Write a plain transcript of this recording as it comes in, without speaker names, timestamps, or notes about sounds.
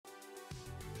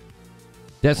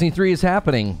Destiny 3 is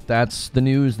happening. That's the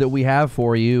news that we have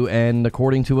for you. And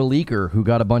according to a leaker who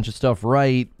got a bunch of stuff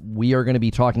right, we are going to be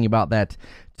talking about that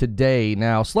today.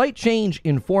 Now, slight change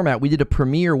in format. We did a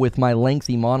premiere with my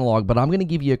lengthy monologue, but I'm going to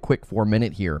give you a quick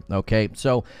 4-minute here, okay?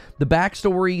 So the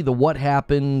backstory, the what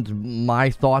happened,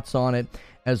 my thoughts on it,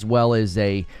 as well as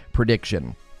a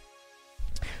prediction.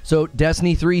 So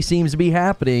Destiny 3 seems to be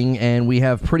happening, and we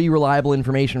have pretty reliable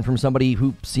information from somebody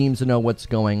who seems to know what's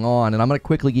going on. And I'm going to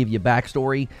quickly give you a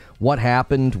backstory, what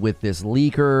happened with this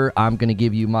leaker. I'm going to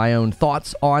give you my own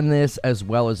thoughts on this, as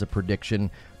well as a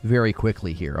prediction very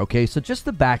quickly here. Okay, so just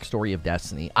the backstory of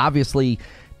Destiny. Obviously,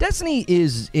 Destiny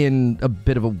is in a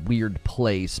bit of a weird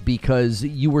place because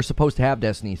you were supposed to have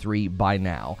Destiny 3 by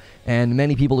now. And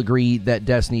many people agree that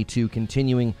Destiny 2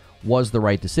 continuing was the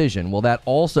right decision. Well, that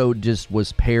also just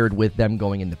was paired with them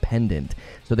going independent.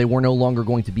 So they were no longer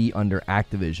going to be under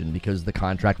Activision because the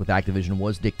contract with Activision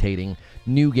was dictating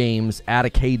new games at a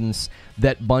cadence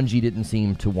that Bungie didn't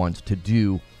seem to want to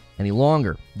do any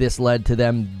longer. This led to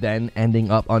them then ending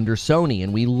up under Sony,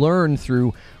 and we learned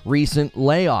through recent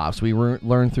layoffs, we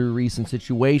learned through recent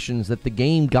situations that the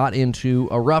game got into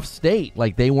a rough state.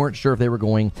 Like, they weren't sure if they were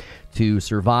going to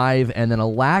survive, and then a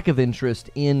lack of interest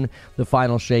in the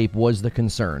final shape was the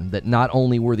concern, that not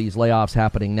only were these layoffs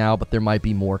happening now, but there might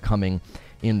be more coming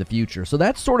in the future. So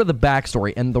that's sort of the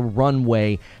backstory and the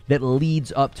runway that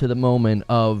leads up to the moment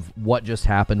of what just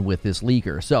happened with this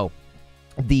leaker. So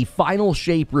the final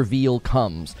shape reveal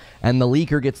comes, and the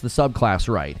leaker gets the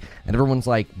subclass right. And everyone's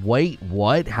like, wait,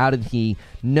 what? How did he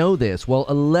know this? Well,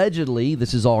 allegedly,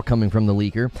 this is all coming from the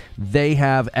leaker, they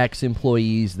have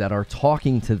ex-employees that are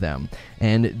talking to them.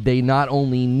 And they not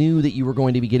only knew that you were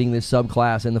going to be getting this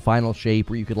subclass in the final shape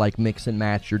where you could like mix and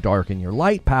match your dark and your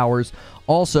light powers,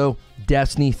 also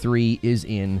Destiny 3 is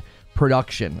in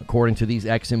production. According to these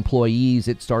ex-employees,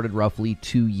 it started roughly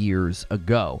 2 years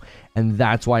ago. And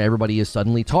that's why everybody is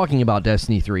suddenly talking about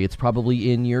Destiny 3. It's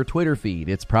probably in your Twitter feed.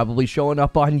 It's probably showing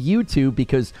up on YouTube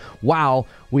because, wow,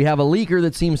 we have a leaker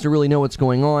that seems to really know what's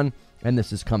going on, and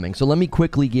this is coming. So let me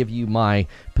quickly give you my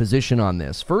position on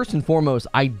this. First and foremost,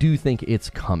 I do think it's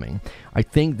coming. I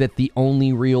think that the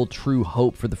only real true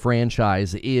hope for the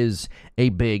franchise is a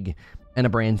big and a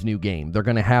brand new game. They're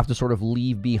going to have to sort of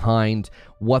leave behind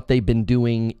what they've been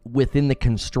doing within the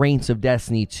constraints of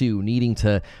Destiny 2, needing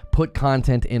to put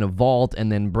content in a vault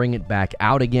and then bring it back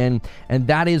out again, and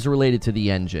that is related to the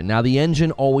engine. Now, the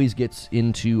engine always gets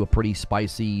into a pretty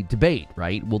spicy debate,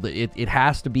 right? Well, it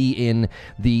has to be in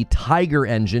the Tiger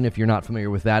engine. If you're not familiar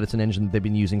with that, it's an engine that they've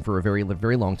been using for a very,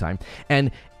 very long time,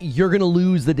 and you're going to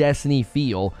lose the Destiny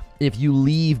feel if you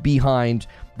leave behind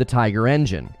the Tiger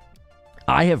engine.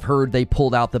 I have heard they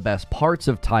pulled out the best parts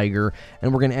of Tiger,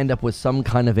 and we're going to end up with some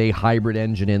kind of a hybrid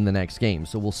engine in the next game.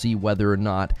 So we'll see whether or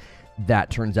not that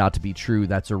turns out to be true.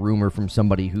 That's a rumor from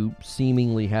somebody who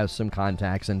seemingly has some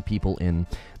contacts and people in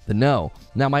the know.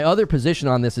 Now, my other position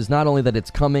on this is not only that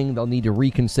it's coming, they'll need to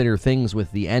reconsider things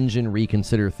with the engine,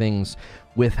 reconsider things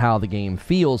with how the game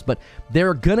feels, but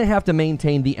they're going to have to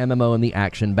maintain the MMO and the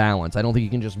action balance. I don't think you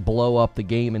can just blow up the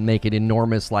game and make it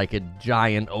enormous like a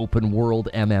giant open world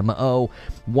MMO.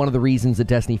 One of the reasons that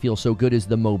Destiny feels so good is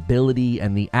the mobility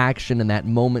and the action, and that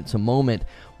moment to moment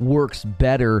works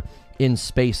better in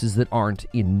spaces that aren't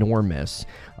enormous.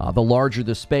 The larger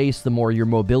the space, the more your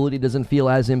mobility doesn't feel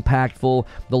as impactful.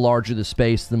 The larger the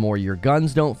space, the more your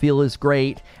guns don't feel as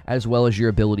great, as well as your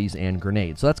abilities and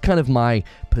grenades. So that's kind of my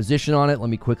position on it. Let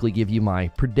me quickly give you my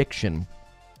prediction.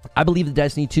 I believe that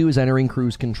Destiny 2 is entering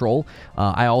cruise control.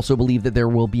 I also believe that there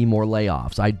will be more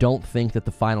layoffs. I don't think that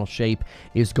the final shape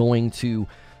is going to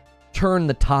turn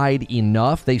the tide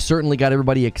enough. They certainly got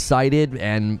everybody excited,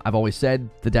 and I've always said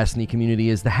the Destiny community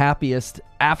is the happiest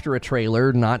after a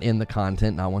trailer, not in the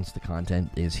content, not once the content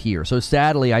is here. So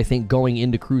sadly, I think going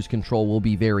into cruise control will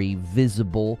be very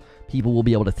visible. People will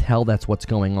be able to tell that's what's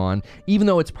going on, even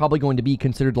though it's probably going to be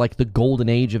considered like the golden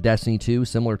age of Destiny 2,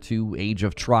 similar to Age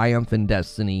of Triumph and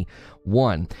Destiny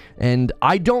 1. And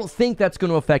I don't think that's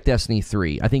going to affect Destiny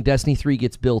 3. I think Destiny 3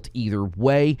 gets built either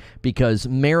way because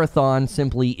Marathon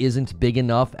simply isn't big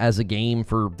enough as a game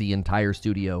for the entire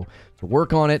studio to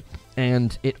work on it,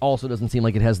 and it also doesn't seem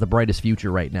like it has the brightest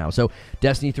future right now. So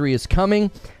Destiny 3 is coming,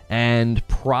 and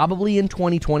probably in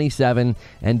 2027,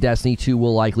 and Destiny 2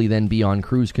 will likely then be on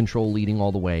cruise control leading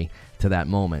all the way to that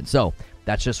moment. So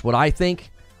that's just what I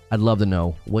think. I'd love to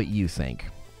know what you think.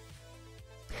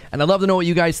 And I'd love to know what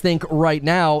you guys think right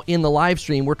now in the live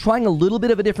stream. We're trying a little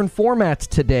bit of a different format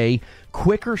today.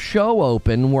 Quicker show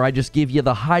open where I just give you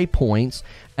the high points,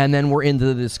 and then we're into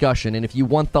the discussion. And if you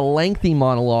want the lengthy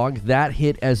monologue, that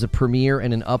hit as a premiere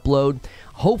and an upload.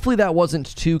 Hopefully that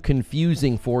wasn't too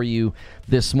confusing for you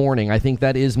this morning. I think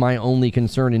that is my only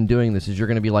concern in doing this, is you're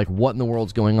going to be like, what in the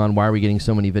world's going on? Why are we getting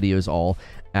so many videos all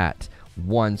at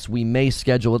once? We may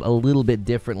schedule it a little bit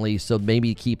differently, so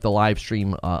maybe keep the live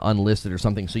stream unlisted or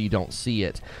something so you don't see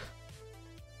it,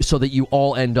 so that you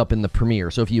all end up in the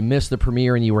premiere. So if you missed the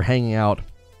premiere and you were hanging out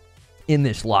in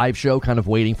this live show, kind of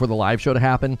waiting for the live show to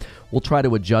happen, we'll try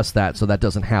to adjust that so that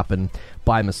doesn't happen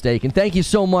by mistake. And thank you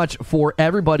so much for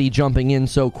everybody jumping in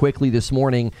so quickly this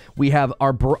morning. We have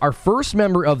our first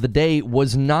member of the day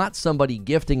was not somebody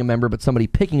gifting a member, but somebody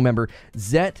picking a member.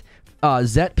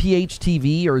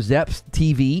 ZPHTV or Zeps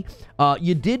TV.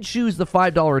 You did choose the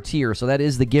 $5 tier, so that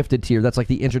is the gifted tier. That's like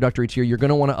the introductory tier. You're going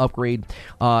to want to upgrade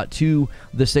to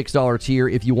the $6 tier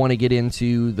if you want to get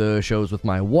into the shows with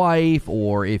my wife,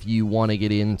 or if you want to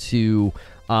get into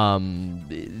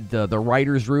the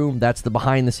writer's room. That's the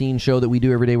behind-the-scenes show that we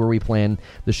do every day where we plan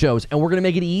the shows. And we're going to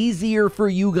make it easier for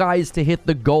you guys to hit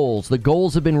the goals. The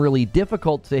goals have been really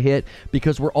difficult to hit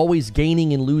because we're always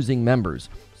gaining and losing members.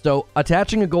 So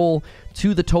attaching a goal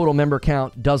to the total member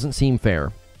count doesn't seem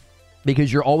fair,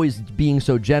 because you're always being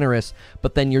so generous,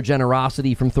 but then your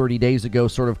generosity from 30 days ago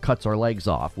sort of cuts our legs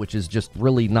off, which is just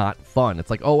really not fun. It's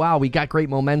like, oh, wow, we got great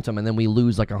momentum, and then we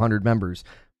lose like 100 members.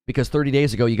 Because 30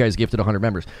 days ago, you guys gifted 100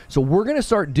 members. So we're going to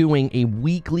start doing a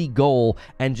weekly goal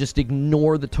and just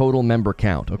ignore the total member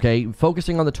count, okay?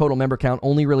 Focusing on the total member count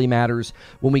only really matters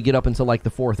when we get up into like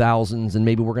the 4,000s, and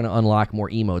maybe we're going to unlock more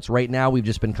emotes. Right now, we've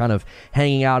just been kind of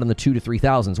hanging out in the 2,000 to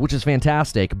 3,000s, which is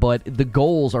fantastic, but the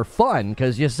goals are fun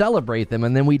because you celebrate them,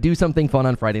 and then we do something fun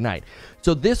on Friday night.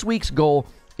 So this week's goal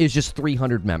is just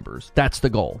 300 members. That's the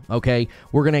goal, okay?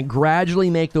 We're going to gradually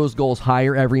make those goals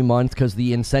higher every month because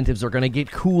the incentives are going to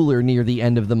get cooler near the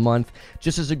end of the month,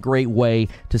 just as a great way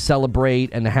to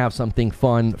celebrate and to have something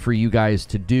fun for you guys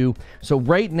to do. So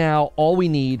right now, all we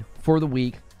need for the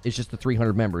week is just the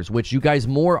 300 members, which you guys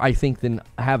more, I think, than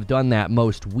have done that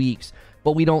most weeks,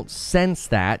 but we don't sense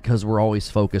that because we're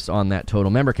always focused on that total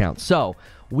member count. So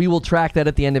we will track that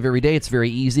at the end of every day. It's very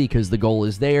easy because the goal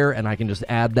is there, and I can just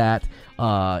add that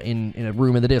in a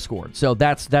room in the Discord. So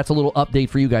that's a little update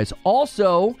for you guys.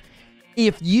 Also,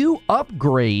 if you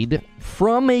upgrade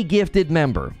from a gifted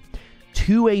member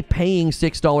to a paying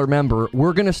 $6 member,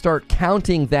 we're going to start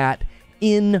counting that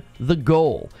in the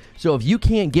goal. So if you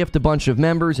can't gift a bunch of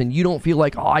members and you don't feel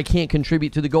like, oh, I can't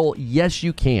contribute to the goal, yes,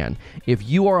 you can. If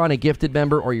you are on a gifted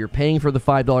member or you're paying for the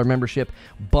 $5 membership,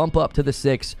 bump up to the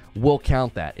 6, we'll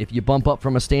count that. If you bump up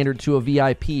from a standard to a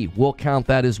VIP, we'll count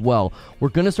that as well. We're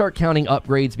going to start counting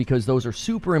upgrades because those are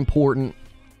super important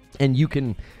and you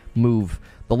can move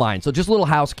the line. So just a little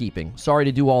housekeeping. Sorry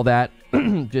to do all that.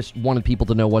 Just wanted people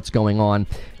to know what's going on.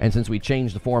 And since we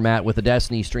changed the format with the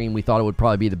Destiny stream, we thought it would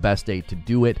probably be the best day to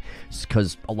do it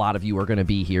because a lot of you are going to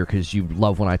be here because you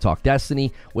love when I talk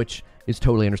Destiny, which is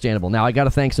totally understandable. Now, I got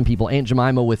to thank some people. Aunt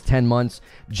Jemima with 10 months.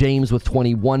 James with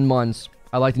 21 months.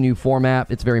 I like the new format.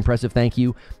 It's very impressive. Thank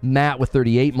you. Matt with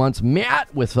 38 months.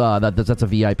 Matt with, that's a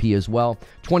VIP as well.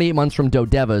 28 months from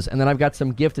Dodevas. And then I've got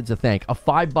some gifted to thank. A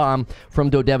 5-bomb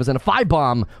from Dodevas and a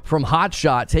 5-bomb from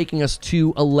Hotshot, taking us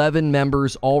to 11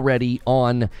 members already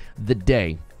on the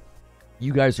day.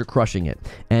 You guys are crushing it.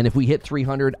 And if we hit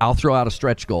 300, I'll throw out a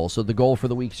stretch goal. So the goal for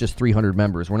the week is just 300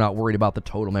 members. We're not worried about the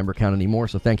total member count anymore.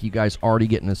 So thank you guys already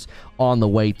getting us on the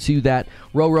way to that.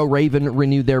 Roro Raven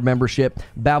renewed their membership.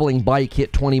 Babbling Bike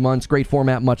hit 20 months. Great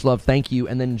format. Much love. Thank you.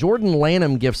 And then Jordan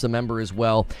Lanham gifts a member as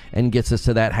well and gets us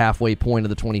to that halfway point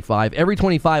of the 25. Every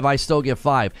 25, I still give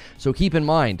 5. So keep in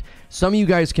mind, some of you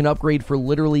guys can upgrade for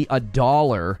literally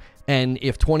 $1. And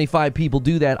if 25 people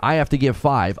do that, I have to give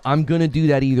 5. I'm going to do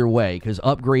that either way because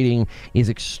upgrading is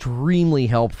extremely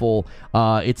helpful.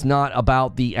 It's not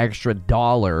about the extra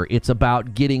 $1. It's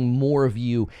about getting more of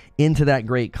you into that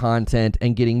great content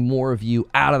and getting more of you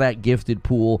out of that gifted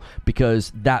pool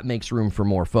because that makes room for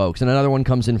more folks. And another one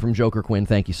comes in from Joker Quinn.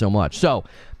 Thank you so much. So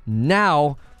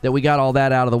now that we got all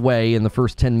that out of the way in the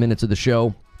first 10 minutes of the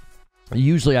show,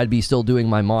 usually I'd be still doing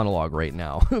my monologue right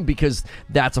now because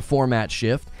that's a format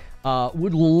shift.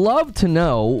 Would love to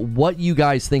know what you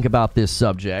guys think about this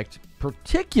subject,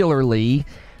 particularly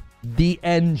the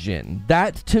engine.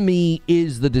 That, to me,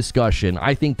 is the discussion.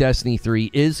 I think Destiny 3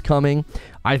 is coming.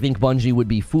 I think Bungie would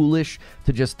be foolish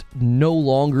to just no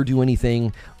longer do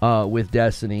anything with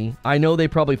Destiny. I know they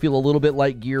probably feel a little bit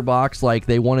like Gearbox, like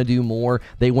they want to do more.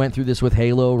 They went through this with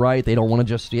Halo, right? They don't want to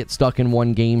just get stuck in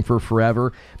one game for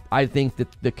forever. I think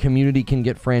that the community can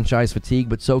get franchise fatigue,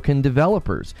 but so can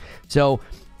developers.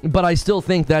 But I still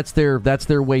think that's their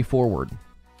way forward.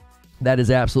 That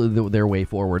is absolutely their way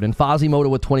forward. And Fozimoto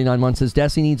with 29 months says,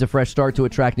 Destiny needs a fresh start to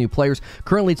attract new players.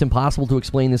 Currently, it's impossible to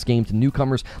explain this game to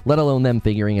newcomers, let alone them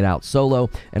figuring it out solo.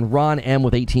 And Ron M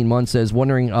with 18 months says,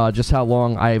 wondering just how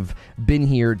long I've been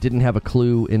here. Didn't have a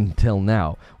clue until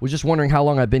now. Was just wondering how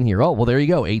long I've been here. Oh, well, there you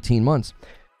go. 18 months.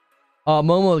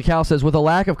 Momo the Cow says, with a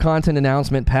lack of content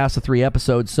announcement past the 3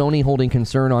 episodes, Sony holding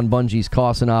concern on Bungie's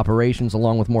costs and operations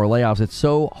along with more layoffs, it's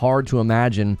so hard to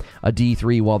imagine a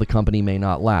D3 while the company may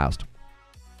not last.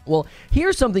 Well,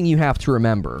 here's something you have to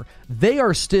remember. They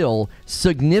are still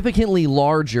significantly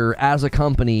larger as a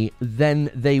company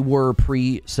than they were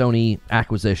pre-Sony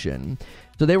acquisition.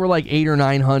 So they were like 800 or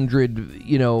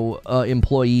 900,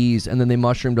 employees, and then they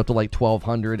mushroomed up to like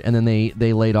 1,200, and then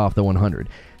they laid off the 100.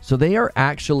 So they are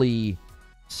actually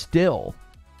still,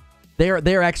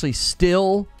 they're actually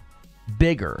still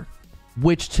bigger,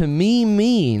 which to me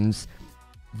means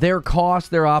their costs,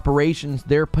 their operations,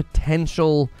 their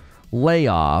potential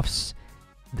layoffs,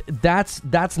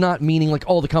 that's not meaning like,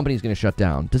 oh, the company's going to shut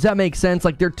down. Does that make sense?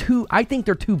 Like I think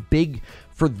they're too big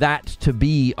for that to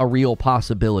be a real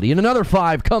possibility. And another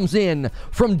 5 comes in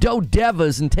from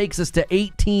Dodevas and takes us to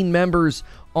 18 members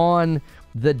on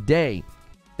the day.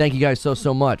 Thank you guys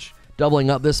so much. Doubling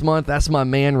up this month. That's my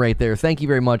man right there. Thank you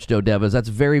very much, Dodevas. That's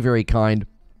very, very kind.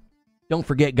 Don't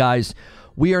forget, guys,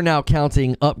 we are now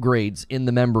counting upgrades in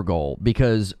the member goal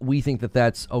because we think that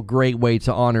that's a great way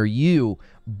to honor you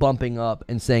bumping up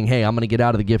and saying, hey, I'm going to get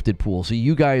out of the gifted pool. So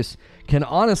you guys can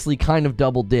honestly kind of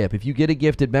double dip. If you get a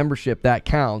gifted membership, that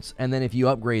counts. And then if you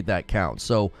upgrade, that counts.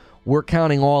 So we're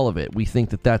counting all of it. We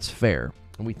think that that's fair.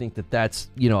 And we think that that's,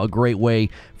 a great way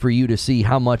for you to see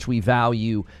how much we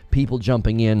value people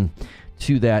jumping in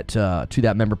to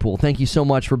that member pool. Thank you so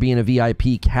much for being a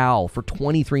VIP, Cal, for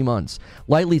 23 months.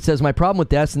 Lightly says, my problem with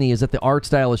Destiny is that the art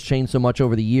style has changed so much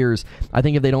over the years. I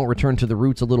think if they don't return to the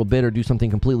roots a little bit or do something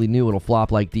completely new, it'll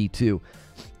flop like D2.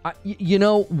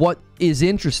 What is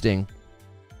interesting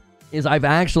is I've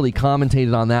actually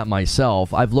commentated on that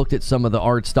myself. I've looked at some of the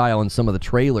art style and some of the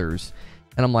trailers,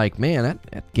 and I'm like, man,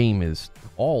 that game is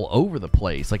all over the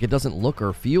place. Like, it doesn't look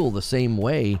or feel the same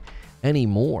way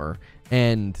anymore.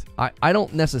 And I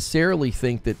don't necessarily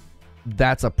think that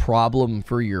that's a problem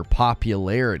for your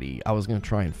popularity. I was going to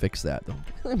try and fix that, though.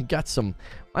 I've got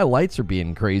my lights are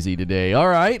being crazy today. All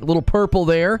right, a little purple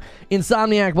there.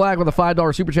 Insomniac Black with a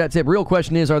 $5 super chat tip. Real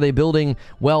question is, are they building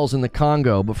wells in the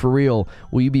Congo? But for real,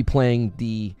 will you be playing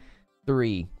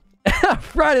D3?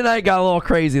 Friday night got a little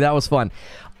crazy. That was fun.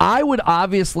 I would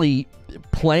obviously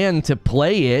plan to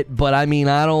play it, but I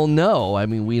don't know.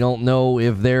 We don't know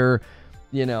if they're,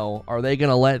 are they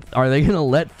gonna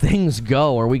let things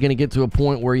go? Are we gonna get to a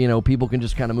point where people can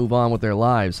just kind of move on with their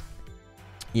lives?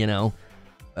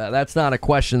 That's not a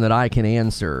question that I can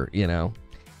answer.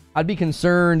 I'd be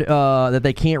concerned that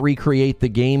they can't recreate the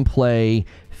gameplay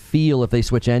feel if they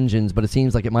switch engines, but it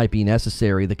seems like it might be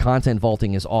necessary. The content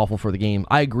vaulting is awful for the game.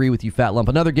 I agree with you, Fat Lump.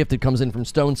 Another gift that comes in from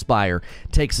Stone Spire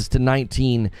takes us to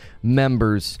 19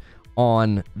 members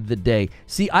on the day.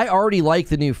 See, I already like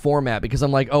the new format because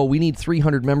I'm like, oh, we need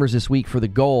 300 members this week for the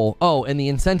goal. Oh, and the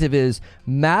incentive is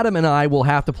Madam and I will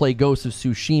have to play Ghost of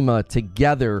Tsushima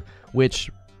together,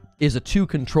 which is a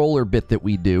 2-controller bit that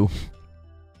we do.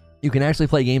 You can actually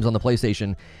play games on the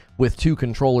PlayStation with 2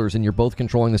 controllers and you're both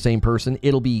controlling the same person.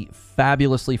 It'll be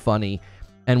fabulously funny,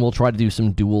 and we'll try to do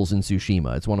some duels in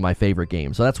Tsushima. It's one of my favorite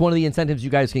games. So that's one of the incentives you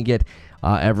guys can get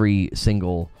every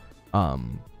single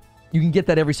you can get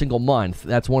that every single month.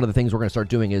 That's one of the things we're going to start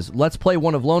doing is let's play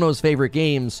one of Lono's favorite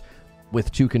games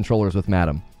with 2 controllers with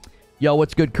Madam. Yo,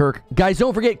 what's good, Kirk? Guys,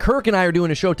 don't forget, Kirk and I are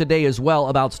doing a show today as well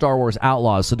about Star Wars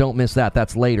Outlaws, so don't miss that.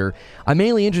 That's later. I'm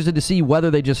mainly interested to see whether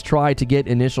they just try to get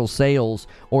initial sales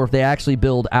or if they actually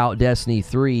build out Destiny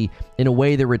 3 in a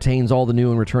way that retains all the new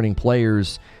and returning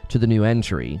players to the new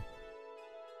entry.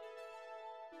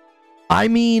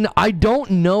 I don't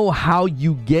know how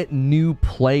you get new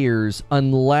players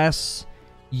unless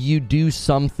you do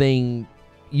something.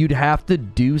 You'd have to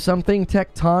do something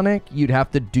tectonic. You'd have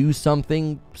to do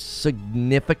something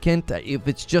significant. If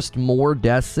it's just more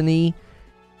Destiny,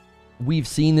 we've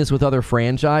seen this with other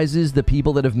franchises. The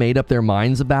people that have made up their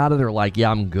minds about it are like, yeah,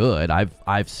 I'm good.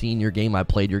 I've seen your game. I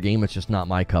played your game. It's just not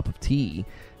my cup of tea,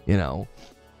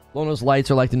 Lono's lights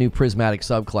are like the new prismatic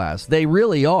subclass. They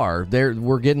really are.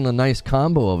 We're getting a nice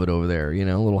combo of it over there,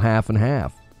 a little half and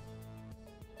half.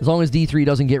 As long as D3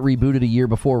 doesn't get rebooted a year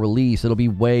before release, it'll be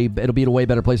at a way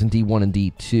better place than D1 and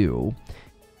D2.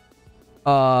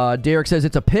 Derek says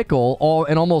it's a pickle,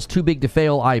 and almost too big to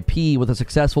fail IP with a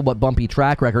successful but bumpy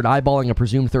track record. Eyeballing a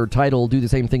presumed third title, do the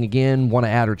same thing again, want to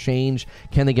add or change.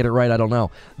 Can they get it right? I don't know.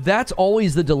 That's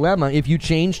always the dilemma. If you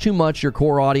change too much, your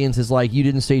core audience is like, you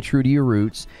didn't stay true to your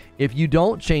roots. If you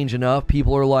don't change enough,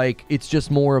 people are like, it's just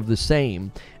more of the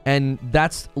same. And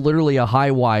that's literally a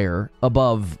high wire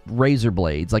above razor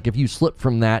blades. Like, if you slip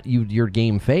from that, your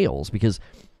game fails, because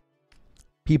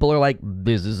people are like,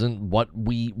 this isn't what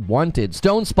we wanted.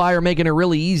 Stone Spire making it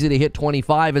really easy to hit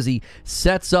 25 as he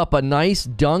sets up a nice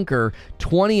dunker.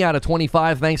 20 out of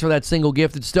 25. Thanks for that single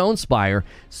gifted, Stone Spire.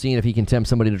 Seeing if he can tempt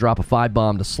somebody to drop a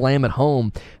 5-bomb to slam it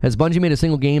home. Has Bungie made a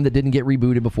single game that didn't get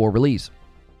rebooted before release?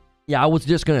 Yeah, I was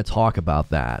just going to talk about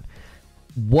that.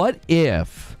 What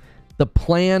if the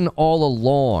plan all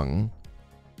along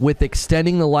with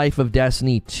extending the life of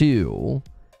Destiny 2...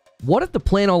 What if the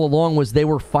plan all along was they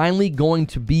were finally going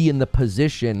to be in the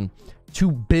position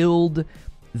to build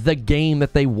the game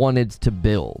that they wanted to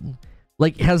build?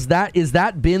 Like, is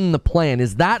that been the plan?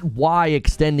 Is that why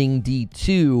extending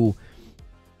D2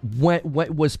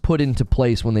 was put into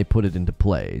place when they put it into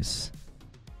place?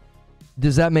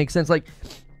 Does that make sense? Like,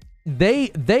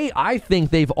 I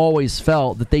think they've always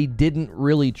felt that they didn't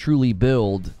really truly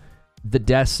build the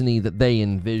Destiny that they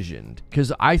envisioned,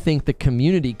 because I think the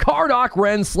community, Cardock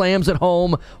Ren slams at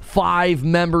home, 5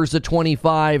 members of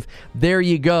 25, there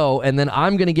you go, and then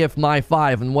I'm going to gift my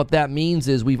 5, and what that means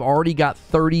is we've already got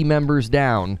 30 members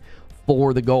down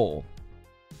for the goal.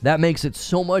 That makes it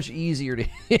so much easier to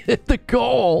hit the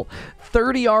goal.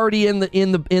 30 already in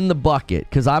the bucket,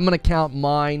 because I'm going to count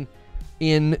mine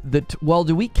in the well,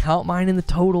 do we count mine in the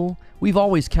total? We've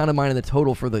always counted mine in the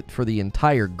total for the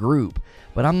entire group.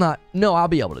 But I'm not... No, I'll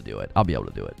be able to do it. I'll be able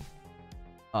to do it.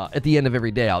 At the end of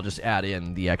every day, I'll just add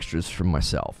in the extras from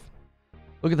myself.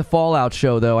 Look at the Fallout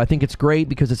show, though. I think it's great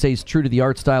because it stays true to the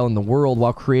art style in the world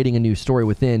while creating a new story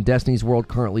within. Destiny's world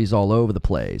currently is all over the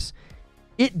place.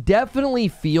 It definitely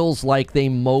feels like they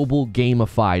mobile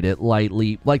gamified it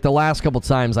lightly. Like, the last couple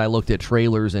times I looked at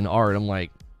trailers and art, I'm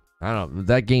like, I don't know,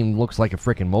 that game looks like a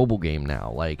freaking mobile game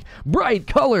now. Like, bright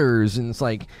colors, and it's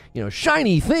like, you know,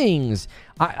 shiny things.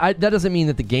 That doesn't mean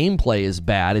that the gameplay is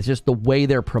bad. It's just the way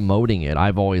they're promoting it.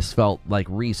 I've always felt like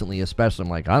recently, especially, I'm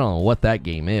like, I don't know what that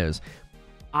game is.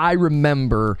 I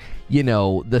remember, you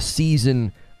know, the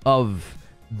season of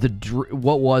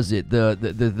what was it?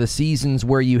 The seasons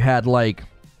where you had, like,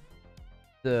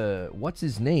 what's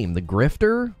his name? The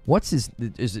Grifter?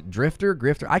 Is it Drifter?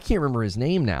 Grifter? I can't remember his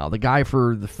name now. The guy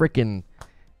for the frickin'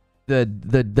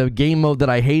 the game mode that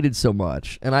I hated so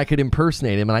much, and I could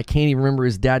impersonate him, and I can't even remember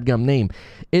his dadgum name.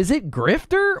 Is it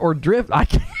Grifter or Drift? I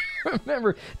can't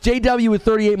remember. JW with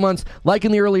 38 months,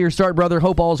 liking the earlier start, brother.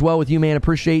 Hope all is well with you, man.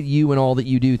 Appreciate you and all that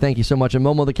you do. Thank you so much. And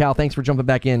Momo the Cow, thanks for jumping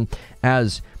back in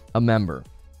as a member.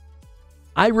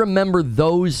 I remember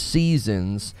those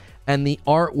seasons and the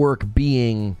artwork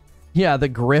being, yeah, the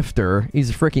Grifter. He's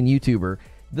a freaking YouTuber.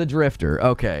 The Drifter.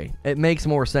 Okay. It makes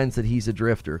more sense that he's a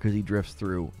drifter because he drifts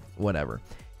through whatever.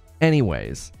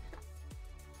 Anyways.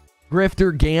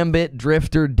 Grifter, Gambit,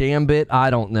 Drifter, Dambit. I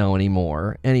don't know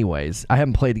anymore. Anyways, I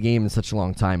haven't played the game in such a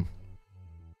long time.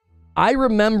 I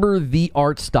remember the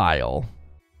art style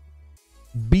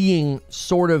being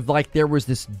sort of like there was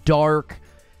this dark,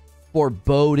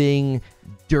 foreboding,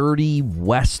 dirty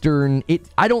Western.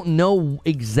 I don't know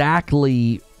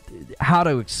exactly how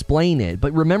to explain it,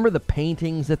 but remember the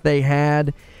paintings that they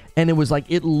had, and it was like,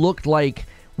 it looked like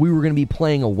we were going to be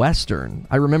playing a Western.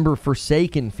 I remember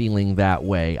Forsaken feeling that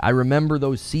way. I remember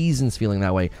those seasons feeling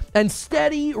that way. And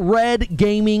Steady Red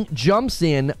Gaming jumps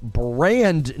in,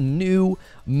 brand new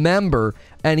member,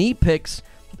 and he picks,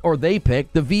 or they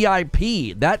pick, the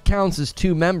VIP. That counts as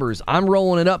 2 members. I'm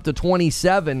rolling it up to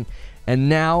 27, and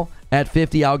now at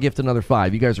 50, I'll gift another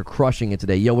 5. You guys are crushing it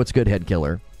today. Yo, what's good, Head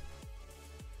Killer?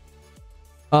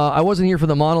 I wasn't here for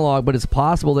the monologue, but it's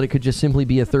possible that it could just simply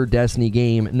be a third Destiny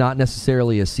game, not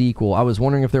necessarily a sequel. I was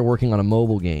wondering if they're working on a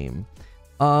mobile game.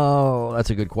 Oh, that's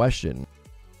a good question.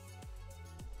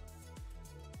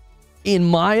 In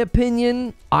my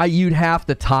opinion, you'd have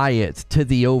to tie it to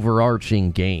the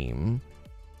overarching game.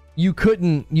 You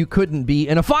couldn't be,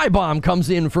 and a 5-bomb comes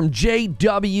in from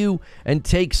JW and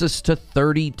takes us to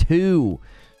 32.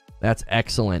 That's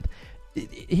excellent.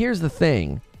 Here's the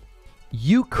thing.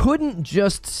 You couldn't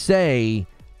just say,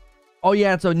 oh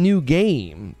yeah, it's a new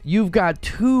game. You've got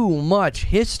too much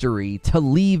history to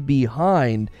leave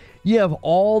behind. You have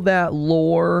all that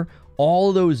lore,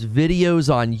 all those videos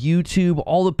on YouTube,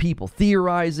 all the people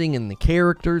theorizing and the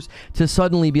characters, to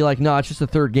suddenly be like, no, it's just a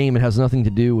third game. It has nothing to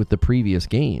do with the previous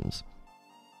games.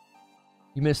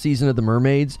 You missed Season of the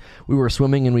Mermaids. We were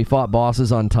swimming and we fought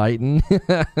bosses on Titan.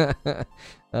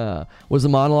 Was the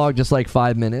monologue just like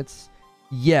 5 minutes?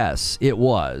 Yes, it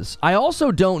was. I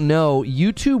also don't know.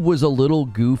 YouTube was a little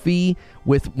goofy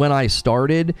with when I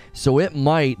started, so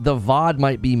the VOD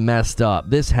might be messed up.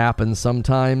 This happens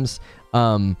sometimes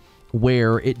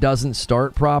where it doesn't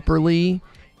start properly,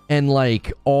 and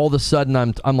like all of a sudden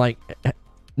I'm like,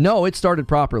 no, it started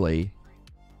properly.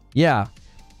 Yeah.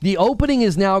 The opening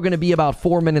is now going to be about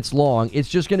 4 minutes long. It's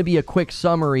just going to be a quick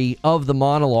summary of the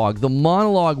monologue. The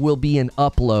monologue will be an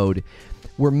upload.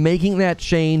 We're making that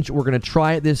change. We're going to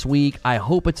try it this week. I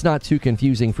hope it's not too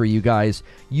confusing for you guys.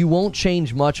 You won't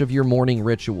change much of your morning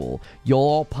ritual. You'll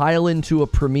all pile into a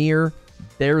premiere.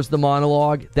 There's the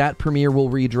monologue. That premiere will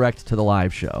redirect to the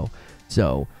live show.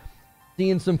 So,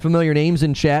 seeing some familiar names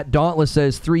in chat. Dauntless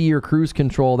says 3-year cruise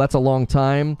control. That's a long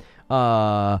time.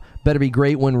 Better be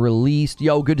great when released.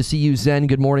 Yo, good to see you, Zen.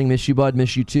 Good morning. Miss you, bud.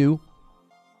 Miss you, too.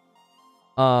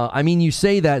 I mean, you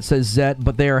say that, says Zet,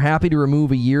 but they are happy to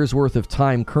remove a year's worth of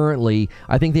time currently.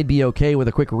 I think they'd be okay with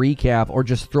a quick recap or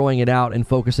just throwing it out and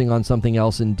focusing on something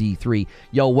else in D3.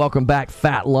 Yo, welcome back.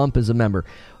 Fat Lump is a member.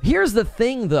 Here's the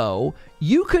thing, though.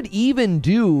 You could even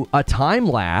do a time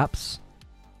lapse.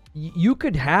 You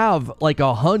could have like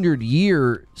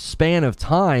 100-year span of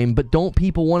time, but don't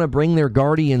people want to bring their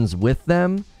guardians with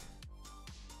them?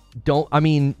 I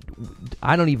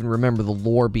don't even remember the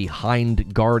lore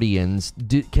behind guardians.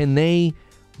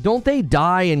 Don't they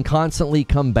die and constantly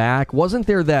come back? Wasn't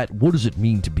there that, what does it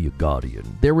mean to be a guardian?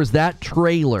 There was that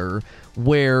trailer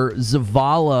where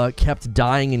Zavala kept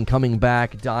dying and coming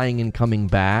back, dying and coming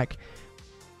back.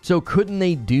 So couldn't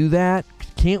they do that?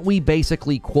 Can't we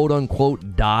basically quote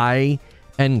unquote die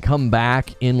and come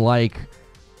back in like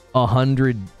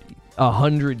 100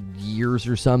 years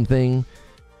or something?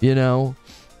 You know?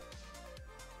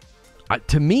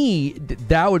 To me,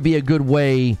 that would be a good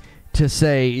way to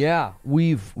say, yeah,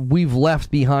 we've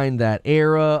left behind that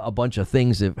era. A bunch of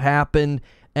things have happened.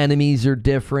 Enemies are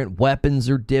different. Weapons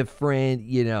are different.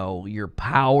 You know, your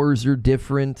powers are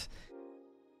different.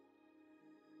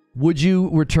 Would you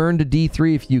return to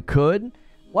D3 if you could?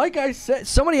 Like I said,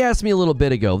 somebody asked me a little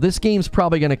bit ago, this game's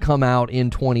probably going to come out in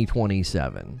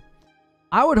 2027.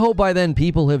 I would hope by then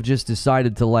people have just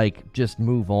decided to, like, just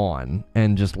move on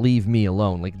and just leave me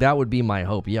alone. Like, that would be my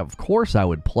hope. Yeah, of course I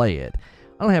would play it.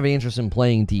 I don't have any interest in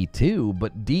playing D2,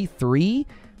 but D3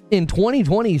 in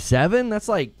 2027? That's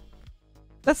like,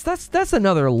 that's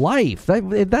another life.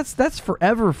 That's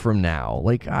forever from now.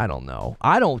 Like, I don't know.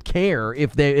 I don't care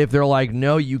if they're like,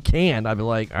 no, you can't. I'd be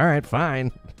like, all right,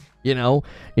 fine. You know,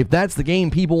 if that's the game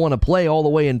people want to play all the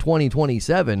way in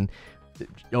 2027,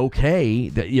 okay,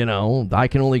 you know, I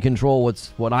can only control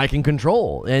what I can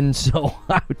control. And so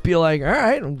I would be like, all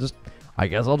right, I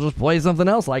guess I'll just play something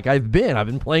else like I've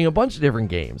been playing a bunch of different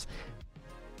games.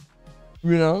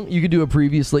 You know, you could do a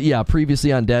previously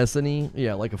on Destiny.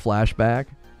 Yeah, like a flashback.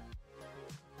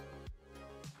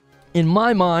 In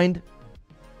my mind,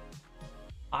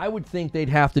 I would think they'd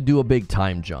have to do a big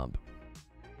time jump.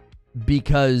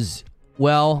 Because,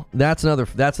 well, that's another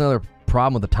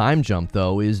problem with the time jump,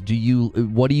 though, is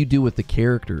what do you do with the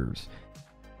characters?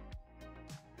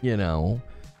 You know,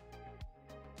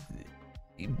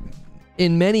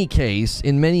 in many cases,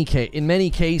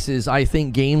 I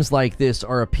think games like this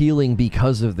are appealing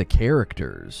because of the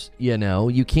characters. You know,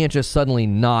 you can't just suddenly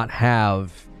not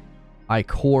have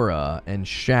Ikora and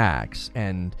Shax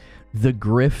and the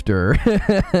Grifter.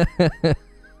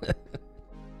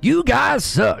 You guys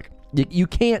suck. You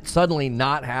can't suddenly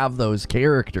not have those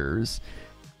characters,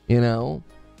 you know?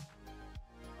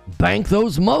 Bank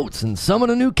those motes and summon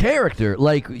a new character.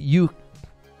 Like, what are you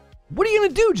going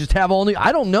to do? Just have all new?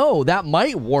 I don't know. That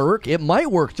might work. It might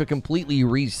work to completely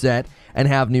reset and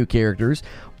have new characters.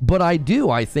 But I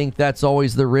think that's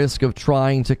always the risk of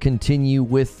trying to continue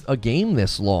with a game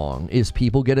this long, is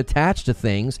people get attached to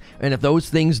things. And if those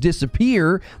things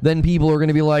disappear, then people are going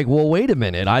to be like, well, wait a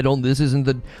minute. This isn't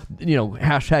the,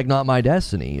 hashtag not my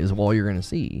destiny is all you're going to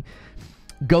see.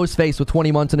 Ghostface with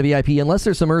 20 months in a VIP. Unless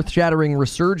there's some earth-shattering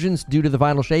resurgence due to the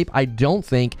final shape, I don't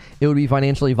think it would be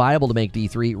financially viable to make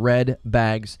D3. Red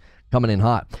bags coming in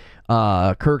hot.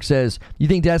 Kirk says, you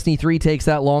think Destiny 3 takes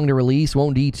that long to release?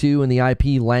 Won't D2 and the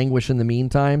IP languish in the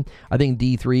meantime? I think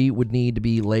D3 would need to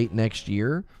be late next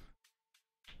year.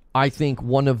 I think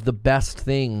one of the best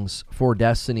things for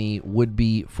Destiny would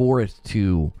be for it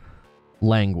to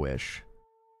languish.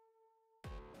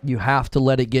 You have to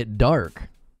let it get dark.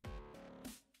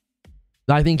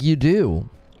 I think you do.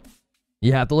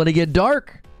 You have to let it get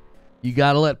dark. You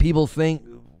got to let people think,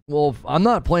 well, I'm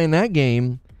not playing that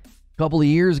game. Couple of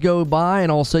years go by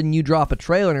and all of a sudden you drop a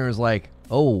trailer and it's like,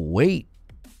 oh, wait,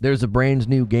 there's a brand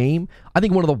new game. I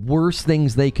think one of the worst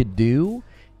things they could do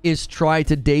is try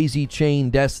to daisy chain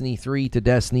Destiny 3 to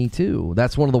Destiny 2.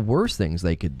 That's one of the worst things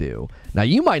they could do. Now,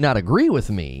 you might not agree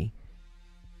with me,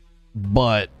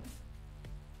 but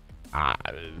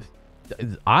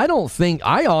I don't think,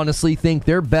 I honestly think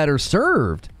they're better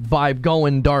served by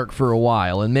going dark for a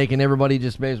while and making everybody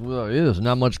just basically, well, there's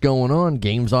not much going on.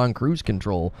 Game's on cruise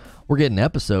control. We're getting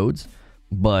episodes,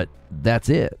 but that's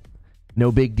it.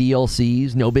 No big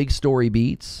DLCs, no big story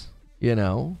beats, you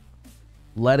know.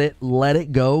 Let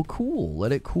it go cool.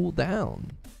 Let it cool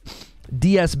down.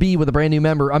 DSB with a brand new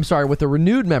member. I'm sorry, with a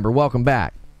renewed member. Welcome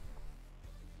back.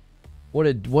 What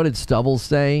did Stubbles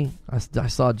say? I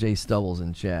saw Jay Stubbles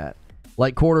in chat.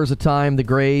 Like quarters of time, the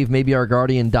grave, maybe our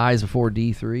guardian dies before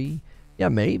D3. Yeah,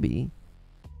 maybe.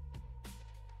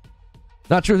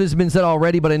 Not sure if this has been said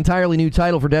already, but an entirely new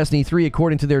title for Destiny 3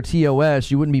 according to their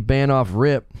TOS. You wouldn't be banned off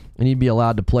RIP and you'd be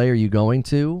allowed to play. Are you going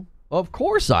to? Of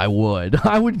course I would.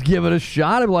 I would give it a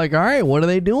shot. I'd be like, all right, what are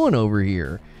they doing over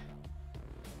here?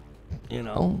 You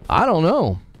know, I don't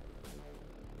know.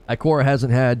 Ikora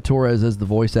hasn't had Torres as the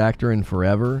voice actor in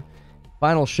forever.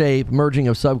 Final shape, merging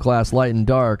of subclass light and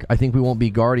dark. I think we won't be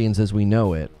Guardians as we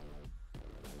know it.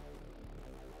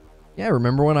 Yeah,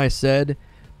 remember when I said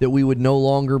that we would no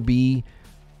longer be...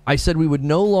 I said we would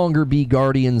no longer be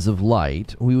Guardians of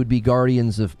Light. We would be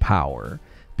Guardians of Power.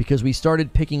 Because we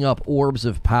started picking up orbs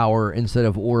of power instead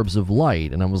of orbs of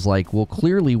light. And I was like, well,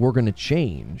 clearly we're going to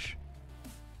change.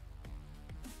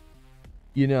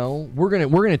 You know, we're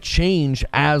gonna change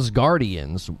as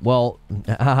Guardians. Well,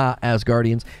 as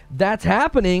Guardians. That's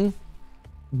happening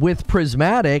with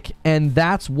Prismatic, and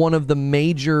that's one of the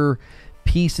major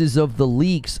pieces of the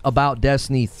leaks about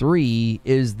Destiny 3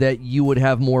 is that you would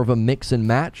have more of a mix and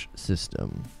match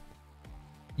system.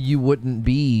 You would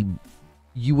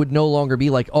no longer be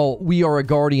like, oh, we are a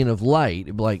Guardian of Light.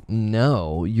 It'd be like,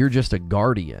 no, you're just a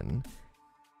Guardian.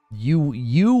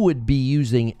 You would be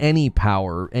using any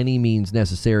power, any means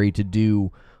necessary to do,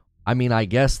 I mean, I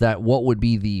guess that what would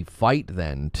be the fight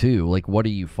then, too? Like, what are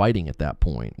you fighting at that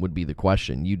point would be the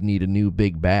question. You'd need a new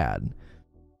big bad.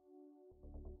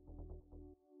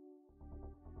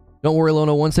 Don't worry,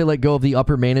 Lono. Once they let go of the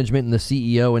upper management and the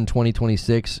CEO in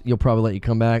 2026, you'll probably let you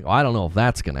come back. I don't know if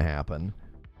that's going to happen.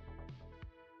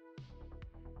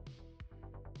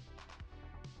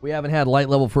 We haven't had light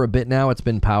level for a bit now. It's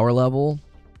been power level.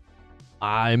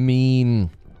 I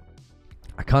mean,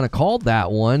 I kind of called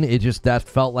that one. It just, that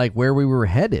felt like where we were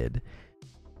headed.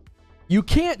 You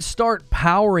can't start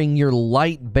powering your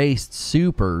light-based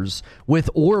supers with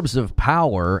orbs of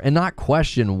power and not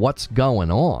question what's going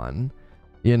on.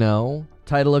 You know?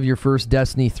 Title of your first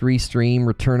Destiny 3 stream,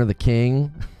 Return of the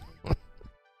King.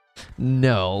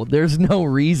 No, there's no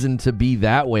reason to be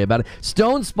that way about it.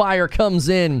 Stonespire comes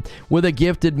in with a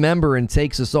gifted member and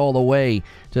takes us all the way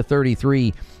to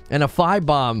 33. And a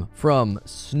 5-bomb from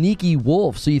Sneaky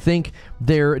Wolf. So you think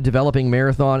they're developing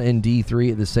Marathon and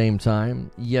D3 at the same time?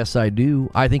 Yes, I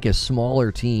do. I think a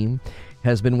smaller team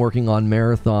has been working on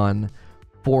Marathon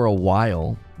for a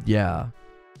while. Yeah.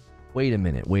 Wait a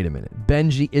minute.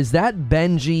 Benji, is that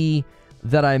Benji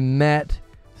that I met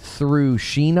through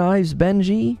She-Knives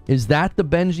Benji? Is that the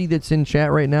Benji that's in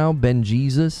chat right now?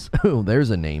 Benjesus? Oh,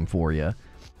 there's a name for you.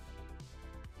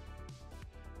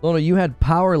 Lono, you had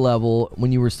power level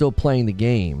when you were still playing the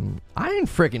game. I didn't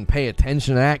freaking pay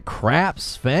attention to that crap,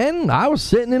 Sven. I was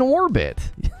sitting in orbit.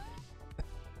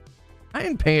 I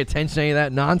didn't pay attention to any of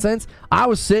that nonsense. I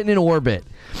was sitting in orbit.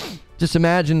 Just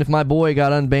imagine if my boy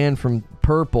got unbanned from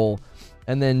purple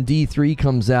and then D3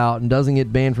 comes out and doesn't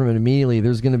get banned from it immediately.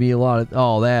 There's going to be a lot of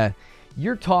all that.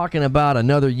 You're talking about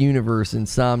another universe,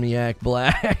 Insomniac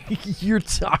Black. You're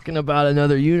talking about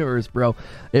another universe, bro.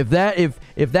 If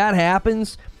that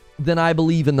happens, then I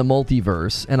believe in the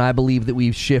multiverse, and I believe that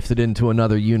we've shifted into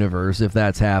another universe if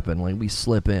that's happened. Like, we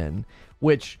slip in,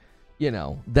 which, you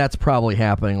know, that's probably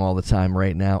happening all the time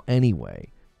right now anyway.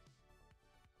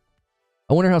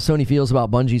 I wonder how Sony feels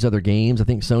about Bungie's other games. I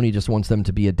think Sony just wants them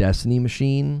to be a Destiny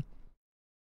machine.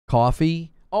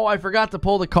 Coffee? Oh, I forgot to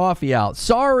pull the coffee out.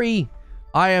 Sorry.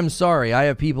 I am sorry. I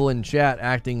have people in chat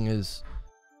acting as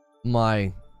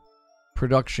my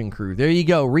production crew. There you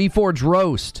go. Reforge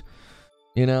Roast.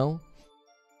 You know?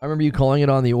 I remember you calling it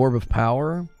on the Orb of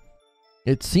Power.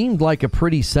 It seemed like a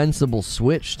pretty sensible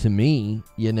switch to me,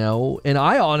 you know? And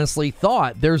I honestly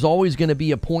thought there's always going to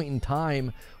be a point in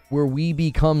time where we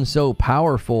become so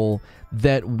powerful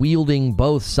that wielding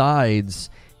both sides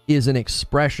is an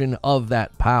expression of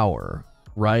that power,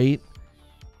 right?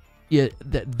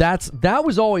 That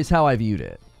was always how I viewed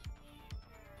it.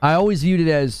 I always viewed it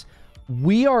as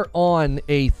we are on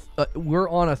a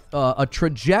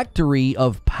trajectory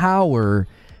of power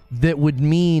that would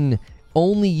mean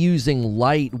only using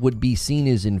light would be seen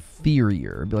as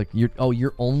inferior. Be like,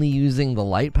 you're only using the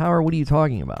light power? What are you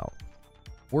talking about?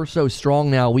 We're so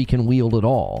strong now we can wield it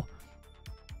all.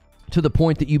 To the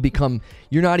point that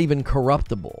you're not even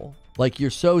corruptible. Like, you're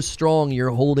so strong you're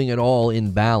holding it all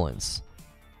in balance.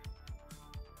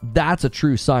 That's a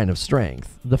true sign of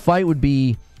strength. The fight would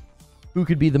be who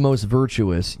could be the most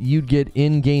virtuous. You'd get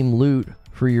in-game loot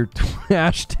for your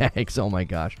hashtags. Oh my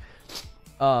gosh.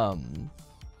 You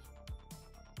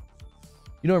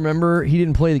don't remember? He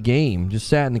didn't play the game. Just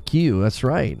sat in the queue. That's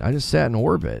right. I just sat in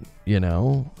orbit. You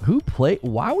know?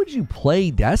 Why would you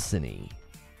play Destiny?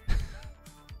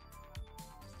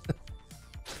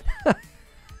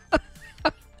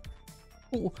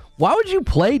 Why would you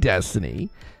play Destiny?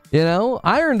 You know?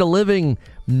 I earned a living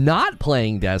not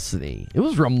playing Destiny. It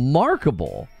was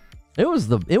remarkable. It was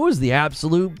the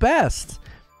absolute best.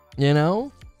 You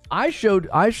know? I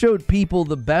showed people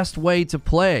the best way to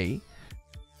play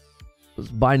was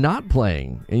by not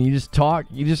playing, and you just talk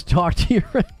to your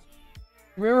friend.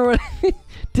 Remember when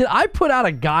did I put out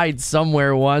a guide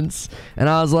somewhere once, and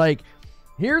I was like,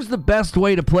 here's the best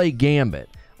way to play Gambit.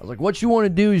 I was like, what you want to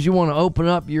do is you want to open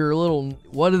up your little,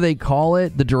 what do they call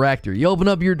it? The director. You open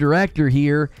up your director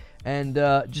here, and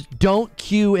just don't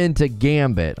queue into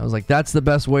Gambit. I was like, that's the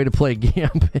best way to play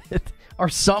Gambit. Or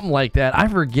something like that. I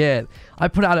forget.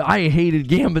 I hated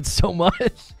Gambit so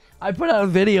much. I put out a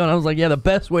video and I was like, yeah, the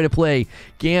best way to play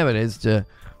Gambit is to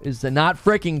not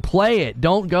freaking play it.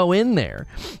 Don't go in there.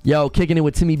 Yo, kicking it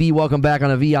with Timmy B. Welcome back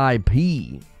on a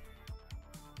VIP.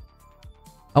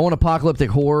 I want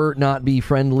apocalyptic horror, not be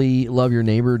friendly, love your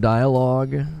neighbor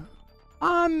dialogue.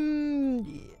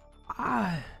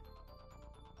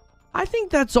 I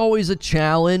think that's always a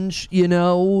challenge, you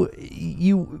know.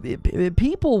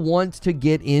 People want to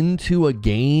get into a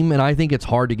game, and I think it's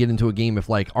hard to get into a game if,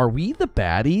 like, are we the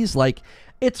baddies? Like,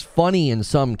 it's funny in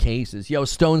some cases. Yo,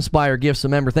 Stone Spire gifts a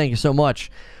member. Thank you so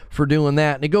much for doing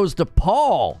that. And it goes to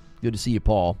Paul. Good to see you,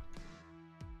 Paul.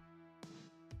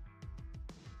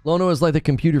 Lono is like the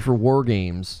computer for war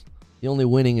games. The only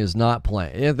winning is not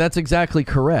playing. Yeah, that's exactly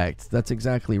correct. That's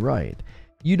exactly right.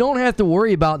 You don't have to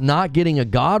worry about not getting a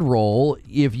god roll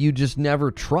if you just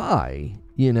never try.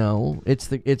 You know, it's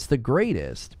the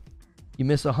greatest. You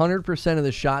miss 100% of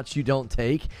the shots you don't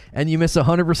take, and you miss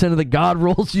 100% of the god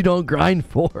rolls you don't grind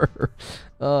for.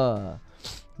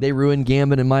 They ruined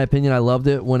Gambit, in my opinion. I loved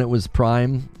it when it was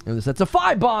prime. That's a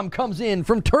 5 bomb comes in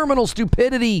from Terminal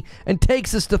Stupidity and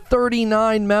takes us to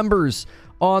 39 members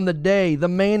on the day, the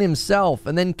man himself.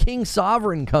 And then King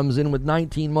Sovereign comes in with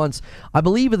 19 months. I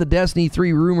believe if the Destiny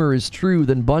 3 rumor is true,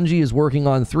 then Bungie is working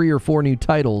on 3 or 4 new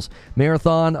titles.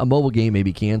 Marathon, a mobile game may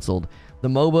be canceled. The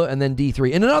MOBA, and then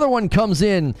D3. And another one comes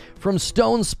in from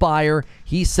Stone Spire.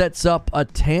 He sets up a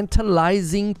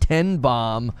tantalizing 10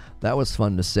 bomb. That was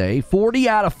fun to say. 40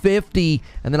 out of 50.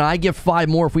 And then I give 5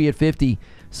 more if we hit 50.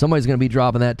 Somebody's going to be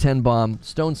dropping that 10 bomb.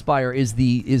 Stone Spire is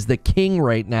the king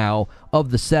right now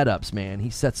of the setups, man. He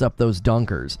sets up those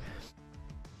dunkers.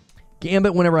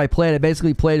 Gambit, whenever I play it, I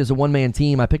basically play it as a one-man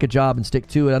team. I pick a job and stick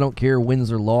to it. I don't care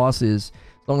wins or losses,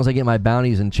 as long as I get my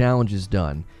bounties and challenges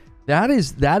done.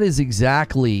 That's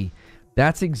exactly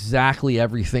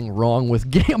everything wrong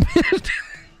with Gambit.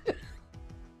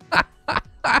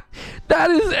 That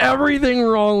is everything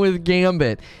wrong with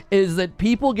Gambit, is that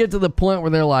people get to the point where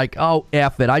they're like, oh,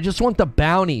 F it, I just want the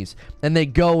bounties. And they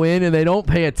go in and they don't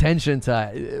pay attention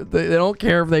to it. They don't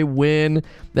care if they win.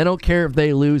 They don't care if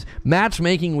they lose.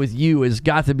 Matchmaking with you has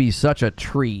got to be such a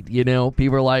treat, you know?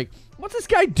 People are like, what's this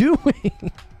guy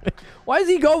doing? Why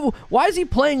is he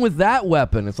playing with that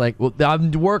weapon? It's like, well, I'm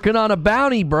working on a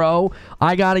bounty, bro.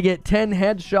 I got to get 10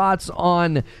 headshots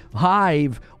on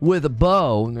Hive with a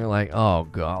bow. And they're like, oh,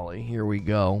 golly, here we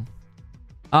go.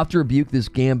 I'll have to rebuke this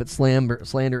Gambit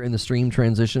slander in the stream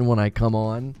transition when I come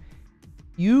on.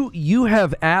 You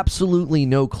have absolutely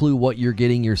no clue what you're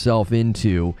getting yourself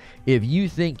into if you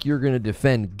think you're going to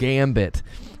defend Gambit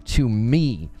to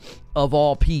me. Of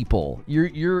all people,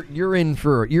 you're in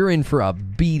for a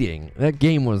beating. That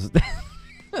game was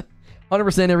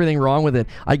 100% everything wrong with it.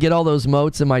 I get all those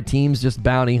motes and my team's just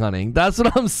bounty hunting. That's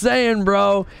what I'm saying,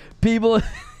 bro. People,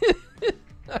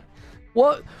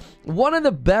 one of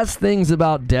the best things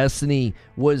about Destiny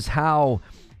was how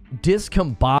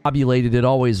discombobulated it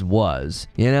always was.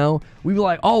 You know, we'd be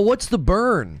like, oh, what's the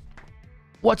burn?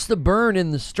 What's the burn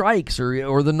in the strikes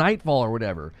or the nightfall or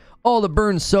whatever? Oh, the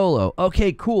burn solo.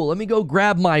 Okay, cool. Let me go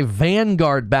grab my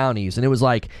Vanguard bounties. And it was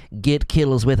like, get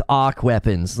kills with arc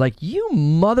weapons. Like, you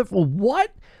what?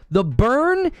 The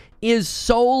burn is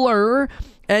solar,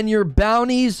 and your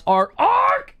bounties are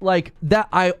arc like that.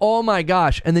 Oh my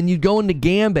gosh. And then you'd go into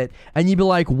Gambit and you'd be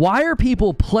like, why are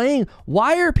people playing?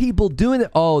 Why are people doing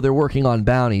it? Oh, they're working on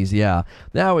bounties. Yeah.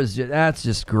 That's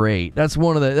just great. That's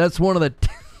one of the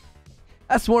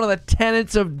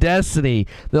tenets of Destiny.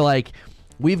 They're like,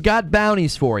 we've got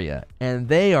bounties for you, and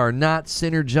they are not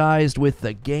synergized with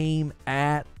the game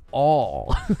at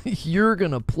all. You're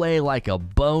going to play like a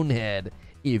bonehead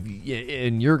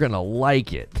and you're going to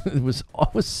like it. It was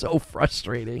always so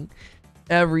frustrating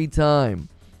every time.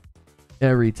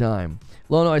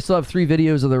 Lono, I still have 3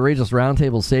 videos of the Rageless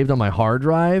Roundtable saved on my hard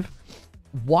drive.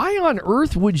 Why on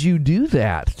earth would you do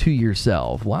that to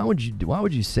yourself? Why would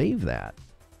you save that?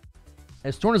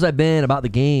 As torn as I've been about the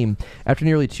game after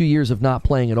nearly 2 years of not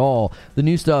playing at all, the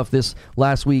new stuff this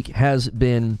last week has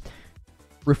been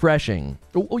refreshing.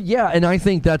 Oh, yeah, and I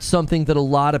think that's something that a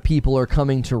lot of people are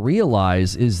coming to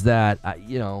realize is that,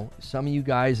 some of you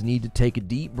guys need to take a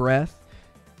deep breath,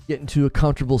 get into a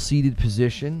comfortable seated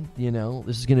position.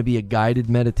 This is going to be a guided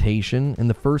meditation, and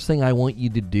the first thing I want you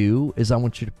to do is I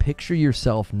want you to picture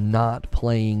yourself not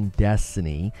playing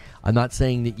Destiny. I'm not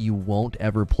saying that you won't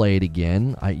ever play it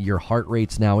again. Your heart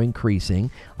rate's now increasing.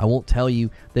 I won't tell you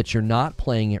that you're not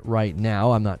playing it right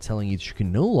now. I'm not telling you that you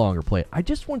can no longer play it. I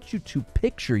just want you to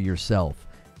picture yourself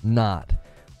not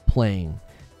playing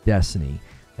Destiny.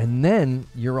 And then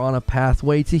you're on a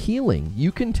pathway to healing.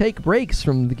 You can take breaks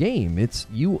from the game. It's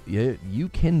you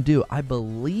can do. I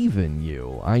believe in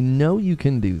you. I know you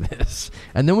can do this.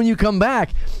 And then when you come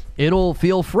back, it'll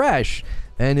feel fresh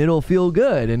and it'll feel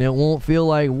good, and it won't feel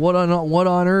like what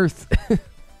on earth.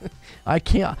 I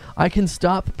can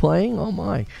stop playing. Oh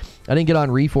my! I didn't get on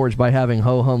Reforge by having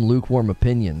ho-hum lukewarm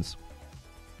opinions.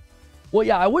 Well,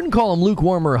 yeah, I wouldn't call them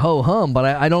lukewarm or ho-hum, but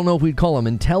I don't know if we'd call them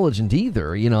intelligent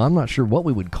either. I'm not sure what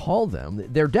we would call them.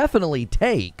 They're definitely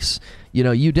takes.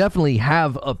 You definitely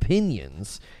have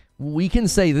opinions. We can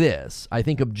say this, I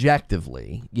think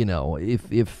objectively,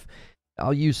 if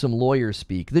I'll use some lawyer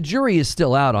speak, the jury is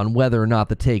still out on whether or not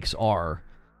the takes are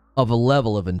of a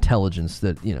level of intelligence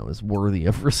that, is worthy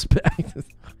of respect.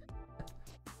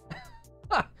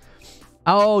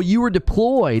 Oh, you were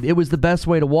deployed. It was the best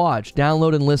way to watch.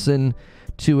 Download and listen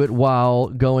to it while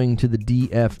going to the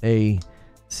DFAC.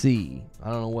 I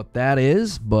don't know what that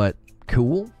is, but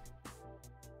cool.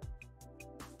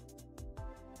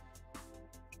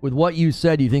 With what you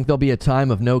said, do you think there'll be a time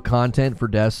of no content for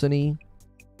Destiny?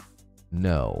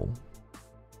 No.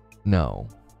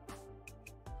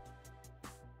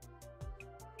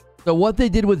 So what they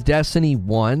did with Destiny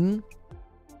 1...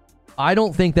 I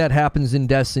don't think that happens in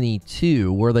Destiny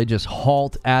 2, where they just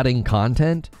halt adding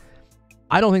content.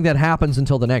 I don't think that happens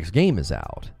until the next game is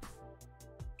out.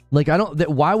 Like,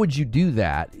 why would you do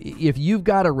that? If you've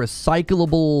got a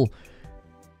recyclable...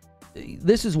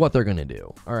 This is what they're going to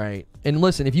do, all right? And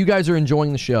listen, if you guys are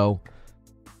enjoying the show,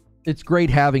 it's great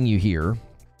having you here.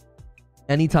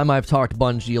 Anytime I've talked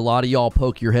Bungie, a lot of y'all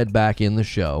poke your head back in the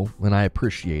show, and I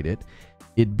appreciate it.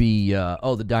 It'd be,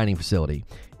 the dining facility.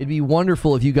 It'd be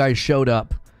wonderful if you guys showed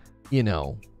up,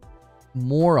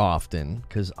 more often,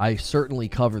 because I certainly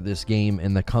cover this game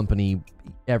and the company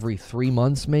every 3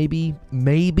 months, maybe.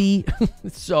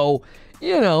 So,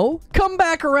 come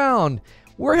back around.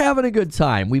 We're having a good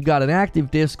time. We've got an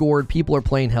active Discord. People are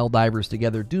playing Helldivers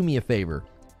together. Do me a favor.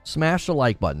 Smash the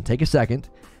like button. Take a second.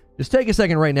 Just take a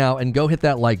second right now and go hit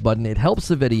that like button. It helps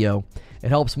the video. It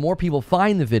helps more people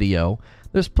find the video.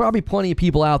 There's probably plenty of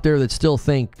people out there that still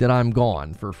think that I'm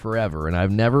gone for forever, and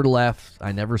I've never left.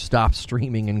 I never stopped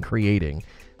streaming and creating.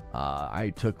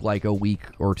 I took like a week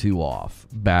or 2 off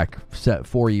back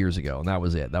 4 years ago, and that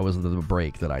was it. That was the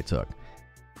break that I took.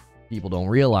 People don't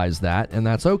realize that, and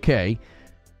that's okay.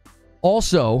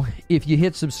 Also, if you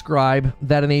hit subscribe,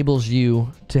 that enables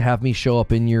you to have me show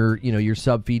up in your, your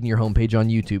sub feed and your homepage on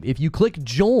YouTube. If you click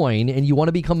join and you want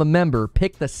to become a member,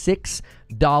 pick the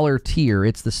 $6 tier.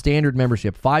 It's the standard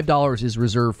membership. $5 is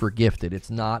reserved for gifted.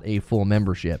 It's not a full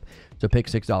membership. So pick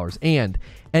 $6. And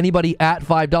anybody at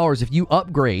 $5, if you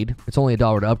upgrade, it's only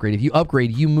 $1 to upgrade. If you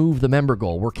upgrade, you move the member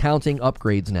goal. We're counting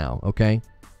upgrades now, okay?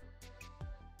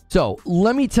 So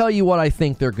let me tell you what I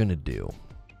think they're going to do,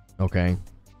 okay?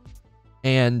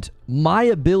 And my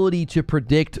ability to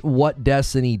predict what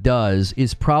Destiny does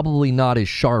is probably not as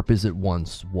sharp as it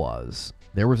once was.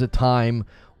 There was a time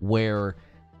where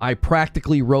I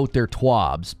practically wrote their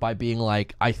twabs by being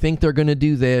like, I think they're going to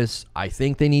do this, I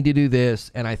think they need to do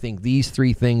this, and I think these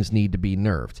 3 things need to be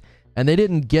nerfed. And they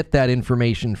didn't get that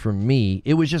information from me.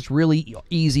 It was just really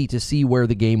easy to see where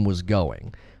the game was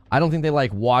going. I don't think they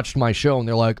watched my show and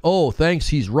they're like, oh, thanks,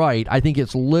 he's right. I think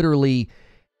it's literally...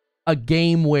 a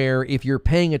game where if you're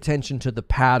paying attention to the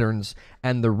patterns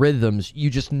and the rhythms, you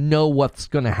just know what's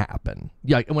going to happen.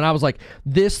 Yeah, when I was like,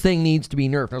 this thing needs to be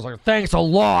nerfed, I was like, thanks a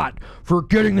lot for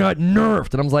getting that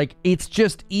nerfed. And I was like, it's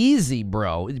just easy,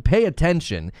 bro. Pay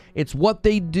attention. It's what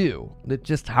they do. It's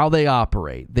just how they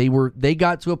operate. They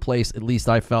got to a place, at least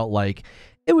I felt like,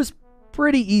 it was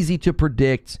pretty easy to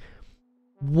predict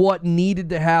what needed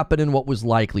to happen and what was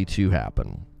likely to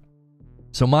happen.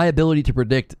 So my ability to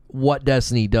predict what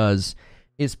Destiny does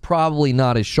is probably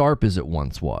not as sharp as it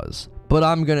once was, but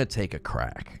I'm going to take a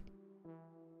crack.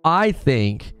 I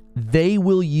think they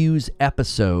will use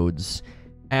episodes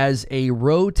as a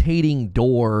rotating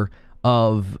door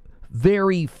of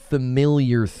very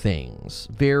familiar things,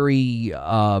 very,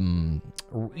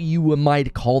 you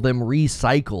might call them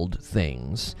recycled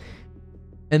things.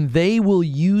 And they will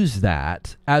use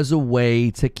that as a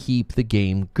way to keep the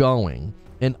game going.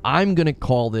 And I'm going to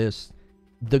call this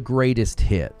the greatest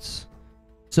hits.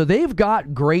 So they've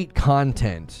got great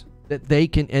content that they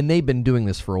can, and they've been doing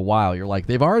this for a while. You're like,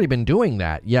 they've already been doing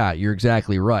that. Yeah, you're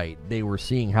exactly right. They were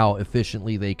seeing how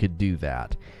efficiently they could do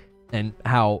that and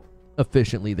how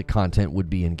efficiently the content would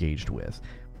be engaged with.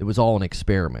 It was all an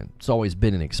experiment. It's always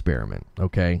been an experiment,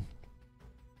 okay?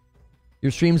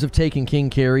 Your streams of taking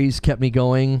king carries kept me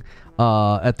going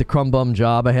at the crumb bum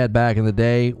job I had back in the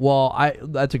day. Well,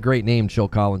 that's a great name, Chill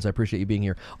Collins. I appreciate you being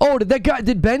here. Oh, did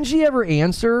Benji ever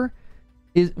answer?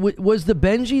 Was the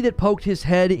Benji that poked his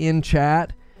head in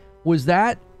chat, was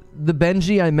that the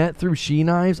Benji I met through She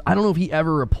Knives? I don't know if he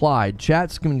ever replied.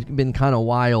 Chat's been kind of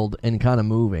wild and kind of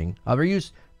moving.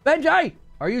 Benji,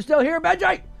 are you still here,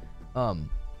 Benji?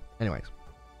 Anyways.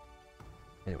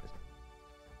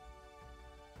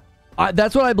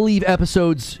 That's what I believe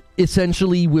episodes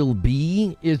essentially will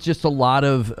be, is just a lot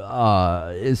of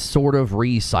is sort of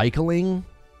recycling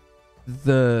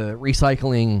the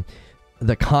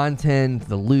content,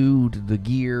 the loot, the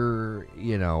gear,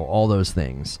 all those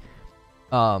things.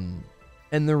 And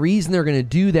the reason they're going to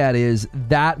do that is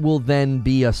that will then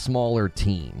be a smaller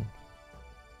team.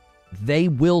 They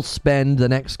will spend the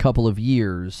next couple of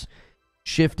years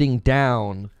shifting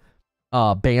down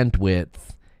bandwidth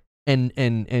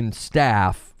and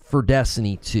staff for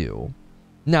Destiny 2.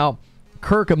 Now,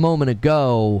 Kirk a moment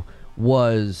ago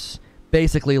was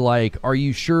basically like, are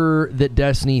you sure that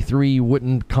Destiny 3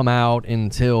 wouldn't come out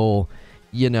until,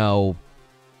 to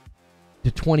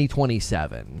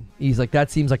 2027? He's like,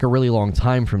 that seems like a really long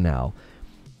time from now.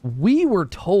 We were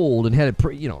told and had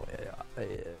we had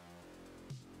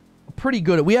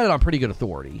it on pretty good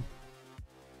authority,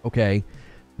 okay,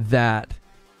 that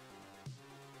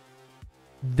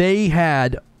they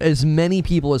had as many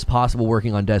people as possible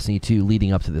working on Destiny 2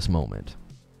 leading up to this moment.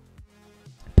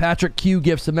 Patrick Q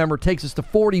gifts a member, takes us to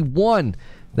 41.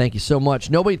 Thank you so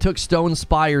much. Nobody took Stone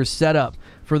Spire's setup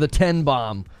for the 10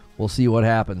 bomb. We'll see what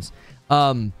happens.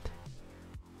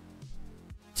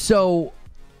 So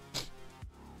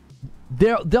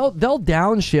they'll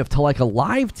downshift to like a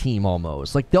live team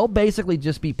almost. Like they'll basically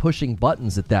just be pushing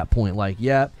buttons at that point. Like,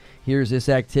 yep, here's this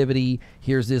activity,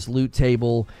 here's this loot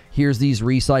table, here's these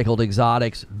recycled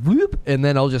exotics, whoop, and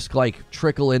then I'll just like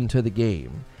trickle into the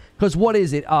game. Because what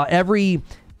is it? Every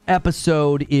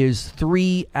episode is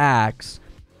 3 acts.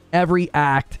 Every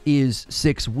act is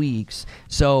 6 weeks,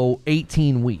 so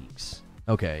 18 weeks.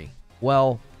 Okay,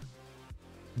 well,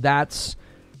 that's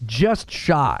just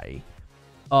shy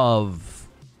of...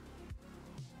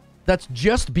 That's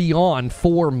just beyond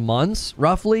 4 months,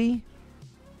 roughly.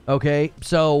 Okay,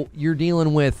 so you're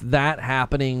dealing with that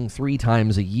happening 3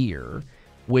 times a year,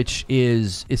 which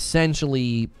is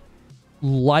essentially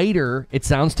lighter, it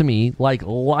sounds to me, like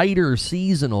lighter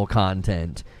seasonal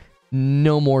content.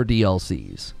 No more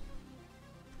DLCs.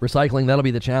 Recycling, that'll be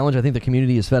the challenge. I think the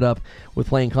community is fed up with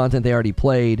playing content they already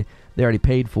played, they already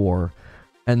paid for,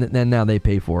 and then now they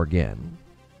pay for again.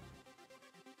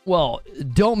 Well,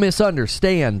 don't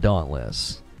misunderstand,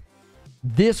 Dauntless.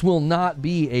 This will not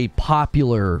be a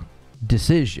popular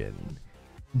decision,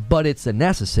 but it's a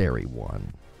necessary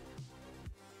one.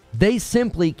 They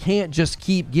simply can't just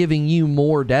keep giving you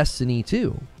more Destiny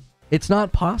 2. It's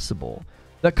not possible.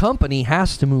 The company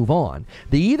has to move on.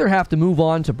 They either have to move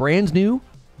on to brand new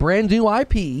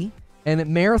IP, and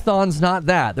Marathon's not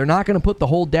that. They're not going to put the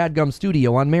whole dadgum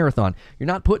studio on Marathon. You're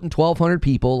not putting 1,200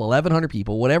 people, 1,100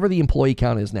 people, whatever the employee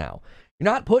count is now.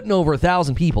 You're not putting over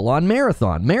 1,000 people on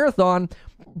Marathon. Marathon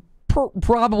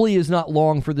probably is not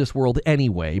long for this world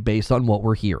anyway, based on what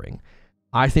we're hearing.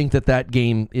 I think that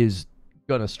game is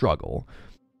gonna struggle.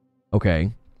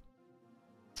 Okay.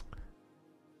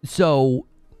 So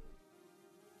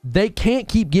they can't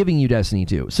keep giving you Destiny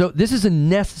 2. So this is a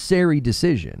necessary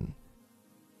decision.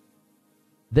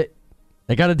 That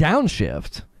They got to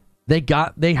downshift.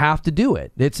 They have to do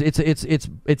it.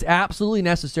 It's absolutely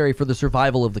necessary for the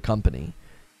survival of the company.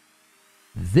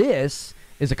 This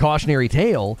is a cautionary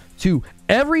tale to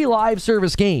every live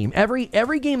service game.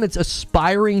 Every game that's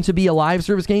aspiring to be a live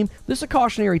service game, this is a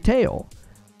cautionary tale.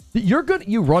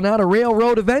 You run out of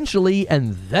railroad eventually,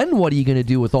 and then what are you going to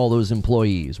do with all those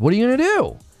employees? What are you going to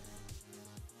do?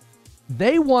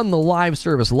 They won the live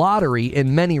service lottery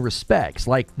in many respects.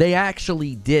 Like, they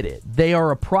actually did it. They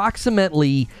are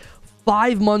approximately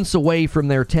 5 months away from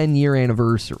their 10-year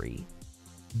anniversary.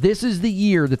 This is the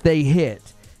year that they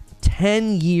hit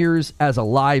 10 years as a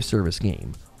live service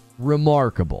game.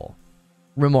 Remarkable.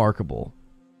 Remarkable.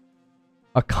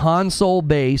 A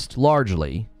console-based,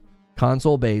 largely,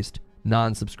 console-based,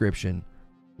 non-subscription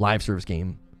live service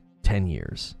game, 10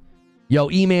 years. Yo,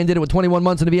 E-Man did it with 21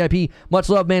 months in the VIP. Much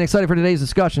love, man. Excited for today's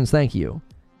discussions. Thank you.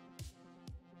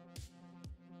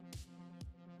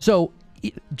 So,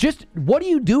 just what do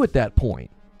you do at that point?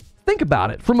 Think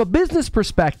about it. From a business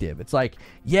perspective, it's like,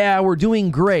 yeah, we're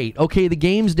doing great. Okay, the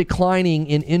game's declining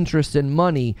in interest and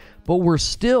money, but it's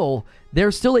still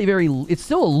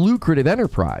a lucrative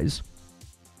enterprise.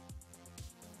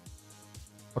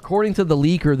 According to the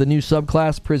leaker, the new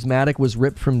subclass Prismatic was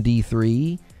ripped from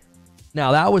D3.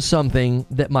 Now, that was something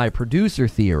that my producer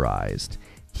theorized.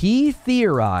 He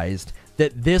theorized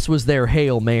that this was their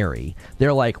Hail Mary.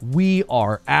 They're like, we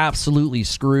are absolutely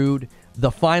screwed. The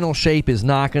final shape is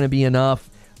not going to be enough.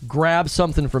 Grab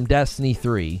something from Destiny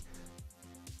 3.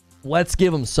 Let's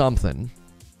give them something.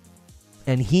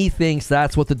 And he thinks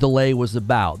that's what the delay was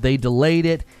about. They delayed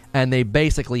it, and they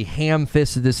basically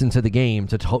ham-fisted this into the game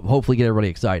to hopefully get everybody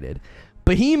excited.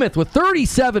 Behemoth with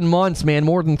 37 months, man,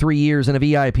 more than 3 years in a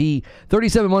VIP.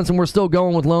 37 months, and we're still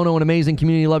going with Lono, an amazing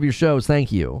community. Love your shows.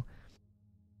 Thank you.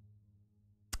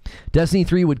 Destiny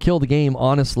 3 would kill the game,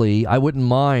 honestly. I wouldn't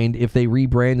mind if they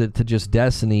rebranded it to just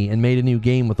Destiny and made a new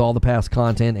game with all the past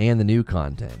content and the new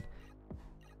content.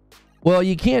 Well,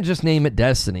 you can't just name it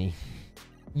Destiny.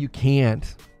 You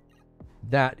can't.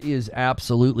 That is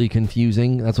absolutely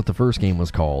confusing. That's what the first game was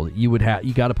called. You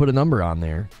got to put a number on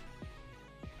there.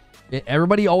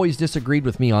 Everybody always disagreed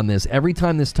with me on this. Every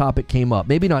time this topic came up,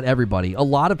 maybe not everybody, a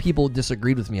lot of people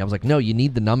disagreed with me. I was like, no, you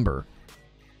need the number.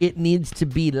 It needs to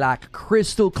be like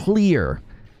crystal clear.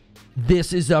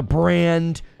 This is a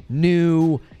brand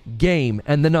new game.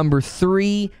 And the number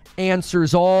 3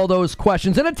 answers all those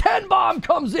questions. And a 10 bomb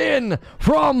comes in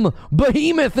from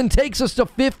Behemoth and takes us to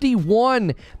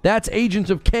 51. That's Agents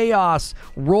of Chaos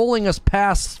rolling us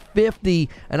past 50.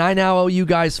 And I now owe you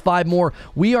guys 5 more.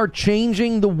 We are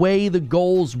changing the way the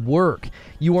goals work.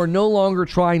 You are no longer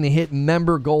trying to hit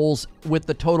member goals with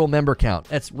the total member count.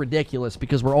 That's ridiculous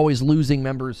because we're always losing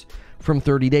members from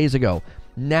 30 days ago.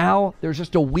 Now there's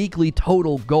just a weekly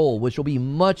total goal, which will be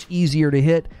much easier to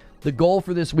hit. The goal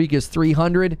for this week is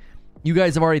 300. You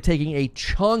guys have already taken a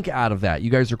chunk out of that. You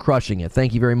guys are crushing it.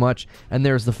 Thank you very much. And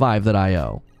there's the 5 that I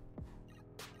owe.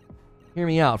 Hear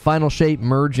me out. Final Shape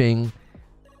merging.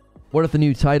 What if the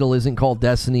new title isn't called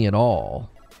Destiny at all?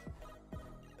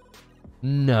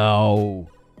 No.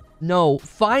 No,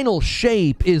 Final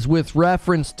Shape is with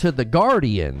reference to the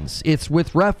Guardians. It's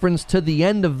with reference to the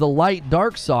end of the Light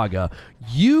Dark saga.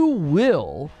 You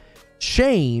will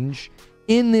change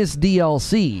in this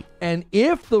DLC. And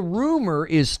if the rumor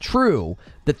is true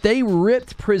that they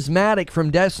ripped Prismatic from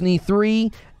Destiny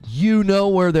 3, you know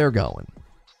where they're going.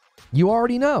 You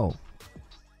already know.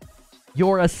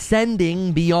 You're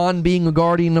ascending beyond being a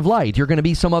Guardian of Light. You're going to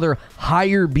be some other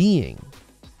higher being.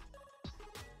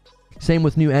 Same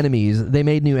with new enemies. They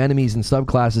made new enemies and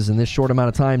subclasses in this short amount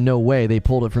of time. No way. They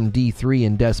pulled it from D3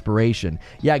 in desperation.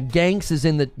 Yeah, Ganks is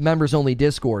in the members-only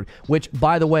Discord, which,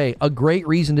 by the way, a great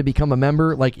reason to become a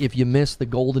member. Like, if you miss the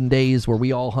golden days where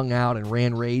we all hung out and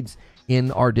ran raids in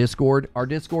our Discord. Our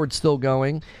Discord's still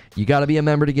going. You got to be a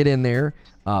member to get in there.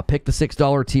 Pick the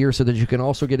 $6 tier so that you can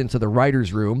also get into the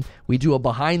writer's room. We do a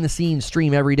behind-the-scenes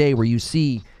stream every day where you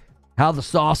see how the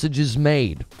sausage is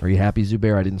made. Are you happy,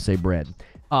 Zubair? I didn't say bread.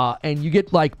 And you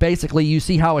get, like, basically you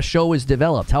see how a show is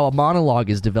developed, how a monologue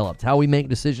is developed, how we make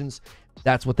decisions.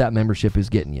 That's what that membership is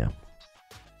getting you.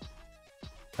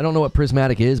 I don't know what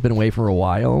Prismatic is. Been away for a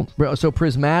while. So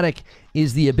Prismatic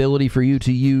is the ability for you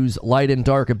to use light and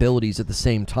dark abilities at the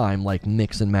same time, like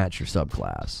mix and match your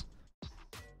subclass.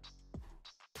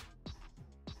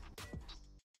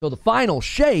 So the final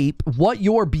shape, what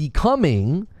you're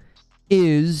becoming,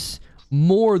 is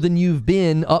more than you've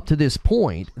been up to this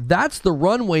point. That's the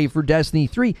runway for Destiny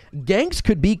 3. Ganks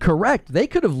could be correct. They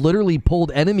could have literally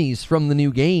pulled enemies from the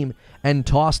new game and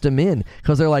tossed them in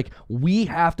because they're like, we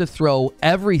have to throw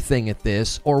everything at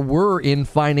this or we're in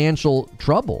financial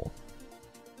trouble.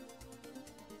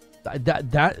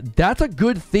 That's a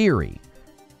good theory.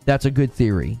 That's a good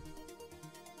theory.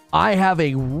 I have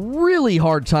a really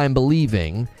hard time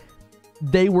believing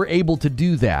they were able to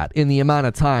do that in the amount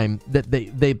of time that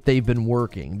they've been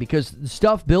working, because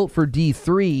stuff built for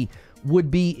D3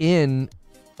 would be in.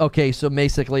 Okay, so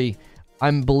basically,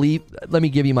 let me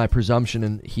give you my presumption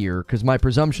in here, because my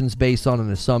presumption's based on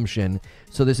an assumption,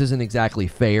 so this isn't exactly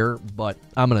fair, but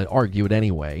I'm going to argue it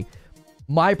anyway.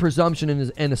 My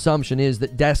presumption and assumption is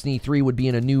that Destiny 3 would be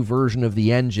in a new version of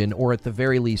the engine, or at the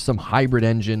very least some hybrid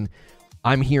engine.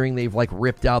 I'm hearing they've like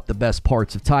ripped out the best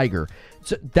parts of Tiger.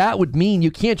 So that would mean you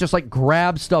can't just like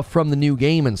grab stuff from the new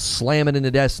game and slam it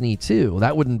into Destiny 2.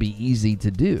 That wouldn't be easy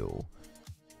to do.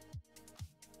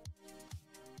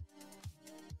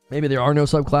 Maybe there are no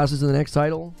subclasses in the next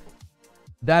title.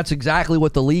 That's exactly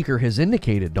what the leaker has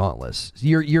indicated, Dauntless.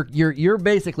 You're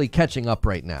basically catching up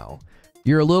right now.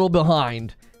 You're a little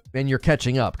behind, and you're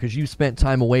catching up because you spent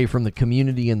time away from the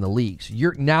community and the leaks.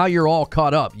 Now you're all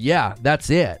caught up. Yeah,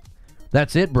 that's it.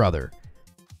 That's it, brother.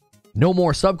 No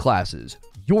more subclasses.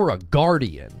 You're a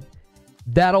guardian.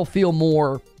 That'll feel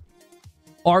more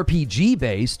RPG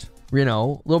based, you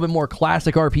know, a little bit more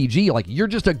classic RPG. Like, you're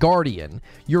just a guardian.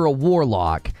 You're a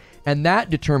warlock. And that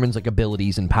determines like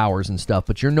abilities and powers and stuff,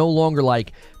 but you're no longer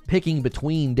like picking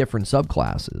between different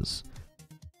subclasses.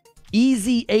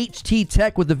 Easy HT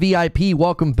Tech with the VIP.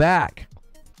 Welcome back.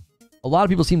 A lot of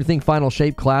people seem to think Final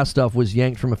Shape class stuff was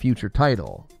yanked from a future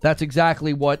title. That's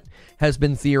exactly what has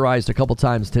been theorized a couple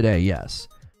times today, yes.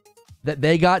 That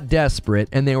they got desperate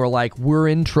and they were like, we're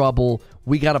in trouble.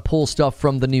 We got to pull stuff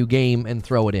from the new game and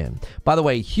throw it in. By the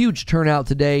way, huge turnout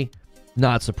today.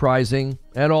 Not surprising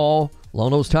at all.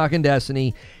 Lono's talking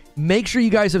Destiny. Make sure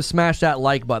you guys have smashed that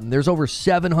like button. There's over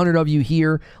 700 of you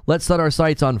here. Let's set our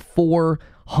sights on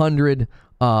 400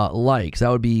 likes. That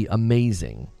would be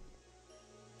amazing.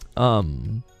 I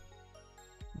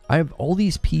have all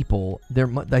these people.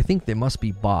 I think they must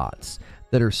be bots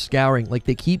that are scouring. Like,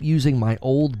 they keep using my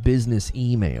old business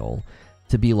email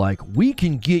to be like, we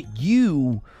can get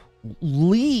you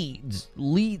leads.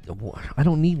 I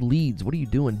don't need leads. What are you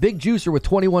doing? Big Juicer with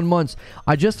 21 months.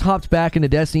 I just hopped back into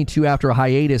Destiny 2 after a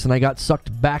hiatus, and I got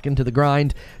sucked back into the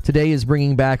grind. Today is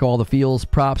bringing back all the feels.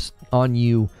 Props on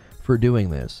you for doing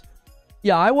this.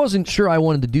 Yeah, I wasn't sure I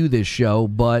wanted to do this show,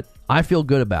 but I feel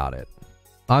good about it.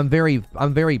 I'm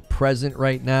very present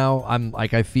right now.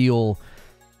 I feel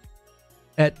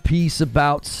at peace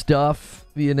about stuff,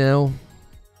 you know.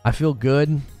 I feel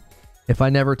good. If I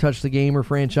never touch the game or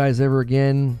franchise ever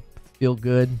again, feel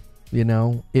good, you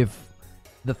know. If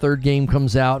the third game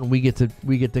comes out and we get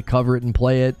to cover it and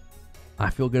play it, I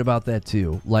feel good about that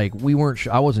too. Like,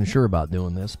 I wasn't sure about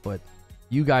doing this, but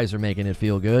you guys are making it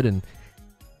feel good, and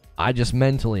I just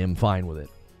mentally am fine with it.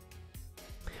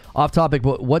 Off topic,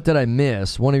 but what did I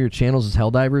miss? One of your channels is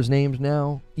Helldivers named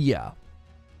now? Yeah.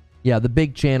 Yeah, the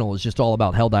big channel is just all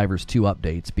about Helldivers 2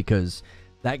 updates, because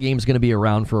that game's going to be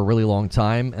around for a really long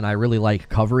time, and I really like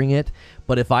covering it.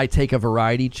 But if I take a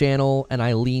variety channel and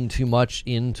I lean too much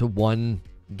into one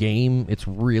game, it's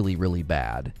really, really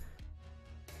bad.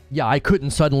 Yeah, I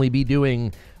couldn't suddenly be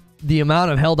doing the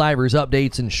amount of Helldivers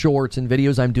updates and shorts and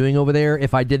videos I'm doing over there.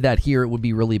 If I did that here, it would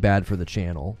be really bad for the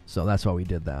channel. So that's why we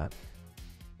did that.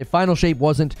 If Final Shape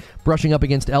wasn't brushing up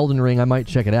against Elden Ring, I might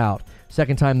check it out.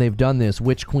 Second time they've done this.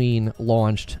 Witch Queen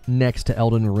launched next to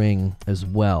Elden Ring as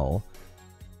well.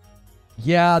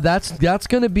 Yeah, that's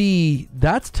going to be...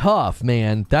 That's tough,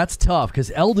 man. That's tough, because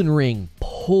Elden Ring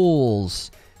pulls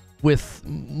with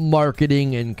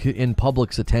marketing and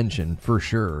public's attention, for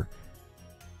sure.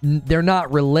 They're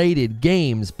not related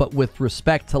games, but with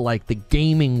respect to, like, the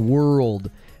gaming world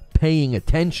paying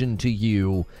attention to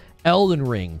you, Elden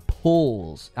Ring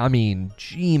pulls. I mean,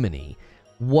 Gemini.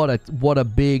 What a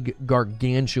big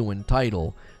gargantuan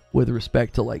title with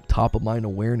respect to, like, top-of-mind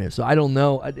awareness. So I don't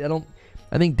know.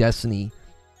 I think Destiny,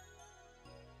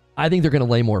 I think they're going to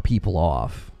lay more people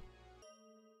off.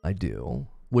 I do.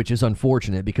 Which is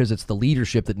unfortunate, because it's the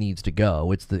leadership that needs to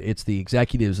go. It's the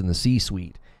executives in the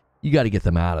C-suite. You got to get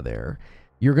them out of there.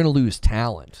 You're going to lose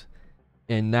talent.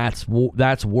 And that's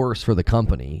worse for the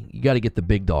company. You got to get the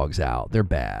big dogs out. They're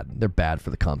bad. They're bad for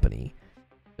the company.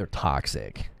 They're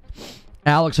toxic.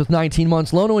 Alex with 19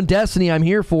 months. Lono and Destiny, I'm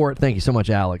here for it. Thank you so much,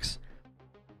 Alex.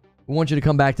 We want you to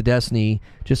come back to Destiny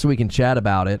just so we can chat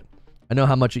about it. I know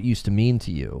how much it used to mean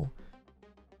to you.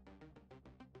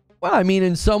 Well, I mean,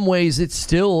 in some ways, it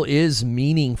still is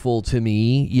meaningful to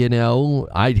me. You know,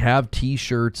 I have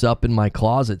T-shirts up in my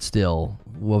closet still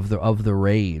of the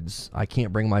raids. I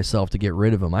can't bring myself to get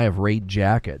rid of them. I have raid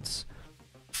jackets.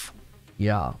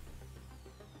 Yeah.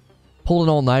 Pulled an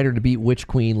all-nighter to beat Witch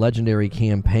Queen Legendary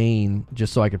Campaign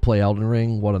just so I could play Elden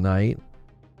Ring. What a night.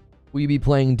 Will you be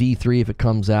playing D3 if it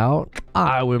comes out?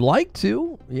 I would like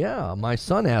to. Yeah, my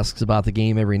son asks about the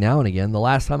game every now and again. The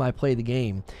last time I played the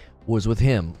game was with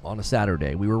him on a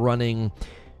Saturday. We were running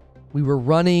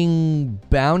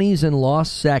bounties and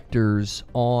lost sectors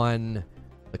on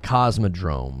the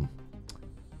Cosmodrome.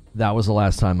 That was the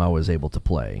last time I was able to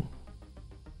play.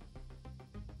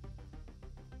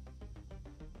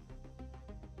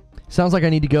 Sounds like I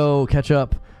need to go catch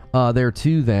up there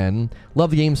too then.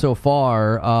 Love the game so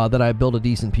far that I built a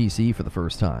decent PC for the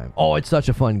first time. Oh, it's such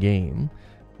a fun game.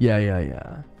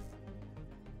 Yeah.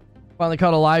 Finally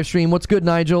caught a live stream. What's good,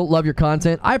 Nigel? Love your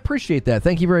content. I appreciate that.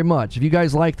 Thank you very much. If you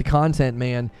guys like the content,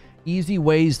 man, easy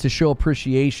ways to show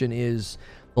appreciation is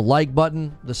the like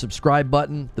button, the subscribe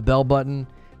button, the bell button,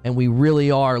 and we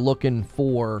really are looking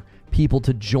for people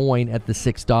to join at the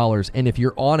 $6. And if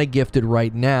you're on a gifted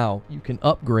right now, you can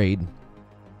upgrade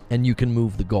and you can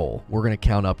move the goal. We're going to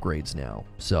count upgrades now.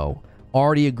 So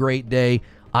already a great day.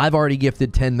 I've already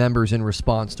gifted 10 members in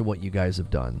response to what you guys have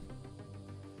done.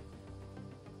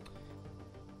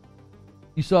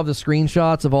 You still have the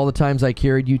screenshots of all the times I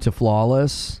carried you to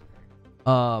flawless.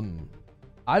 I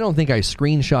don't think I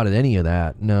screenshotted any of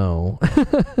that. No.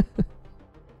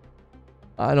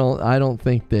 I don't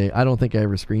think I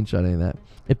ever screenshot any of that.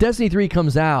 If Destiny 3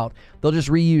 comes out, they'll just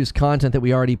reuse content that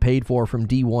we already paid for from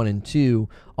D1 and 2.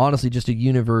 Honestly, just a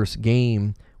universe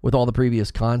game with all the previous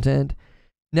content.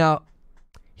 Now,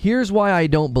 here's why I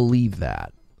don't believe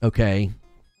that, okay?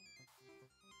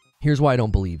 Here's why I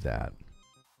don't believe that.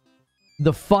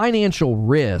 The financial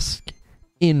risk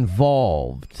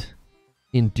involved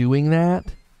in doing that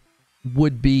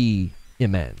would be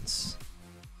immense.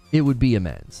 It would be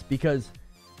immense because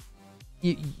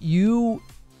you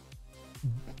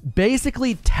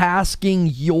basically tasking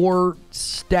your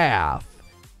staff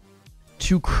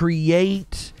to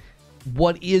create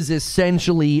what is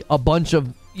essentially a bunch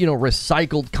of,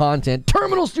 recycled content.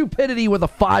 Terminal stupidity with a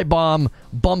 5-bomb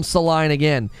bumps the line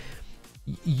again.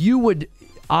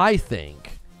 I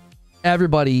think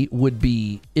everybody would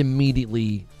be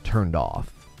immediately turned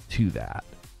off to that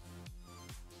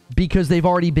because they've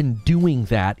already been doing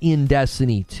that in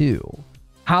Destiny 2.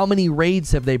 How many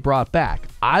raids have they brought back?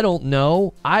 I don't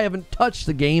know. I haven't touched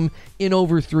the game in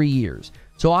over 3 years,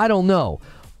 so I don't know.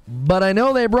 But I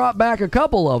know they brought back a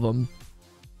couple of them.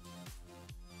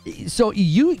 So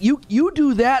you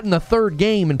do that in the third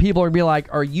game, and people are gonna be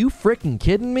like, "Are you freaking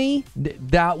kidding me?"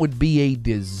 That would be a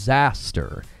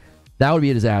disaster. That would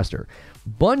be a disaster.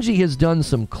 Bungie has done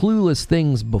some clueless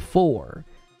things before.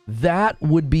 That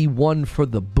would be one for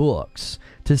the books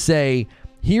to say,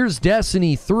 "Here's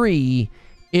Destiny 3.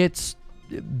 It's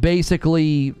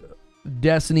basically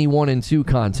Destiny 1 and 2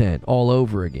 content all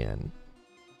over again."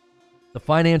 The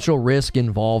financial risk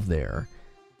involved there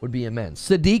would be immense.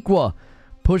 Sadiqua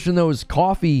pushing those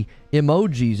coffee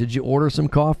emojis. Did you order some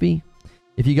coffee?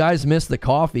 If you guys missed the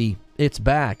coffee, it's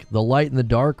back. The light and the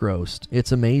dark roast.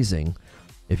 It's amazing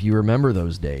if you remember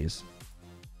those days.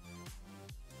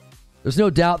 There's no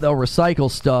doubt they'll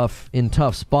recycle stuff in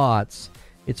tough spots.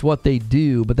 It's what they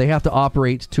do, but they have to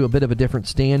operate to a bit of a different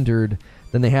standard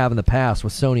than they have in the past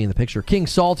with Sony in the picture. King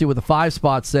Salty with a 5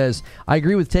 spot says, "I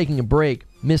agree with taking a break.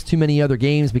 Missed too many other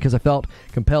games because I felt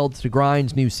compelled to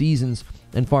grind new seasons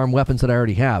and farm weapons that I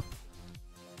already have."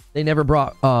 They never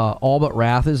brought All But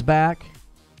Wrath is back.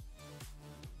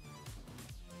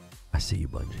 I see you,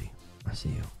 Bungie. I see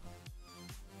you.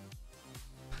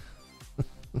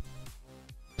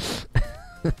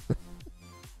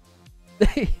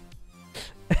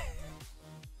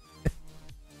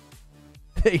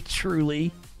 They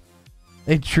truly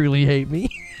hate me.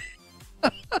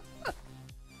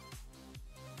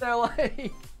 They're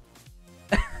like,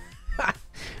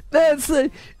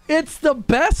 it's the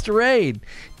best raid.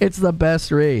 It's the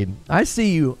best raid. I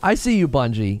see you,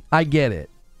 Bungie. I get it.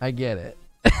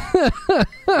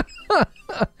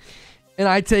 And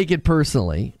I take it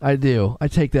personally. I do. I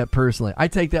take that personally. I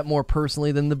take that more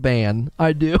personally than the ban.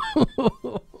 I do.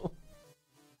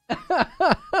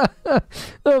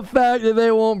 The fact that they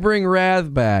won't bring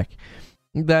Wrath back.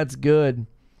 That's good.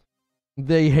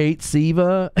 They hate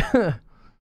Siva.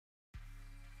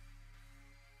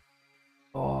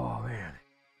 Oh, man.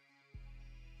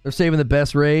 They're saving the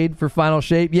best raid for Final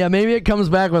Shape. Yeah, maybe it comes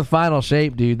back with Final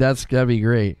Shape, dude. That'd be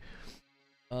great.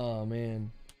 Oh,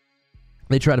 man.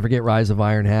 They try to forget Rise of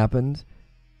Iron happened.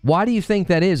 Why do you think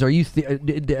that is? Are you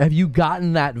have you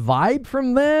gotten that vibe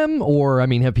from them? Or, I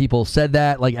mean, have people said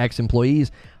that, like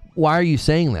ex-employees? Why are you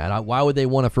saying that? Why would they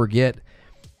want to forget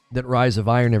that Rise of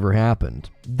Iron ever happened?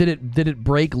 Did it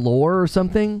break lore or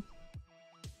something?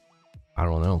 I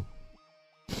don't know.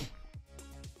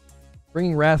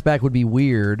 Bringing Wrath back would be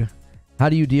weird. How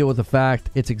do you deal with the fact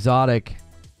it's exotic?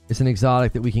 It's an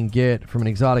exotic that we can get from an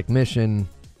exotic mission,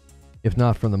 if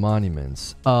not from the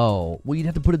monuments. Oh, well, you'd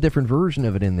have to put a different version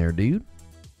of it in there, dude.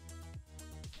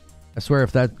 I swear,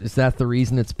 if that is that the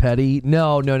reason it's petty?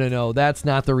 No. That's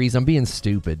not the reason. I'm being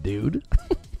stupid, dude.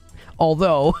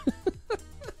 Although,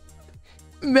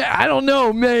 I don't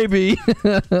know, maybe.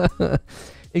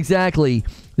 Exactly.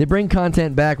 They bring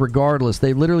content back regardless.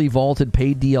 They literally vaulted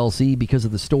paid DLC because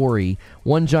of the story.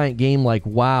 One giant game like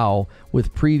WoW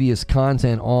with previous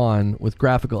content on with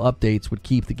graphical updates would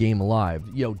keep the game alive.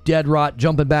 Yo, Deadrot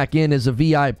jumping back in as a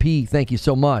VIP. Thank you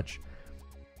so much.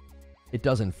 It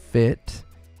doesn't fit.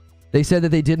 They said that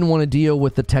they didn't want to deal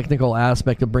with the technical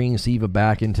aspect of bringing Siva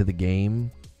back into the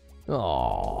game.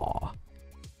 Aww.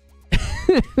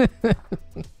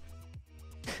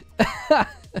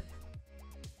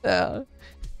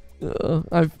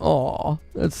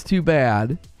 That's too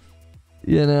bad.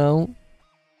 You know?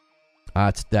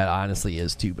 That honestly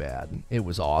is too bad. It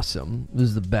was awesome. It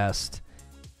was the best.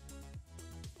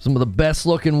 Some of the best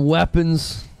looking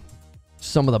weapons.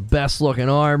 Some of the best looking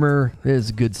armor. It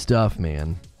is good stuff,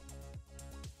 man.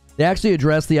 They actually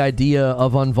addressed the idea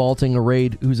of unvaulting a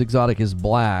raid whose exotic is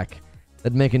black.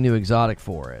 They'd make a new exotic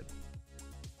for it.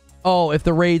 Oh, if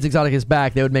the raid's exotic is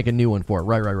back, they would make a new one for it.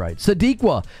 Right.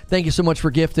 Sadiqwa, thank you so much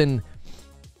for gifting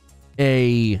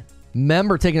a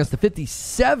member, taking us to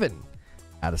 57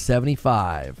 out of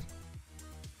 75.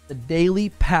 The daily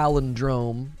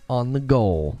palindrome on the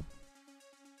goal.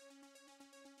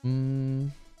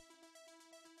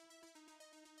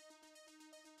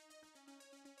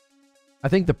 I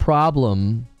think the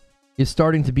problem is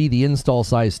starting to be the install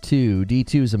size too.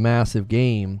 D2 is a massive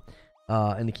game,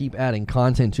 and to keep adding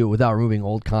content to it without removing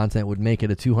old content would make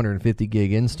it a 250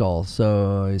 gig install.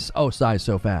 So, size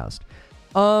so fast.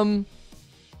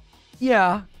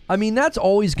 Yeah, I mean that's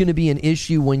always going to be an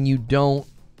issue when you don't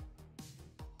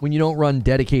run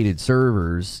dedicated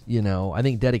servers. You know, I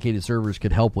think dedicated servers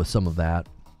could help with some of that.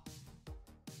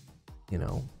 You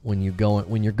know, when you're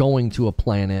going to a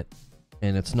planet.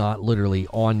 And it's not literally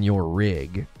on your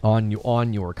rig, on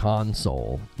your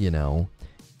console, you know.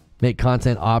 Make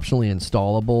content optionally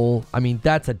installable. I mean,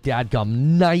 that's a dadgum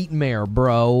nightmare,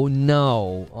 bro.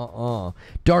 No.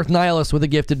 Darth Nihilus with a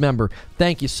gifted member.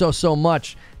 Thank you so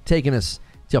much. Taking us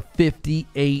to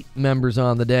 58 members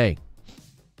on the day.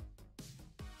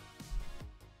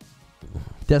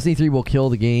 Destiny 3 will kill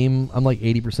the game. I'm like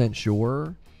 80%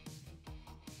 sure.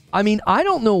 I mean, I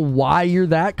don't know why you're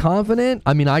that confident.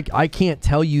 I mean, I can't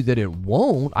tell you that it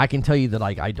won't. I can tell you that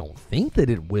I don't think that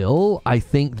it will. I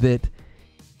think that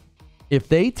if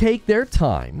they take their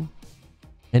time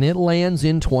and it lands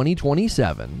in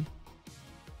 2027,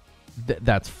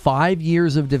 that's 5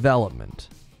 years of development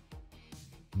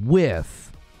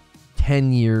with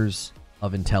 10 years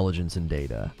of intelligence and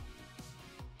data.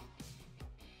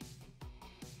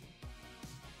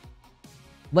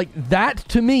 Like, that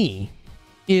to me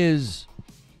is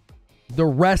the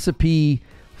recipe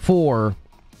for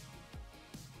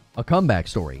a comeback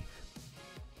story.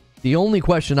 The only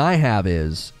question I have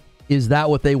is that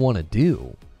what they want to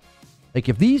do? Like,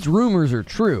 if these rumors are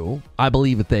true, I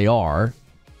believe that they are.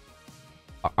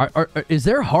 Is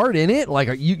there heart in it?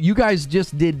 Like, you guys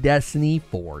just did Destiny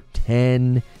for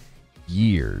 10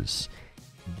 years.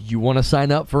 You want to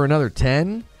sign up for another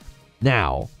 10?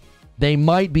 Now, they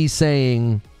might be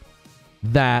saying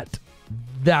that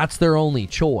that's their only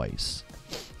choice.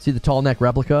 See the tall neck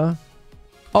replica?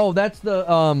 Oh, that's the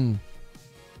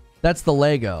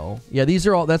Lego. Yeah, these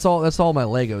are all that's all my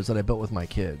Legos that I built with my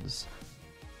kids.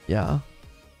 Yeah.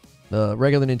 The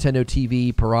regular Nintendo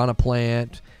TV, Piranha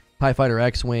Plant, TIE Fighter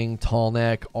X-Wing, tall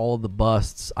neck, all of the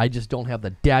busts. I just don't have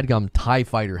the dadgum TIE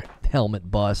Fighter helmet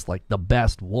bust, like the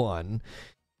best one.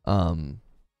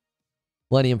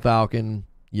 Millennium Falcon,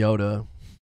 Yoda,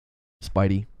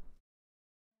 Spidey.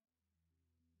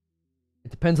 It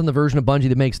depends on the version of Bungie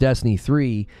that makes Destiny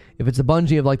 3. If it's a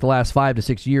Bungie of like the last 5 to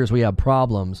 6 years, we have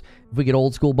problems. If we get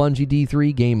old school Bungie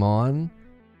D3, game on.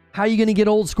 How are you going to get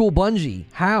old school Bungie?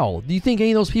 How? Do you think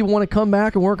any of those people want to come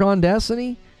back and work on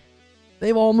Destiny?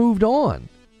 They've all moved on.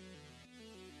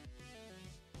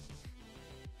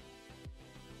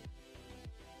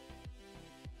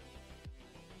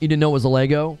 You didn't know it was a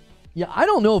Lego? Yeah, I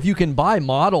don't know if you can buy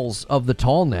models of the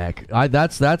tall neck.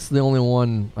 That's the only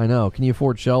one I know. Can you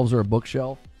afford shelves or a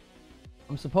bookshelf?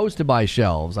 I'm supposed to buy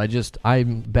shelves.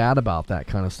 I'm bad about that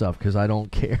kind of stuff because I don't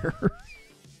care.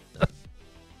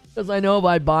 Because I know if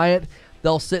I buy it,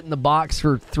 they'll sit in the box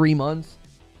for 3 months,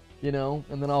 you know,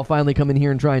 and then I'll finally come in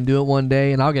here and try and do it one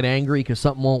day, and I'll get angry because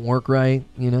something won't work right,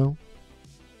 you know.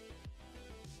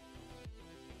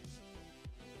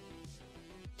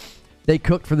 They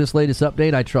cooked for this latest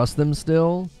update. I trust them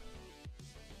still.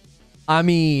 I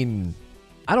mean,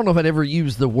 I don't know if I'd ever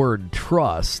use the word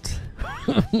trust.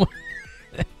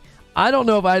 I don't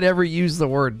know if I'd ever use the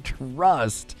word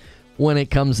trust when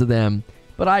it comes to them.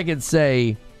 But I could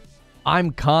say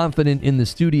I'm confident in the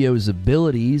studio's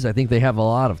abilities. I think they have a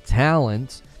lot of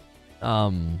talent.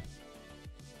 I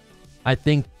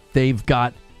think they've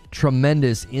got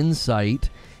tremendous insight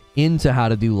into how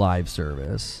to do live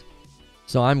service.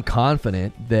 So I'm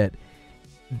confident that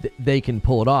they can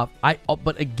pull it off.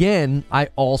 But again, I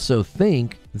also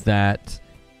think that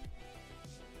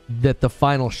the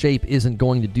final shape isn't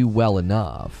going to do well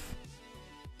enough.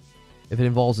 If it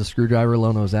involves a screwdriver,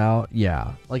 Lono's out.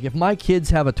 Yeah. Like if my kids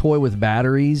have a toy with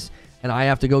batteries and I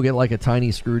have to go get like a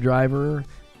tiny screwdriver,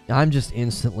 I'm just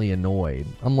instantly annoyed.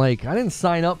 I'm like, I didn't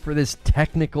sign up for this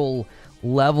technical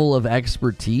level of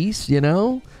expertise, you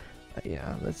know?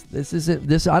 Yeah, this isn't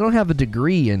this. I don't have a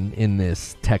degree in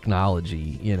this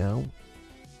technology, you know.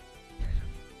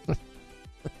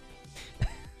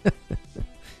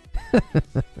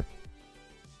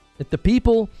 If the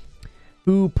people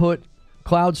who put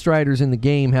Cloud Striders in the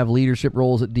game have leadership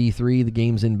roles at D3, the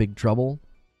game's in big trouble.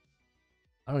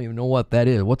 I don't even know what that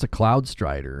is. What's a Cloud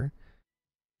Strider?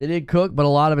 They did cook, but a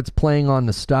lot of it's playing on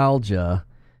nostalgia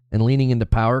and leaning into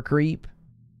power creep.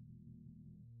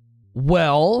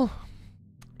 Well,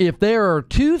 if there are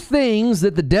two things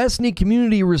that the Destiny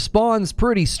community responds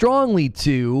pretty strongly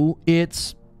to,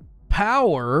 it's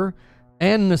power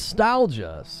and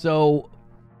nostalgia. So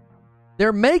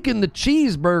they're making the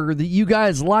cheeseburger that you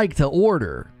guys like to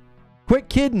order. Quit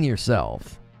kidding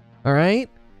yourself. All right?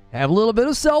 Have a little bit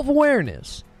of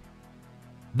self-awareness.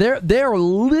 They're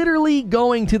literally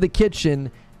going to the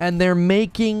kitchen and they're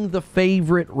making the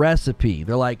favorite recipe.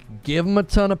 They're like, give them a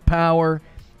ton of power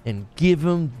and give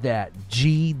them that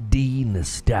GD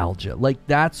nostalgia. Like,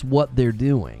 that's what they're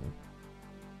doing.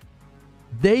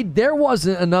 There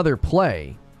wasn't another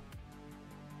play.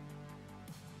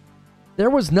 There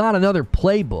was not another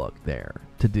playbook there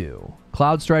to do.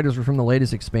 Cloud Striders were from the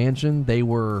latest expansion. They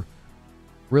were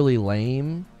really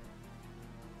lame.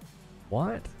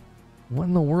 What? What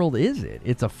in the world is it?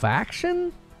 It's a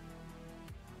faction?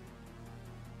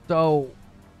 So,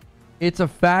 it's a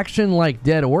faction like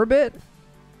Dead Orbit?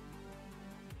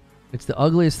 It's the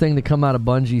ugliest thing to come out of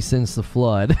Bungie since the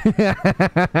flood.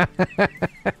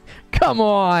 Come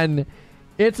on.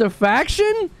 It's a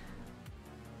faction?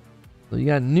 So you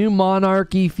got New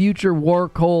Monarchy, Future War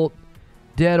Cult,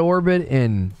 Dead Orbit,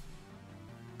 and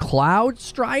Cloud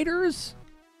Striders?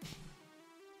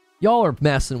 Y'all are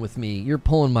messing with me. You're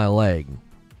pulling my leg.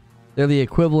 They're the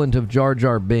equivalent of Jar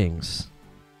Jar Binks.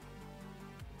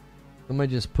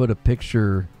 Somebody just put a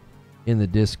picture in the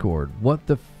Discord.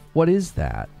 What is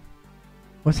that?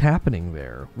 What's happening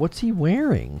there? What's he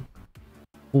wearing?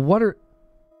 Well,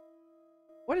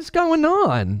 what is going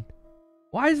on?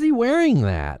 Why is he wearing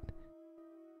that?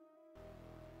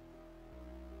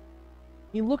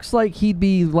 He looks like he'd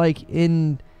be like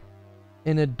in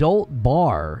an adult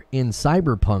bar in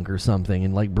Cyberpunk or something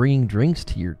and like bringing drinks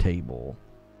to your table.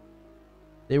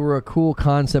 They were a cool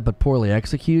concept but poorly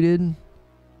executed.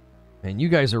 And you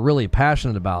guys are really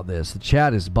passionate about this. The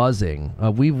chat is buzzing.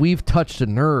 We've touched a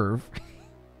nerve.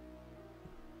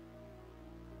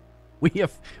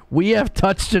 We have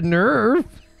touched a nerve.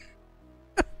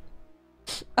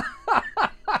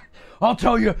 I'll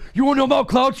tell you. You want to know about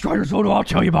Cloud Striders? Oh no, I'll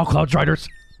tell you about Cloud Striders.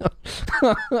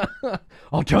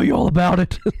 I'll tell you all about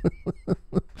it.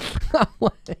 I'm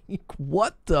like,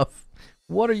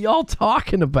 what are y'all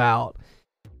talking about?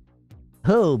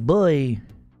 Oh boy.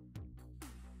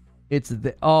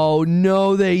 Oh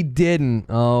no, they didn't.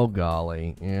 Oh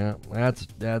golly. Yeah,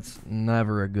 that's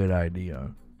never a good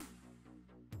idea.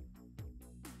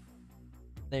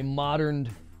 They modern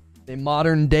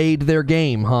dayed their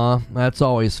game, huh? That's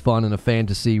always fun in a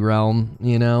fantasy realm,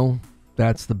 you know?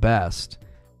 That's the best.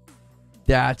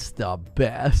 That's the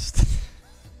best.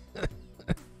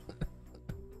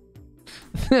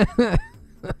 There's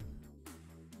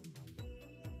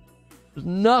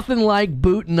nothing like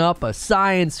booting up a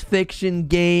science fiction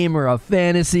game or a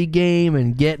fantasy game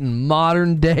and getting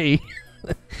modern day.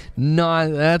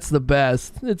 That's the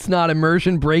best. It's not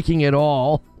immersion breaking at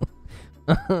all.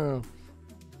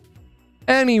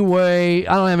 Anyway,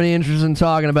 I don't have any interest in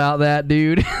talking about that,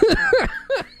 dude.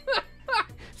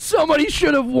 Somebody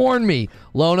should have warned me.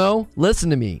 Lono, listen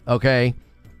to me, okay?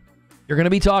 You're going to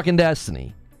be talking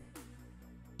Destiny.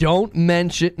 Don't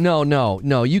mention...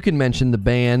 No, you can mention the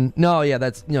ban.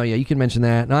 You can mention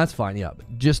that. No, that's fine, yeah.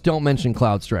 Just don't mention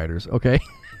Cloud Striders, okay?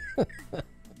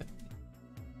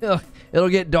 It'll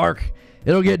get dark.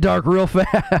 It'll get dark real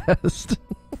fast.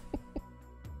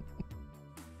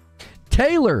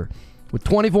 Taylor with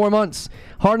 24 months.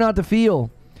 Hard not to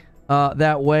feel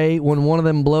that way when one of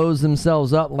them blows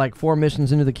themselves up like 4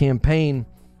 missions into the campaign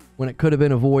when it could have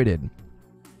been avoided.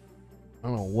 I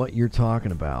don't know what you're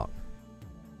talking about.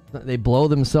 They blow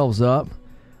themselves up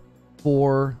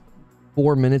 4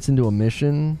 minutes into a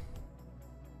mission.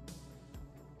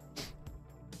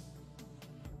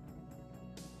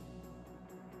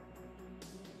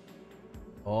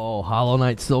 Oh, Hollow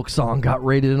Knight Silk Song got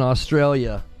rated in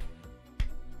Australia.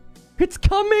 It's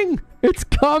coming! It's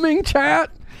coming,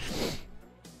 chat!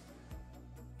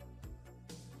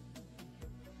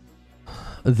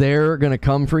 They're gonna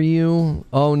come for you?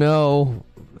 Oh no.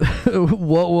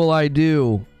 What will I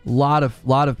do? A lot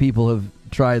of people have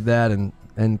tried that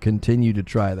and continue to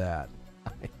try that.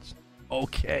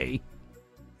 Okay.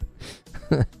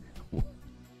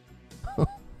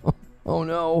 Oh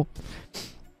no.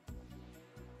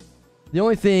 The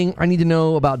only thing I need to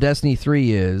know about Destiny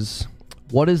 3 is,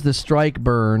 what is the strike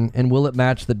burn and will it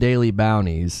match the daily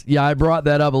bounties? Yeah, I brought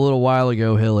that up a little while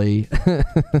ago, Hilly.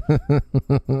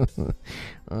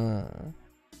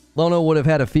 Lono would have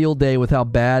had a field day with how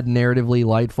bad narratively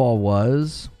Lightfall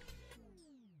was.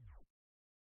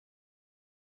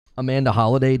 Amanda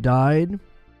Holiday died.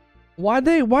 Why'd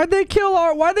they kill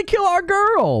our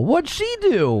girl? What'd she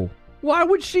do? Why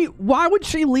would she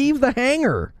leave the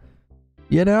hangar?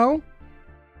 You know?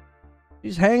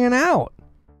 She's hanging out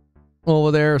over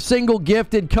there. Single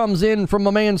gifted comes in from my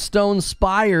man Stone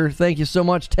Spire. Thank you so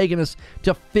much, taking us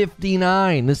to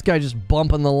 59. This guy just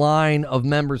bumping the line of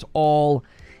members all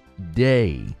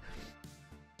day.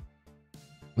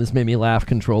 This made me laugh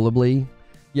controllably.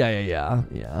 Yeah.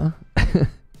 That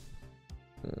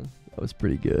was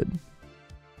pretty good.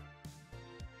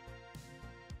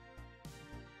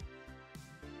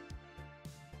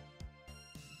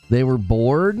 They were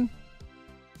bored.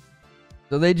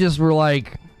 So they just were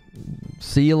like,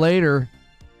 see you later.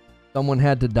 Someone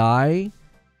had to die.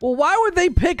 Well, why would they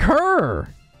pick her?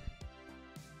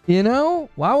 You know?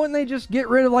 Why wouldn't they just get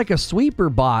rid of like a sweeper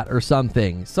bot or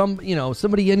something?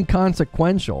 Somebody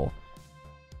inconsequential.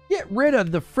 Get rid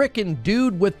of the frickin'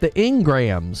 dude with the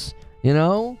engrams, you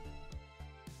know?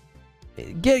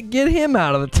 Get him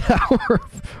out of the tower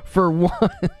for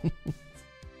one.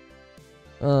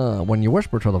 When you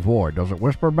whisper to the void, does it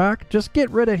whisper back? Just get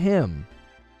rid of him.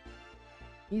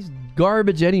 He's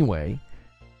garbage anyway.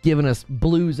 Giving us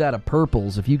blues out of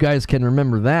purples, if you guys can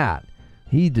remember that.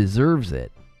 He deserves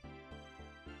it.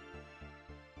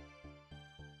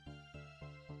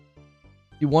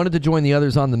 She wanted to join the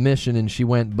others on the mission and she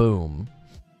went boom.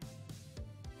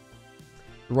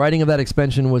 The writing of that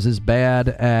expansion was as bad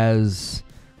as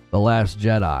The Last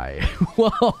Jedi.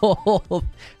 Whoa,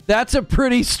 that's a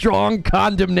pretty strong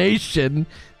condemnation.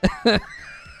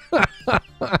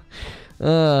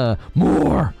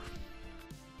 More.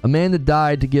 Amanda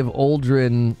died to give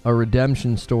Aldrin a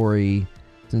redemption story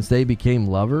since they became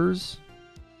lovers.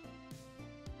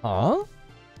 Huh?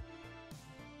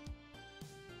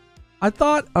 I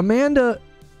thought Amanda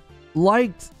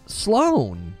liked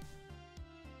Sloane.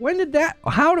 When did that?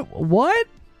 What?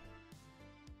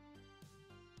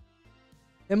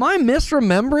 Am I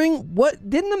misremembering? What?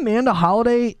 Didn't Amanda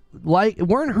Holiday like?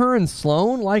 Weren't her and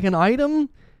Sloane like an item?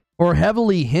 Or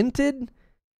heavily hinted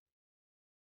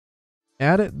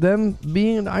at it, them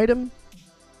being an item?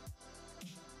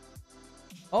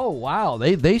 Oh, wow.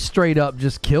 They straight up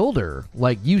just killed her.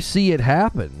 Like, you see it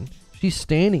happen. She's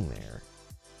standing there.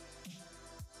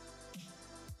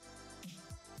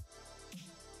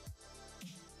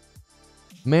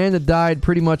 Amanda died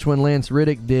pretty much when Lance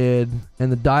Riddick did,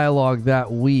 and the dialogue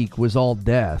that week was all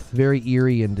death. Very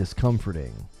eerie and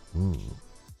discomforting.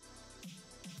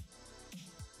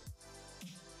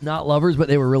 Not lovers, but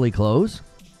they were really close.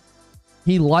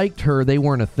 He liked her. They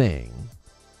weren't a thing.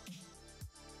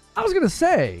 I was going to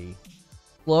say,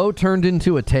 Flo turned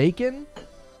into a Taken.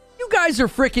 You guys are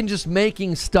freaking just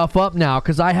making stuff up now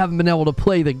because I haven't been able to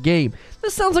play the game.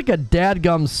 This sounds like a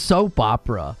dadgum soap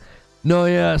opera. No,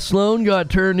 yeah, Sloane got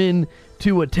turned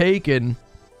into a Taken.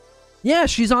 Yeah,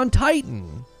 she's on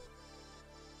Titan.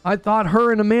 I thought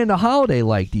her and Amanda Holiday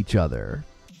liked each other.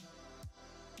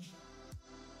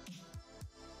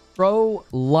 Crow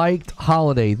liked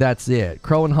Holiday. That's it.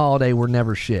 Crow and Holiday were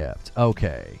never shipped.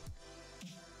 Okay.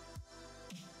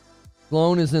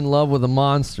 Sloane is in love with a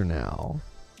monster now.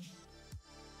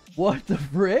 What the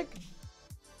frick?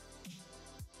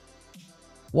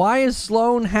 Why is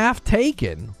Sloane half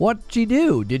taken? What'd she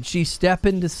do? Did she step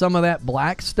into some of that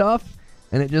black stuff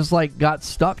and it just like got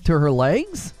stuck to her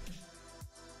legs?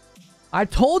 I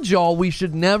told y'all we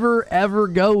should never ever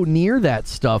go near that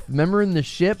stuff. Remember in the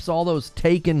ships, all those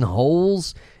taken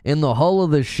holes in the hull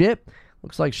of the ship?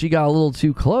 Looks like she got a little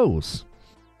too close.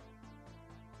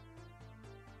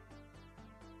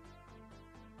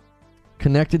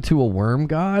 Connected to a worm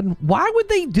god? Why would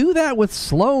they do that with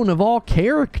Sloan of all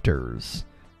characters?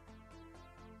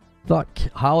 Thought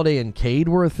Holiday and Cade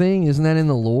were a thing? Isn't that in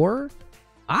the lore?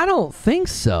 I don't think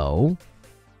so.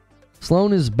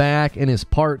 Sloan is back and his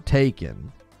part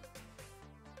taken.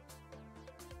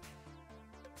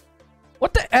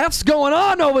 What the F's going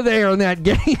on over there in that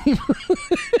game?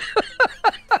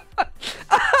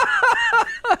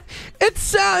 It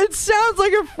sounds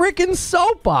like a freaking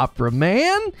soap opera,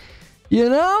 man. You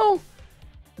know?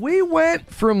 We went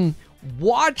from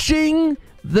watching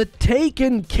The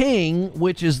Taken King,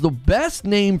 which is the best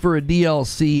name for a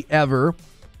DLC ever,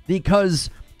 because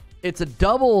it's a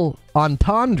double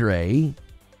entendre.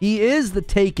 He is the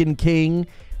Taken King,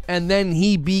 and then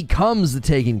he becomes the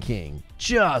Taken King.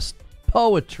 Just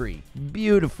poetry.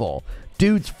 Beautiful.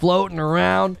 Dude's floating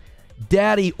around.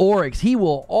 Daddy Oryx. He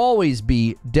will always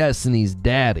be Destiny's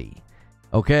daddy.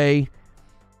 Okay?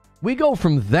 We go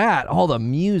from that, all the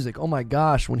music. Oh my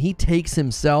gosh, when he takes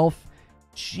himself,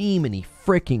 Jiminy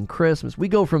freaking Christmas. We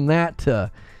go from that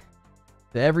to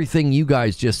everything you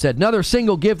guys just said. Another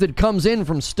single gift that comes in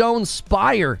from Stone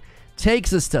Spire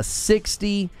takes us to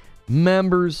 60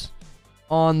 members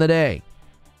on the day.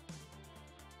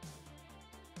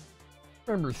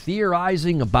 I remember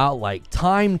theorizing about like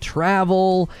time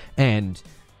travel and,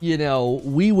 you know,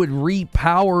 we would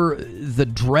repower the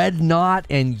Dreadnought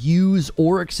and use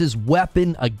Oryx's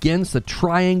weapon against the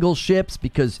Triangle ships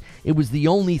because it was the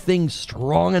only thing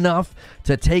strong enough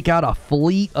to take out a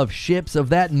fleet of ships of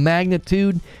that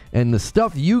magnitude. And the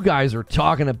stuff you guys are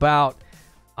talking about,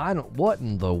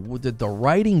 did the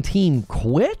writing team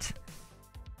quit?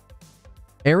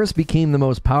 Eris became the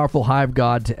most powerful hive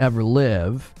god to ever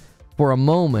live for a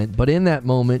moment, but in that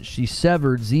moment, she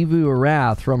severed Xivu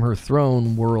Arath from her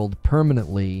throne world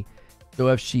permanently. So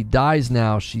if she dies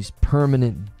now, she's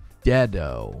permanent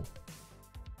deado.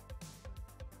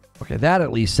 Okay, that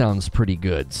at least sounds pretty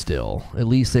good still. At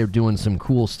least they're doing some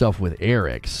cool stuff with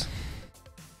Eryx.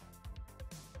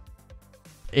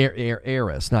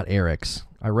 Eris, not Eryx.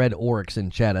 I read Oryx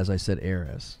in chat as I said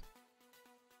Eris.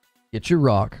 Get your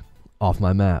rock off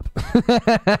my map.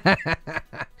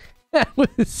 That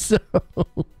was so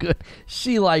good.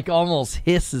 She like almost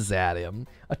hisses at him.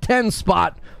 A 10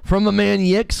 spot from a man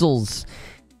Yixels.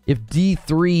 If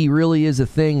D3 really is a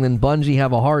thing, then Bungie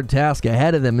have a hard task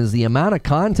ahead of them, as the amount of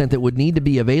content that would need to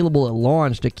be available at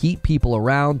launch to keep people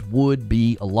around would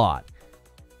be a lot.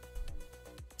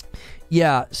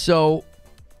 Yeah, so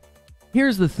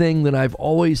here's the thing that I've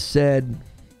always said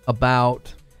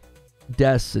about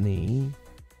Destiny,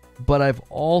 but I've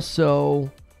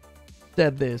also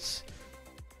said this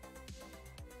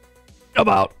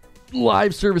about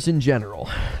live service in general.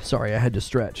 Sorry, I had to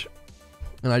stretch.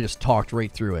 And I just talked right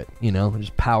through it, you know? I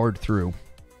just powered through.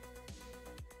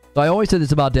 So I always said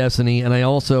this about Destiny, and I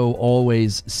also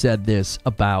always said this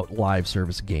about live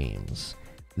service games.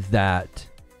 That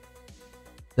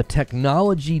the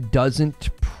technology doesn't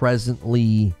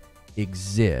presently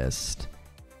exist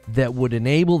that would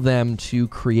enable them to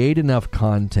create enough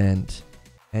content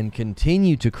and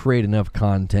continue to create enough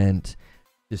content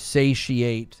to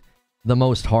satiate the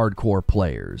most hardcore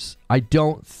players. I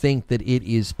don't think that it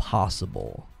is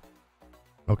possible.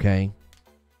 Okay?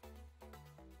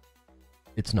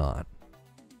 It's not.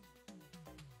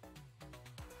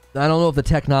 I don't know if the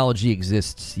technology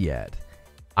exists yet.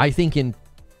 I think in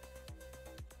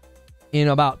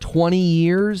about 20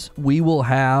 years, we will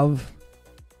have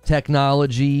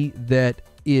technology that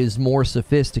is more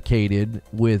sophisticated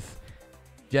with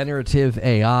generative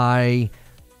AI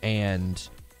and,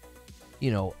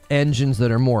 you know, engines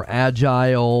that are more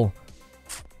agile,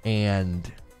 and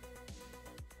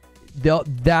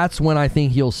that's when I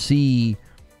think you'll see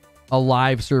a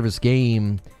live service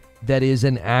game that is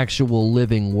an actual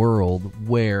living world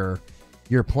where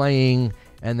you're playing,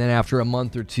 and then after a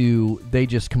month or two, they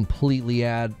just completely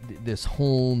add this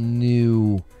whole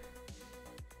new,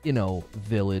 you know,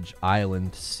 village,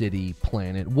 island, city,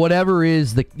 planet, whatever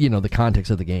is the, you know, the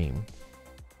context of the game.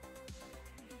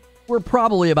 We're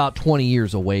probably about 20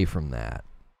 years away from that.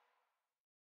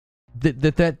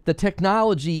 The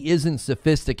technology isn't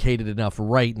sophisticated enough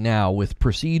right now with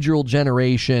procedural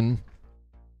generation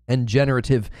and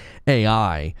generative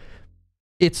AI.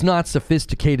 It's not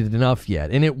sophisticated enough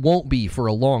yet, and it won't be for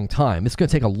a long time. It's going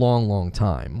to take a long, long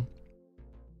time.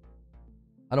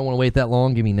 I don't want to wait that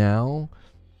long. Give me now.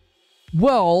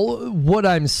 Well, what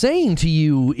I'm saying to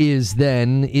you is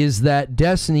that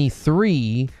Destiny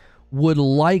 3 would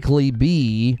likely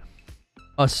be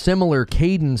a similar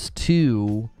cadence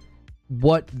to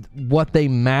what they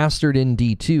mastered in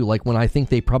D2, like when I think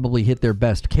they probably hit their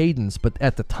best cadence, but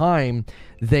at the time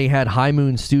they had High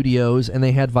Moon Studios and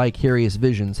they had Vicarious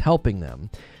Visions helping them.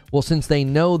 Well, since they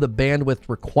know the bandwidth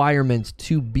requirements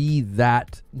to be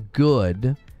that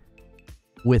good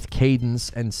with cadence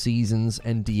and seasons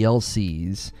and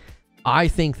DLCs, I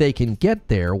think they can get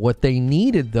there. What they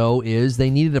needed, though, is they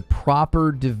needed a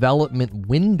proper development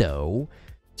window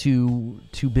to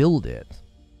build it.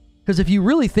 Because if you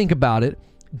really think about it,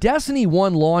 Destiny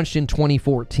 1 launched in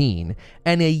 2014,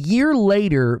 and a year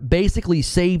later basically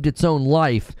saved its own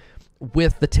life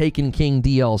with the Taken King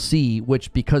DLC,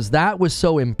 which, because that was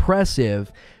so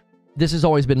impressive, this has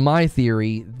always been my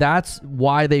theory, that's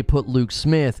why they put Luke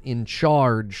Smith in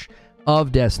charge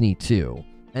of Destiny 2.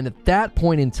 And at that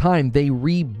point in time, they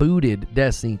rebooted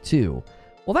Destiny 2.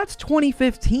 Well, that's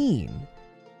 2015.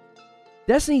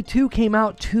 Destiny 2 came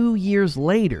out 2 years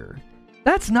later.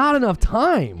 That's not enough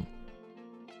time.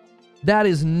 That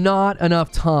is not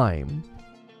enough time.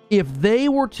 If they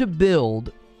were to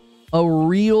build a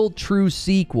real true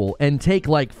sequel and take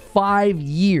like 5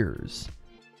 years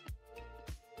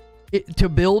to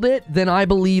build it, then I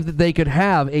believe that they could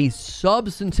have a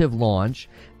substantive launch,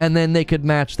 and then they could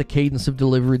match the cadence of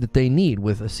delivery that they need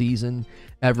with a season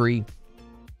every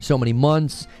so many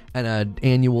months and an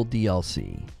annual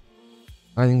DLC.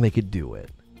 I think they could do it.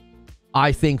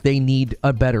 I think they need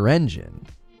a better engine.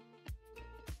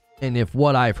 And if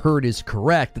what I've heard is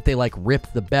correct, that they like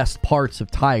ripped the best parts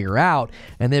of Tiger out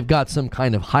and they've got some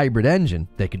kind of hybrid engine,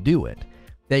 they could do it.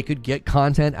 They could get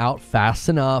content out fast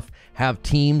enough, have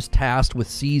teams tasked with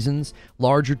seasons,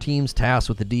 larger teams tasked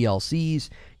with the DLCs.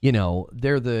 You know,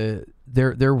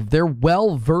 they're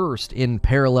well versed in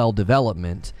parallel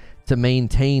development to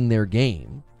maintain their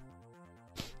game.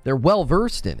 They're well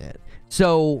versed in it.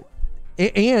 So,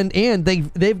 and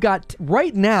they've got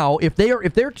right now, if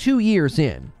they're 2 years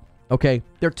in, okay,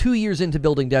 they're 2 years into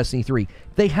building Destiny 3.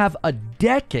 They have a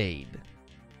decade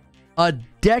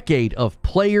of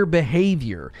player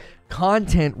behavior,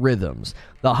 content rhythms,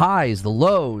 the highs, the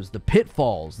lows, the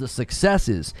pitfalls, the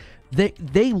successes.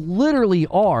 They literally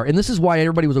are, and this is why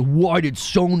everybody was like, why did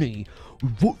Sony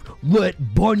let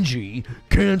Bungie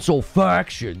cancel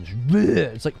factions?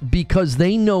 It's like, because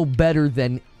they know better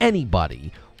than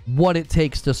anybody what it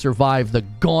takes to survive the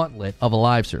gauntlet of a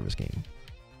live service game.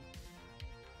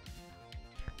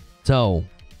 So,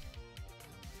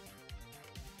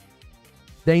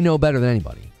 they know better than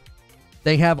anybody.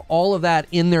 They have all of that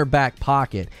in their back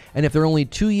pocket. And if they're only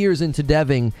 2 years into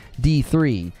deving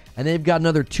D3, and they've got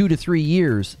another 2 to 3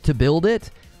 years to build it,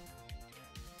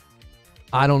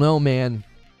 I don't know, man.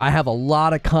 I have a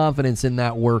lot of confidence in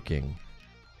that working.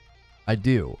 I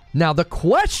do. Now, the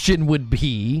question would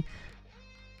be,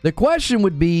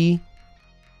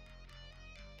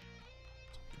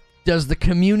 does the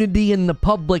community and the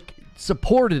public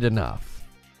support it enough?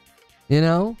 You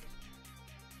know?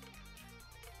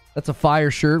 That's a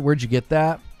fire shirt. Where'd you get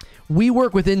that? We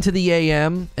work with Into the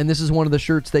AM, and this is one of the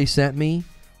shirts they sent me.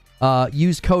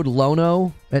 Use code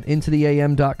Lono at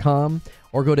intotheam.com,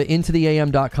 or go to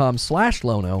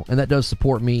intotheam.com/Lono, and that does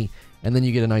support me, and then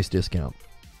you get a nice discount.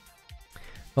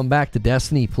 Come back to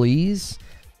Destiny, please.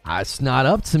 It's not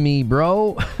up to me,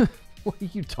 bro. What are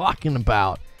you talking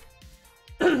about?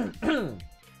 What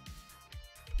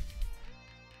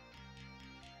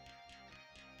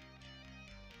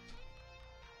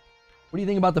do you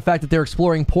think about the fact that they're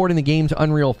exploring porting the game to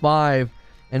Unreal 5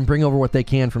 and bring over what they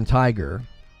can from Tiger?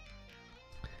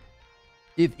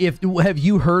 Have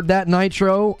you heard that,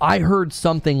 Nitro? I heard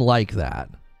something like that.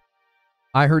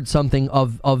 I heard something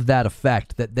of that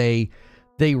effect, that they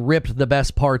ripped the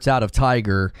best parts out of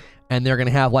Tiger and they're going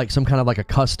to have like some kind of like a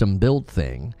custom build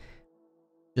thing.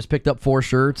 Just picked up 4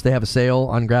 shirts. They have a sale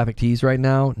on Graphic Tees right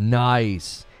now.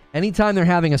 Nice. Anytime they're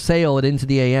having a sale at Into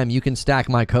the AM, you can stack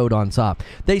my code on top.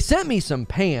 They sent me some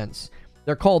pants.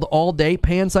 They're called all-day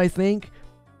pants, I think.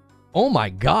 Oh my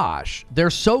gosh. They're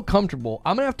so comfortable.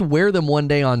 I'm going to have to wear them one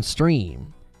day on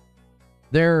stream.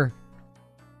 They're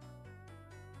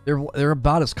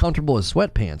about as comfortable as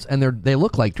sweatpants, and they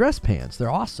look like dress pants.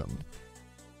 They're awesome.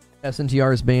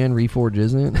 SNTR is banned. Reforge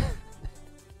isn't.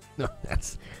 No,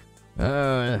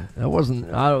 that wasn't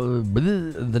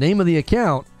the name of the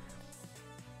account.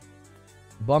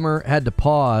 Bummer, had to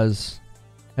pause.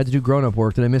 Had to do grown-up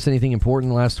work. Did I miss anything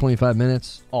important in the last 25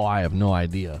 minutes? Oh, I have no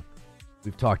idea.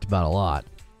 We've talked about a lot.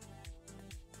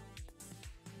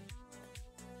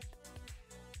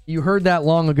 You heard that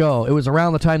long ago. It was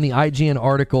around the time the IGN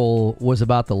article was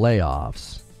about the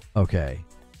layoffs. Okay.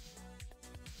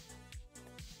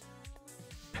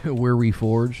 We're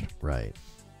Reforged? Right.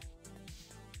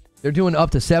 They're doing up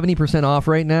to 70% off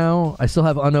right now. I still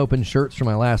have unopened shirts from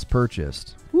my last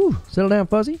purchase. Whew, settle down,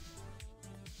 Fuzzy.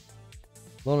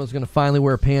 Lono's going to finally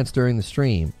wear pants during the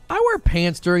stream. I wear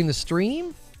pants during the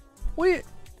stream? Wait.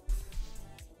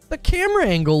 The camera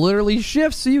angle literally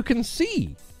shifts so you can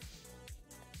see.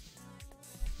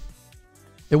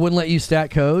 It wouldn't let you stack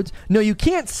codes? No, you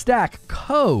can't stack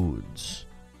codes.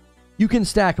 You can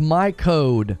stack my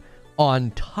code on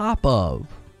top of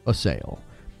a sale.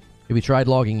 Have you tried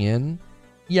logging in?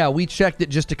 Yeah, we checked it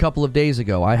just a couple of days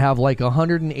ago. I have like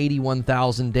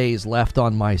 181,000 days left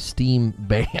on my Steam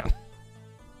ban.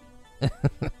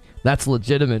 That's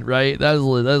legitimate, right? That's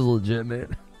legitimate.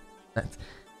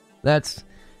 That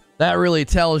really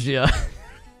tells you.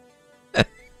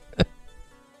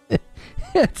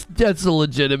 That's a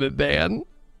legitimate ban.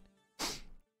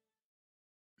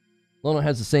 Lono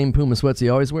has the same Puma sweats he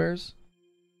always wears?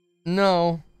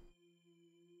 No.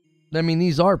 I mean,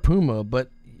 these are Puma, but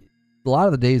a lot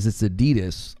of the days it's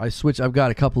Adidas. I've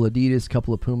got a couple Adidas,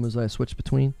 couple of Pumas I switch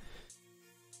between.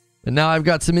 And now I've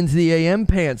got some Into the AM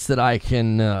pants that I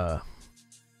can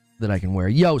wear.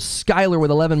 Yo, Skylar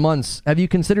with 11 months. Have you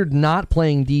considered not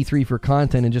playing D3 for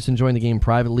content and just enjoying the game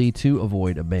privately to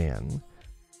avoid a ban?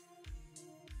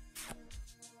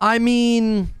 I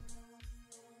mean,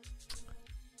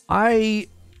 I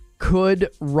could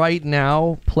right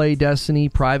now play Destiny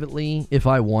privately if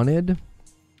I wanted.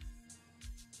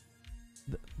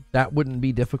 That wouldn't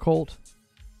be difficult.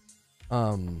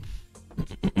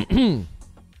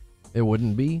 It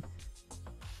wouldn't be.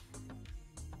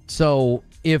 So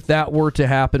if that were to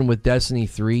happen with Destiny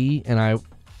 3, and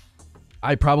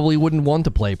I probably wouldn't want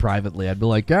to play privately. I'd be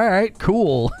like, all right,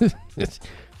 cool. It's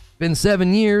been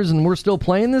 7 years and we're still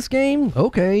playing this game?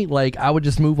 Okay. Like, I would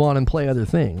just move on and play other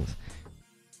things.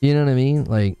 You know what I mean?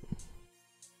 Like,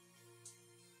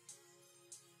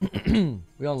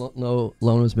 we all know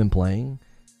Lono's been playing.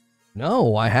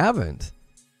 No, I haven't.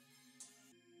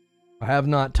 I have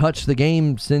not touched the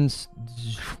game since,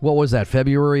 what was that,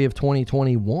 February of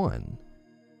 2021.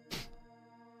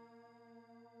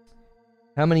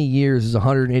 How many years is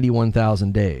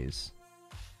 181,000 days?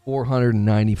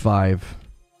 495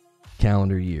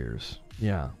 calendar years.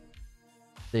 Yeah.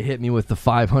 They hit me with the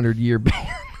 500-year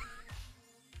ban.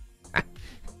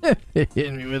 They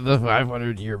hit me with the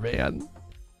 500-year ban.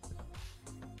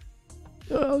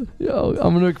 Yo,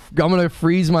 I'm gonna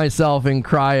freeze myself in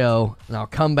cryo, and I'll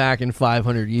come back in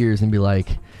 500 years and be like,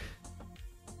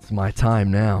 it's my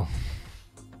time now.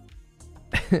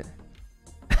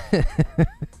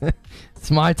 It's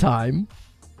my time.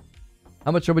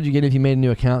 How much trouble would you get if you made a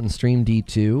new account and streamed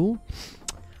D2?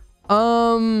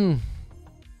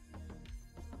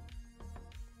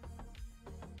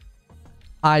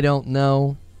 I don't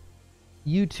know.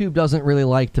 YouTube doesn't really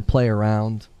like to play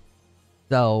around,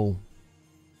 so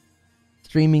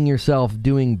streaming yourself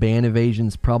doing ban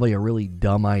evasion's probably a really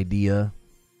dumb idea.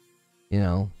 You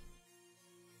know,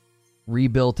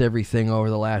 rebuilt everything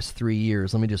over the last 3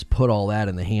 years. Let me just put all that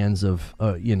in the hands of,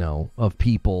 of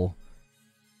people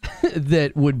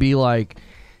that would be like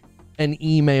an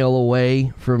email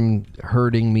away from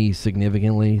hurting me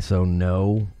significantly. So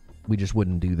no, we just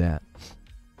wouldn't do that.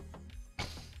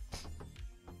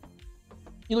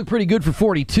 You look pretty good for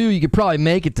 42. You could probably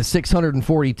make it to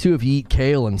 642 if you eat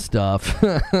kale and stuff.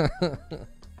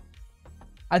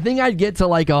 I think I'd get to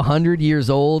like 100 years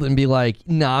old and be like,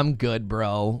 "Nah, I'm good,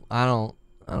 bro. I don't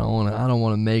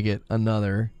want to make it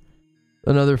another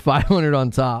 500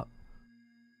 on top."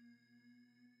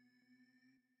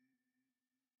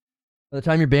 By the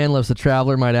time your band lifts, the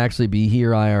Traveler might actually be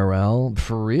here IRL.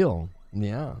 For real.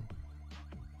 Yeah.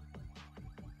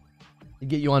 They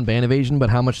get you on ban evasion,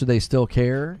 but how much do they still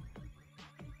care?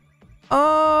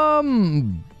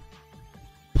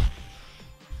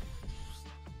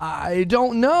 I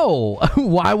don't know.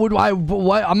 Why would I?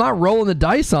 I'm not rolling the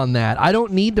dice on that. I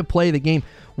don't need to play the game.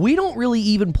 We don't really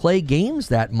even play games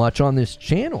that much on this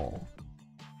channel.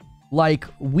 Like,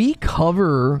 we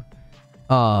cover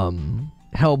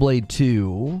Hellblade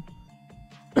 2.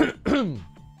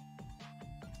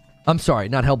 I'm sorry,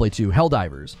 not Hellblade 2,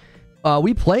 Helldivers.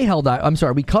 We play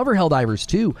we cover Helldivers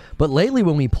 2, but lately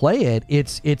when we play it,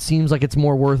 it seems like it's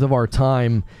more worth of our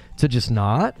time to just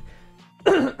not.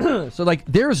 So, like,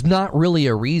 there's not really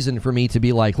a reason for me to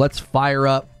be like, let's fire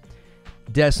up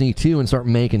Destiny 2 and start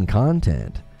making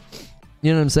content.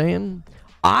 You know what I'm saying?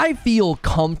 I feel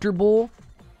comfortable,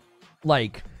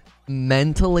 like,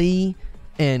 mentally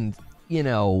and,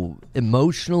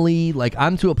 emotionally. Like,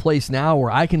 I'm to a place now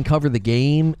where I can cover the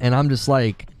game and I'm just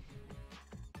like,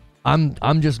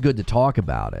 I'm just good to talk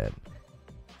about it.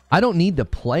 I don't need to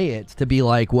play it to be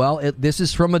like, well, this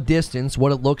is from a distance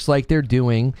what it looks like they're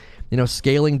doing, you know,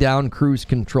 scaling down cruise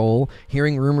control,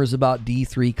 hearing rumors about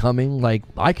D3 coming. Like,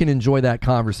 I can enjoy that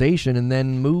conversation and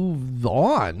then move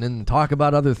on and talk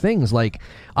about other things. Like,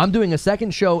 I'm doing a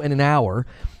second show in an hour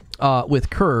with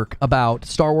Kirk about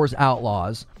Star Wars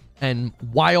Outlaws and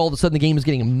why all of a sudden the game is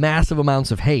getting massive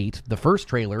amounts of hate. The first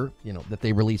trailer, you know, that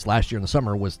they released last year in the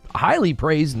summer was highly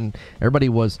praised and everybody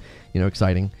was, you know,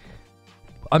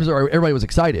 everybody was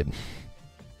excited.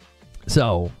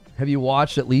 So, have you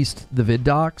watched at least the vid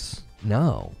docs?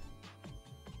 No.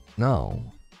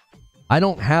 I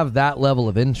don't have that level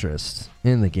of interest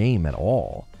in the game at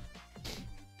all.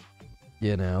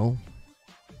 You know?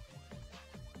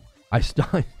 I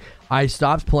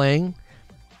stopped playing.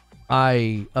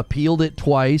 I appealed it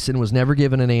twice and was never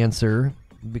given an answer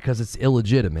because it's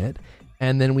illegitimate.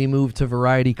 And then we moved to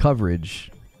variety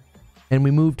coverage. And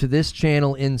we moved to this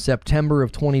channel in September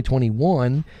of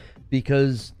 2021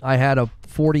 because I had a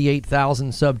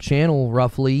 48,000 sub channel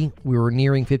roughly. We were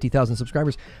nearing 50,000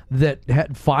 subscribers that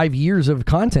had 5 years of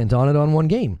content on it on one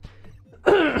game.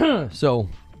 So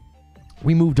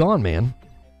we moved on, man,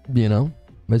 you know,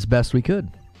 as best we could.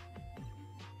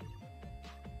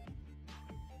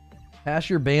 Pass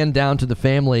your band down to the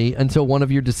family until one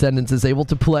of your descendants is able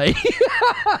to play.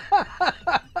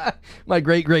 My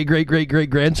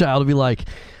great-great-great-great-great-grandchild will be like,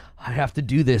 I have to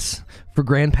do this for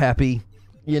Grandpappy,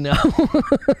 you know?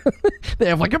 They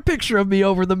have like a picture of me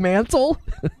over the mantle.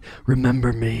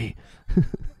 Remember me.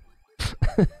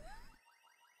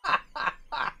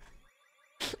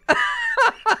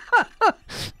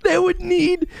 They would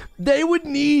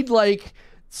need like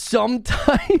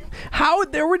sometime.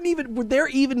 Would there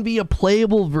even be a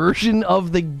playable version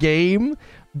of the game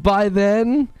by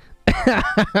then?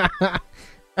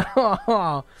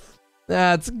 Oh,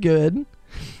 that's good.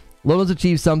 Lono's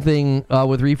achieved something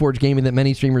with Reforge Gaming that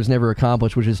many streamers never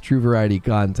accomplished, which is true variety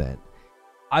content.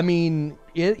 I mean,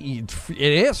 it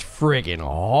is freaking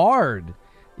hard.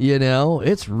 You know,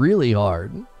 it's really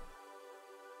hard.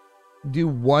 Do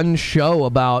one show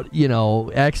about, you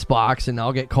know, Xbox and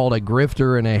I'll get called a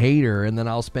grifter and a hater, and then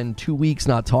I'll spend 2 weeks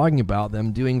not talking about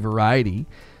them doing variety.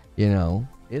 You know,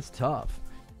 it's tough.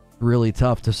 Really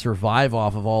tough to survive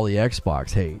off of all the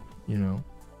Xbox hate, you know.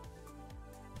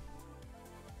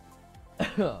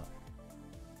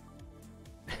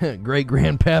 Great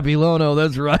Grandpappy Lono,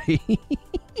 that's right.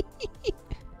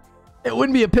 It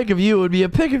wouldn't be a pic of you, it would be a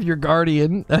pic of your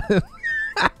guardian.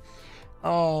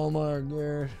 Oh my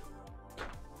gosh.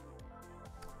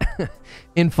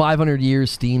 In 500 years,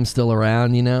 Steam's still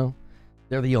around, you know.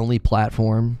 They're the only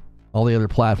platform. All the other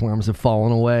platforms have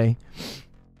fallen away.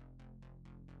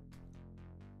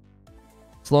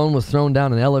 Sloan was thrown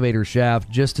down an elevator shaft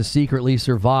just to secretly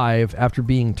survive after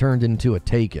being turned into a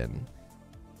Taken.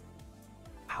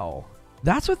 Wow.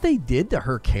 That's what they did to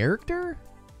her character?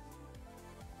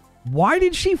 Why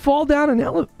did she fall down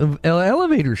an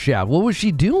elevator shaft? What was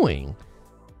she doing?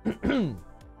 That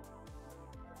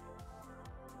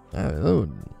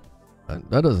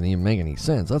doesn't even make any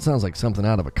sense. That sounds like something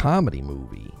out of a comedy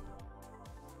movie.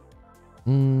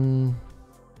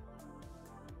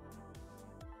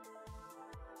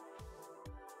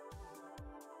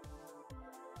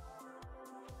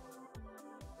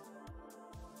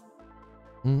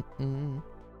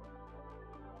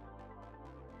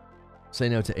 Say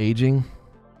no to aging.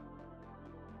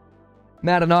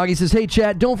 Matt Anagi says, hey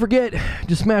chat, don't forget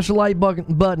to smash the like button.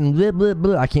 Blah, blah,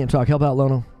 blah. I can't talk. Help out,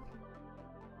 Lono.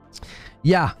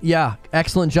 Yeah.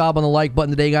 Excellent job on the like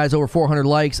button today, guys. Over 400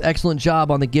 likes. Excellent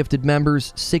job on the gifted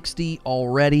members. 60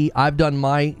 already. I've done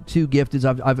my 2 gifteds.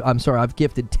 I've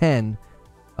gifted 10.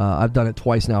 I've done it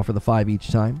twice now for the 5 each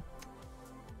time.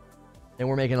 And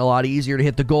we're making it a lot easier to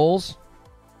hit the goals.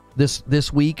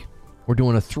 This week, we're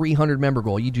doing a 300 member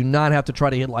goal. You do not have to try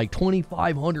to hit like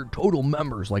 2,500 total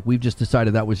members. Like we've just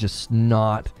decided that was just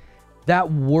not...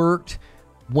 That worked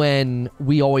when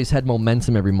we always had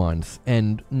momentum every month.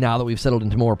 And now that we've settled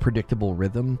into more predictable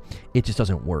rhythm, it just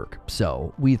doesn't work.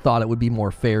 So we thought it would be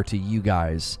more fair to you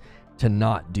guys to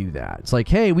not do that. It's like,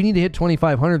 hey, we need to hit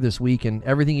 2,500 this week. And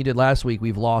everything you did last week,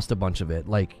 we've lost a bunch of it.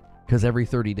 Like, because every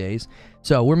 30 days.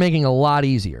 So we're making it a lot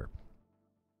easier.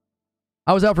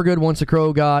 I was out for good once the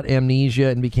Crow got amnesia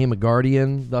and became a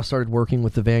Guardian, thus started working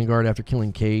with the Vanguard after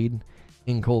killing Cade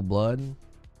in cold blood.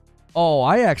 Oh,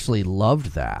 I actually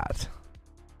loved that.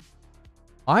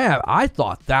 I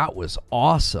thought that was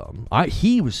awesome.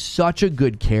 He was such a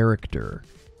good character.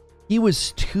 He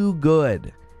was too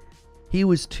good. He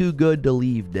was too good to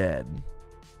leave dead.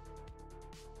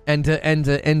 And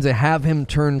to have him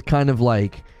turn kind of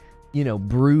like you know,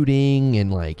 brooding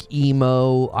and like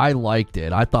emo. I liked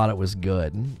it. I thought it was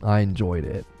good. I enjoyed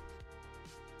it.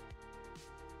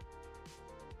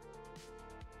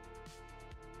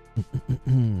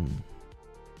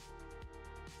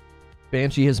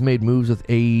 Banshee has made moves with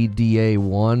ADA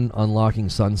 1, unlocking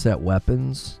sunset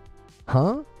weapons.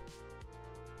 Huh?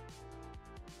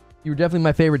 You're definitely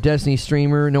my favorite Destiny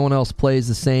streamer. No one else plays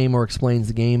the same or explains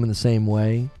the game in the same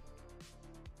way.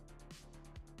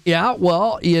 Yeah,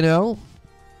 well, you know,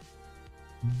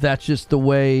 that's just the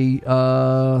way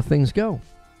things go.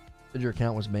 Did your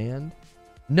account was banned?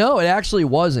 No, it actually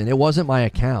wasn't. It wasn't my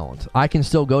account. I can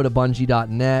still go to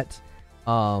Bungie.net.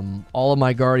 All of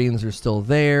my Guardians are still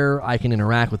there. I can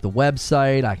interact with the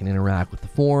website. I can interact with the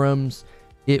forums.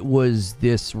 It was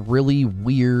this really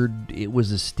weird... It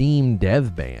was a Steam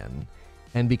dev ban.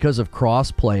 And because of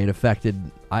crossplay, it affected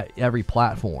every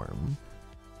platform.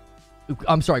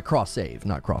 I'm sorry, cross-save,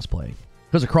 not crossplay.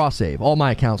 Because of cross-save, all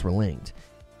my accounts were linked.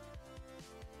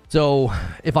 So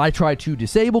if I try to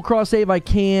disable cross-save, I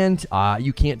can't.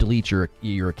 You can't delete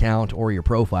your account or your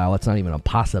profile. That's not even a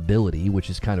possibility, which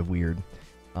is kind of weird.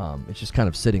 It's just kind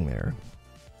of sitting there.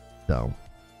 So.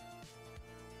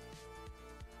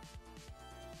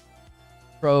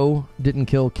 Pro didn't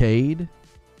kill Cade.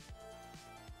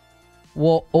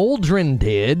 Well, Aldrin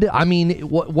did. I mean,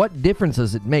 what difference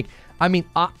does it make? I mean,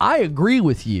 I agree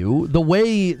with you. The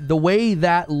way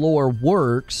that lore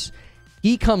works,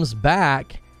 he comes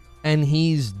back and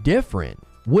he's different,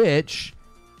 which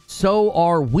so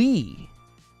are we.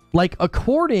 Like,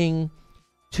 according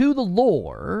to the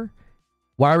lore,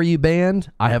 why were you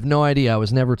banned? I have no idea. I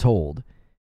was never told.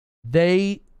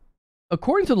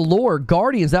 According to the lore,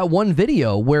 Guardians, that one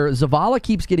video where Zavala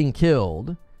keeps getting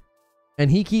killed and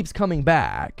he keeps coming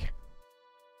back.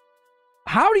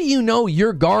 How do you know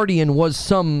your Guardian was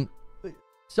some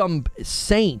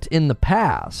saint in the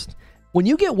past? When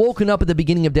you get woken up at the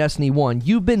beginning of Destiny 1,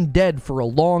 you've been dead for a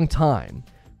long time.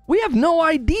 We have no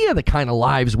idea the kind of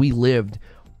lives we lived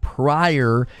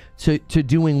prior to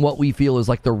doing what we feel is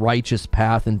like the righteous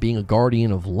path and being a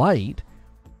Guardian of Light.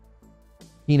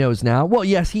 He knows now. Well,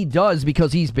 yes, he does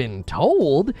because he's been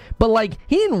told. But, like,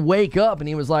 he didn't wake up and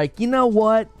he was like, you know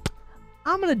what?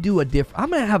 I'm going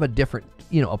to have a different,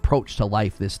 you know, approach to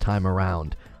life this time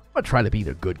around. I'm going to try to be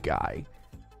the good guy.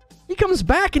 He comes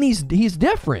back and he's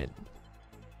different.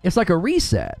 It's like a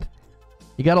reset.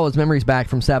 He got all his memories back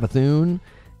from Savathun,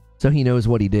 so he knows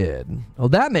what he did. Oh,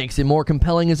 that makes him more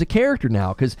compelling as a character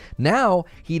now, because now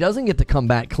he doesn't get to come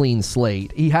back clean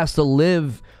slate. He has to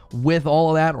live with all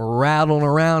of that rattling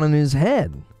around in his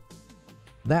head.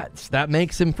 That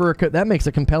makes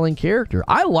a compelling character.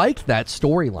 I liked that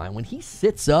storyline. When he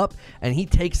sits up and he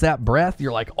takes that breath,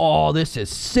 you're like, oh, this is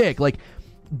sick. Like,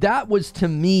 that was, to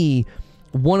me,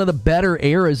 one of the better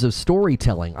eras of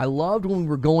storytelling. I loved when we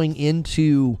were going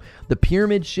into the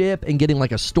pyramid ship and getting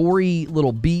like a story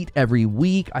little beat every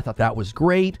week. I thought that was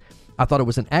great. I thought it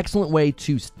was an excellent way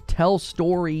to tell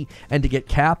story and to get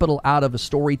capital out of a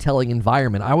storytelling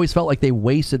environment. I always felt like they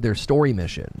wasted their story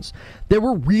missions. There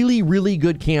were really, really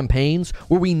good campaigns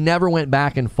where we never went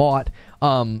back and fought.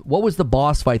 What was the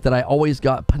boss fight that I always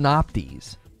got?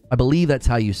 Panoptes. I believe that's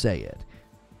how you say it.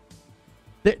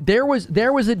 There was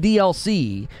a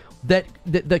DLC that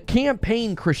the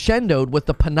campaign crescendoed with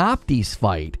the Panoptes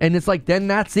fight, and it's like, then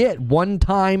that's it, one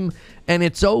time and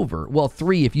it's over. Well,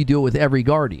 3 if you do it with every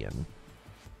Guardian.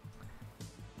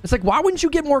 It's like, why wouldn't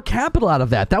you get more capital out of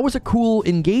that? That was a cool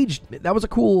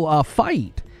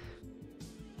fight.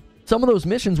 Some of those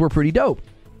missions were pretty dope.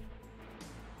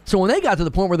 So when they got to the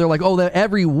point where they're like, oh, that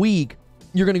every week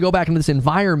you're going to go back into this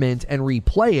environment and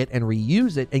replay it and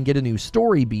reuse it and get a new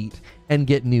story beat and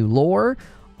get new lore,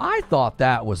 I thought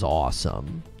that was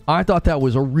awesome. I thought that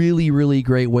was a really, really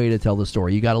great way to tell the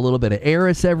story. You got a little bit of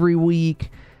Eris every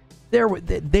week.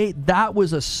 That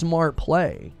was a smart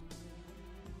play.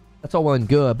 That's all well and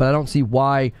good, but I don't see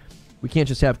why we can't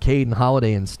just have Cade and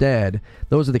Holiday instead.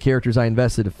 Those are the characters I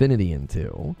invested affinity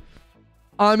into.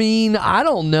 I mean, I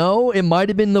don't know. It might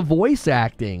have been the voice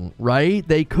acting, right?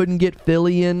 They couldn't get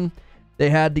Fillion.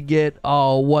 They had to get,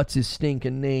 oh, what's his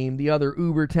stinking name? The other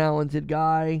uber talented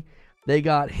guy. They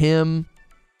got him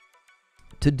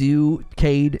to do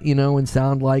Cade, you know, and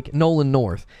sound like Nolan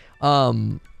North.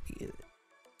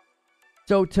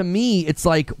 So to me, it's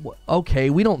like, okay,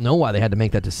 we don't know why they had to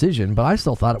make that decision, but I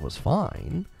still thought it was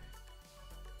fine.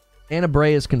 Anna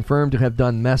Bray is confirmed to have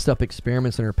done messed up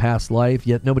experiments in her past life,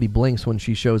 yet nobody blinks when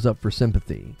she shows up for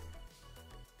sympathy.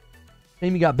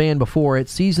 Amy got banned before it.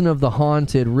 Season of the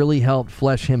Haunted really helped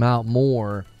flesh him out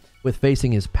more with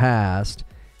facing his past.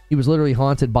 He was literally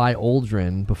haunted by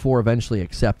Aldrin before eventually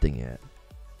accepting it.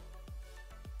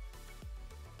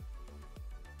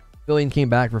 Billion came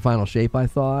back for Final Shape, I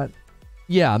thought.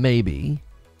 Yeah, maybe.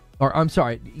 Or, I'm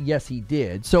sorry, yes, he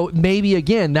did. So maybe,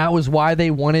 again, that was why they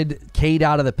wanted Cade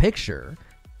out of the picture.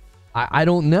 I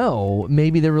don't know.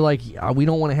 Maybe they were like, we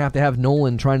don't want to have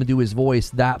Nolan trying to do his voice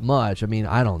that much. I mean,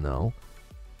 I don't know.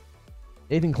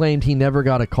 Nathan claimed he never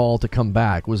got a call to come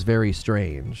back. Was very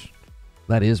strange.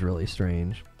 That is really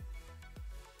strange.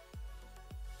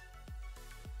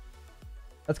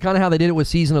 That's kind of how they did it with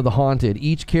Season of the Haunted.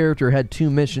 Each character had 2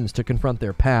 missions to confront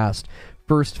their past.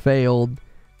 First failed,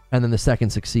 and then the second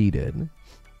succeeded.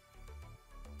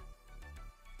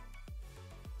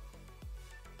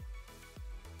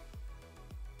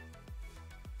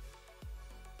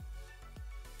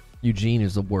 Eugene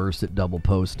is the worst at double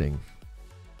posting.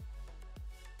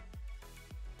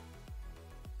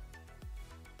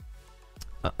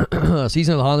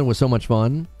 Season of the Haunted was so much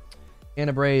fun.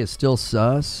 Anna Bray is still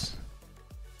sus.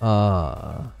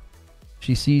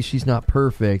 She sees she's not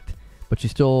perfect, but she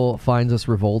still finds us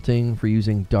revolting for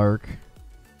using dark,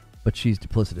 but she's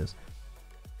duplicitous.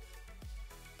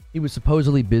 He was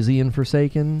supposedly busy in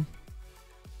Forsaken.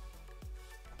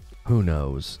 Who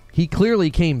knows? He clearly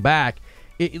came back.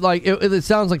 It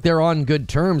sounds like they're on good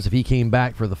terms if he came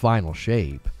back for the Final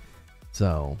Shape.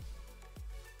 So,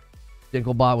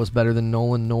 Dinklebot was better than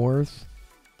Nolan North.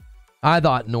 I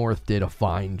thought North did a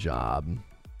fine job.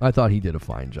 I thought he did a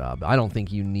fine job. I don't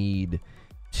think you need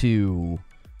to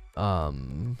I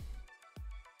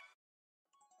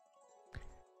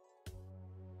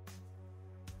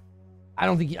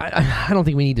don't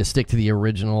think we need to stick to the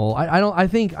original. I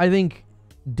think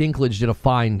Dinklage did a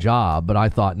fine job, but I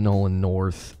thought Nolan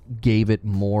North gave it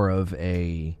more of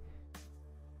a...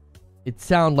 It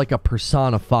sounded like a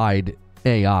personified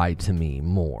AI to me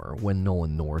more when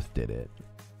Nolan North did it.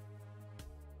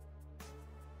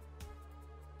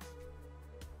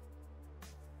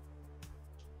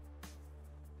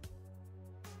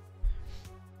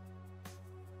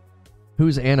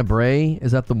 Who's Anna Bray?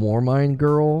 Is that the Warmind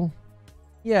girl?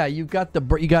 Yeah, you got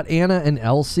Anna and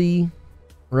Elsie,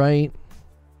 right?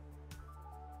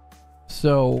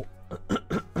 So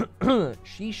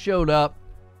she showed up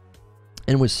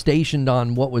and was stationed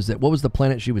on, what was it? What was the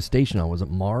planet she was stationed on? Was it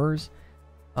Mars?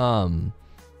 And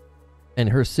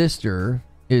her sister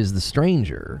is the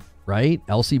Stranger, right?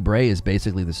 Elsie Bray is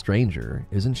basically the Stranger,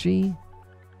 isn't she?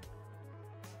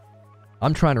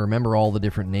 I'm trying to remember all the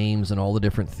different names and all the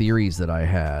different theories that I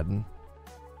had.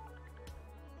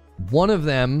 One of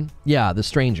them, yeah, the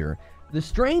Stranger. The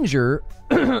Stranger,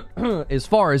 as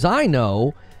far as I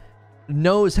know,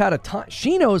 knows how to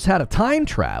she knows how to time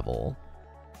travel.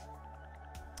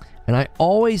 And I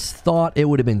always thought it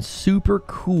would have been super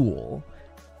cool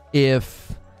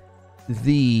if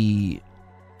the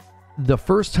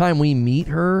first time we meet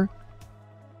her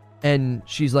and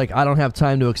she's like, I don't have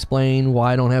time to explain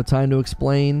why I don't have time to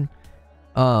explain.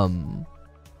 I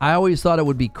always thought it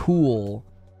would be cool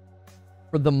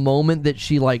for the moment that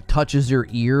she like touches your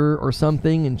ear or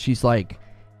something, and she's like,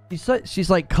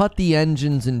 cut the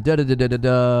engines and da da da da da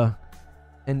da,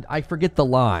 and I forget the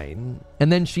line,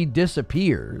 and then she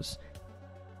disappears.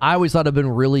 I always thought it'd been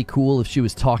really cool if she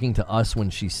was talking to us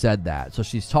when she said that. So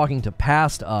she's talking to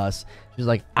past us. She's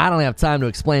like, I don't have time to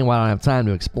explain why I don't have time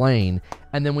to explain.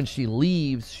 And then when she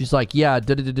leaves, she's like, yeah,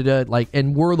 da da da da da, like,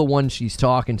 and we're the ones she's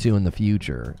talking to in the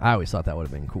future. I always thought that would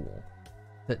have been cool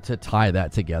to tie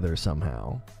that together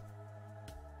somehow.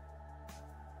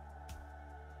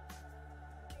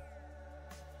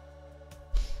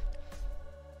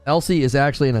 Elsie is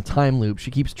actually in a time loop.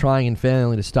 She keeps trying and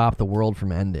failing to stop the world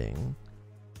from ending.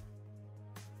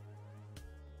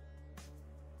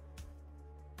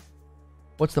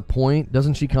 What's the point?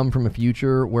 Doesn't she come from a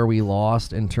future where we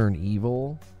lost and turned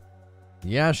evil?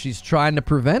 Yeah, she's trying to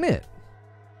prevent it.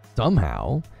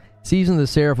 Somehow. Season of the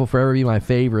Seraph will forever be my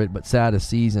favorite, but saddest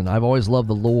season. I've always loved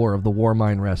the lore of the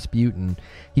Warmind Rasputin.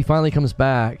 He finally comes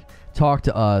back, talked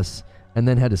to us, and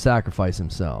then had to sacrifice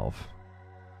himself.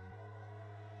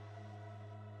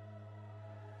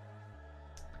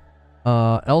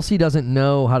 Elsie doesn't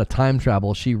know how to time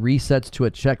travel. She resets to a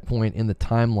checkpoint in the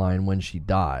timeline when she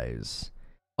dies.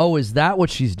 Oh, is that what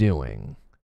she's doing?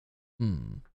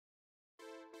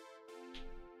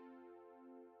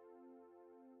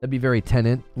 That'd be very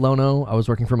Tenet, Lono. I was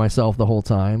working for myself the whole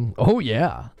time. Oh,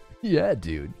 yeah. Yeah,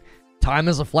 dude. Time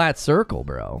is a flat circle,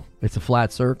 bro. It's a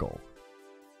flat circle.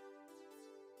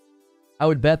 I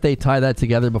would bet they tie that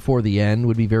together before the end.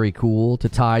 Would be very cool to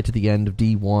tie to the end of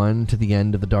D1, to the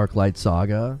end of the Dark Light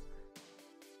Saga.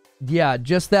 Yeah,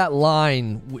 just that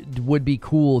line would be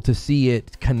cool to see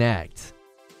it connect.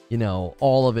 You know,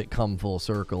 all of it come full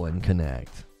circle and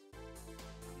connect.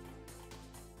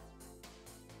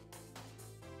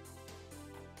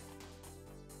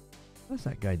 How does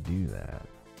that guy do that?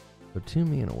 So 2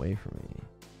 me and away from me.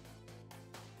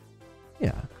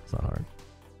 Yeah, it's not hard.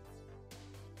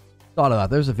 Thought about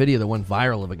it. There's a video that went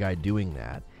viral of a guy doing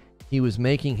that. He was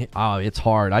making... Oh, it's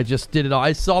hard. I just did it all.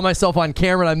 I saw myself on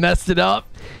camera and I messed it up.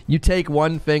 You take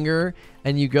one finger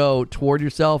and you go toward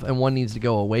yourself and one needs to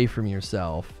go away from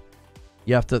yourself.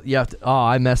 You have to... Oh,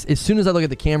 I mess... As soon as I look at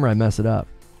the camera, I mess it up.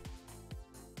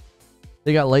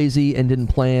 They got lazy and didn't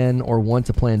plan or want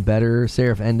to plan better.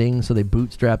 Serif ending, so they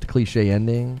bootstrapped the cliche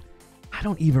ending. I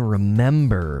don't even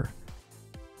remember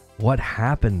what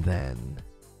happened then.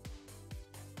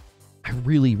 I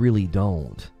really, really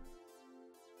don't.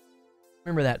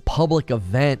 Remember that public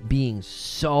event being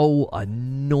so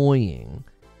annoying.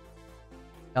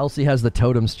 Elsie has the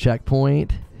totems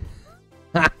checkpoint.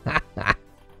 The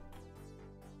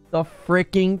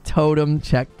freaking totem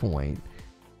checkpoint.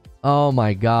 Oh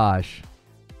my gosh.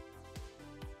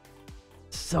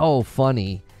 So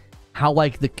funny. How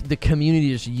like the community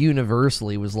just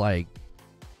universally was like,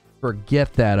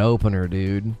 forget that opener,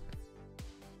 dude.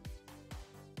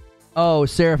 Oh,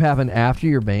 Serif happened after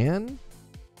your ban?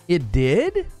 It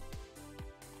did?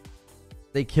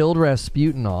 They killed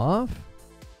Rasputin off?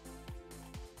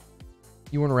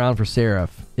 You weren't around for Serif.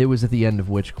 It was at the end of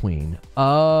Witch Queen.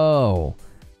 Oh.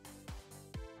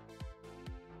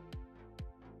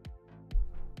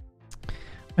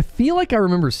 I feel like I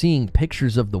remember seeing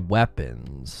pictures of the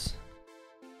weapons.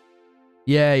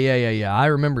 Yeah. I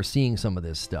remember seeing some of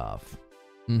this stuff.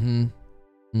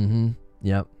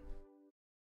 Yep.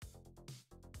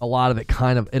 A lot of it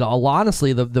kind of...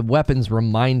 honestly, the weapons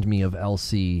remind me of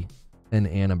LC and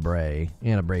Anna Bray.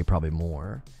 Anna Bray probably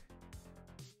more.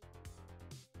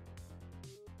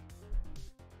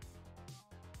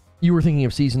 You were thinking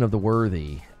of Season of the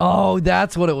Worthy. Oh,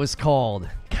 that's what it was called.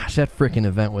 Gosh, that freaking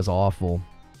event was awful.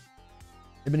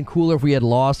 It'd been cooler if we had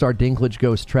lost our Dinklage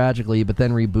ghost tragically, but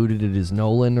then rebooted it as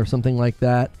Nolan or something like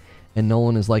that. And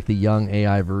Nolan is like the young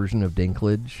AI version of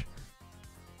Dinklage.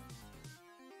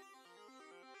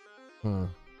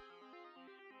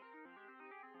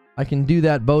 I can do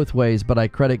that both ways, but I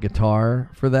credit Guitar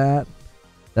for that.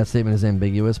 That statement is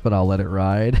ambiguous, but I'll let it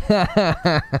ride.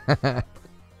 That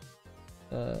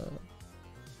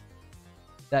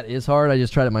is hard. I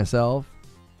just tried it myself.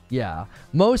 Yeah.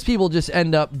 Most people just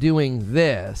end up doing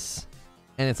this,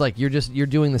 and it's like you're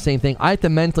doing the same thing. I have to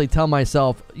mentally tell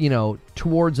myself, you know,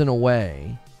 towards and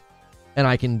away, and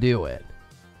I can do it.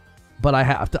 But I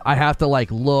have to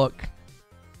like look.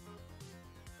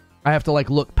 I have to like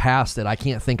look past it. I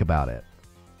can't think about it.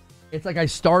 It's like I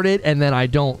start it and then I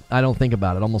don't think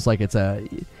about it. Almost like it's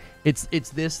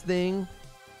this thing.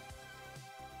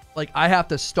 Like I have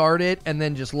to start it and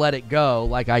then just let it go.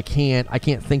 Like I can't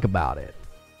think about it.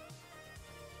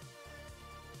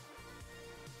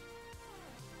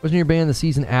 Wasn't your band the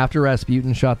season after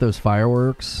Rasputin shot those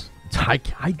fireworks? I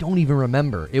don't even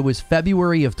remember. It was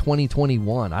February of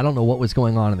 2021. I don't know what was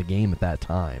going on in the game at that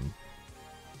time.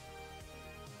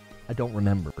 I don't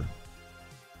remember.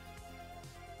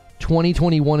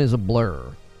 2021 is a blur.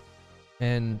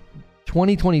 And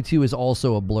 2022 is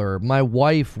also a blur. My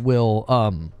wife will,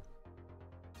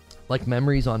 like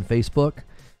memories on Facebook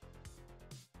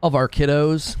of our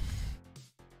kiddos.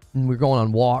 And we're going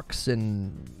on walks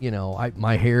and, you know, I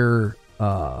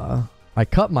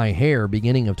cut my hair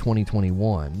beginning of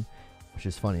 2021, which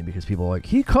is funny because people are like,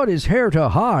 he cut his hair to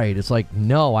hide. It's like,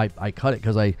 no, I cut it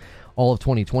because all of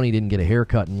 2020 didn't get a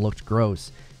haircut and looked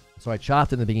gross. So I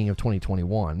chopped it in the beginning of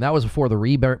 2021. That was before the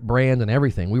rebrand and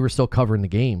everything. We were still covering the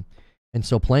game and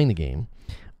still playing the game.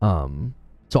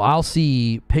 So I'll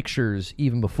see pictures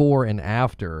even before and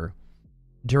after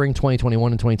during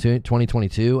 2021 and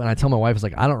 2022. And I tell my wife, it's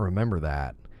like, I don't remember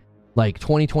that. Like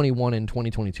 2021 and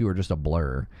 2022 are just a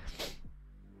blur.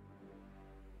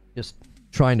 Just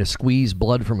trying to squeeze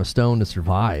blood from a stone to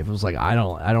survive. It was like, I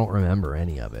don't remember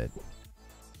any of it.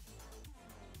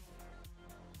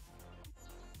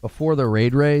 Before the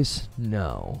raid race?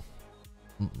 No.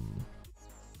 It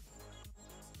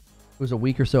was a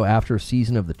week or so after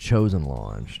Season of the Chosen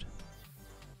launched.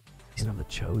 Season of the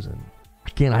Chosen.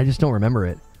 Again, I just don't remember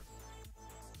it.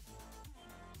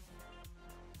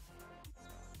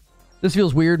 This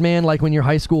feels weird, man. Like when your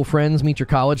high school friends meet your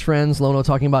college friends. Lono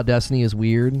talking about Destiny is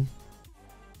weird.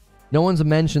 No one's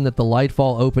mentioned that the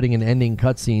Lightfall opening and ending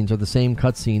cutscenes are the same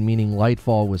cutscene, meaning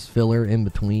Lightfall was filler in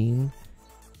between.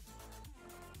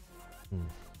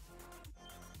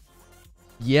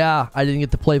 Yeah, I didn't get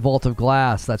to play Vault of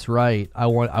Glass. That's right. I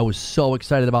was so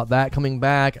excited about that coming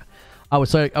back. I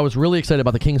was really excited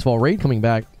about the King's Fall raid coming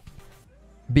back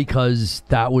because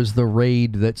that was the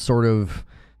raid that sort of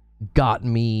got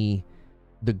me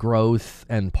the growth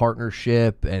and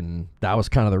partnership, and that was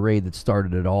kind of the raid that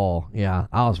started it all. Yeah,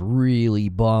 I was really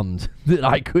bummed that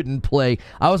I couldn't play.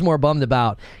 I was more bummed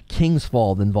about King's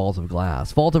Fall than Vault of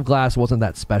Glass. Vault of Glass wasn't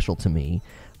that special to me.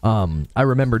 I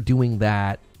remember doing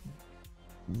that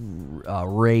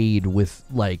raid with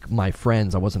like my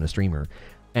friends. I wasn't a streamer,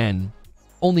 and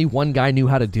only one guy knew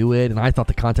how to do it, and I thought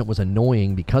the content was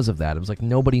annoying because of that. It was like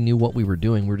nobody knew what we were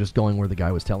doing. We were just going where the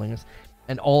guy was telling us.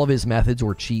 And all of his methods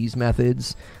were cheese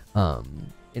methods.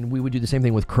 And we would do the same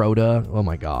thing with Crota. Oh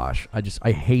my gosh.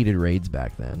 I hated raids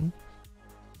back then.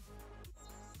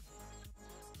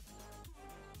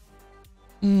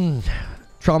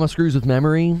 Trauma screws with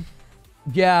memory.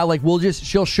 Yeah, like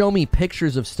she'll show me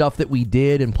pictures of stuff that we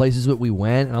did and places that we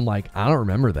went, and I'm like, I don't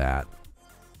remember that.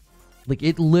 Like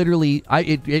it literally,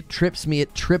 it trips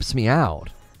me out.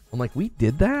 I'm like, we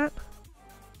did that?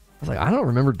 I was like, I don't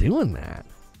remember doing that.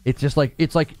 It's just like,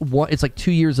 it's like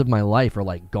 2 years of my life are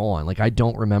like gone. Like I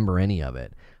don't remember any of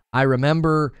it. I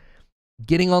remember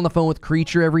getting on the phone with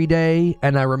Creature every day,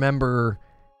 and I remember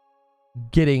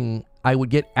I would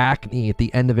get acne at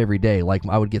the end of every day. Like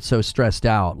I would get so stressed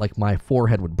out, like my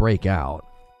forehead would break out.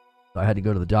 So I had to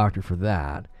go to the doctor for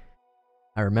that.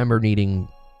 I remember needing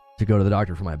to go to the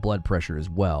doctor for my blood pressure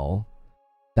as well.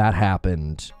 That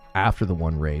happened after the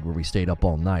one raid where we stayed up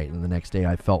all night, and the next day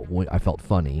I felt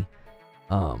funny.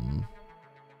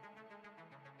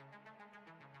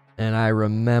 And I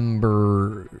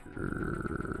remember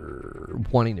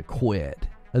wanting to quit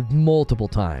multiple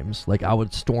times. Like I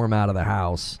would storm out of the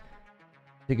house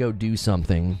to go do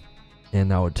something,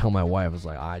 and I would tell my wife, I was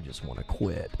like, I just want to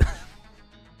quit.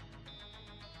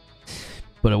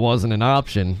 But it wasn't an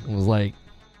option. It was like,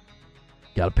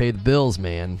 gotta pay the bills,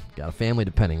 man. Got a family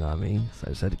depending on me. So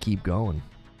I just had to keep going.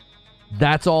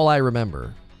 That's all I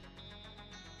remember.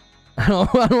 I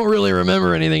don't really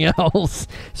remember anything else.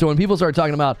 So when people start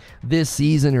talking about this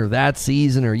season or that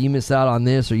season, or you miss out on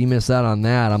this or you miss out on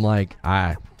that, I'm like,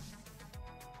 I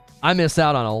miss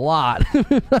out on a lot.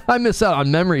 I miss out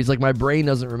on memories. Like my brain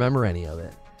doesn't remember any of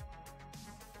it.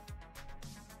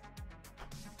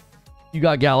 You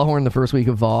got Galahorn the first week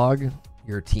of VOG.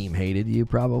 Your team hated you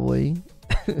probably.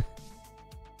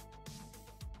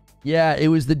 Yeah, it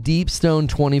was the Deepstone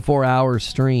 24-hour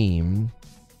stream.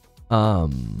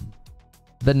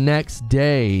 The next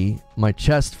day, my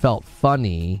chest felt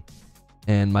funny,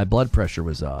 and my blood pressure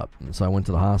was up. And so I went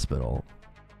to the hospital,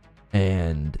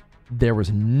 and there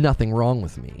was nothing wrong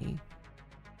with me.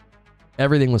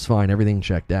 Everything was fine. Everything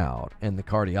checked out. And the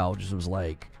cardiologist was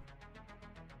like,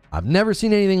 I've never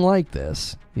seen anything like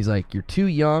this. He's like, you're too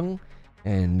young,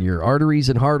 and your arteries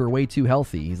and heart are way too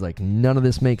healthy. He's like, none of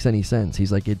this makes any sense.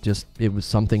 He's like, it was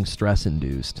something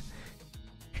stress-induced.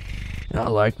 And I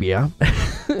was like, yeah.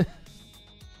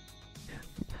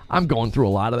 I'm going through a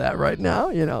lot of that right now,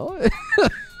 you know.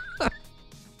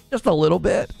 Just a little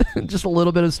bit. Just a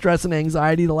little bit of stress and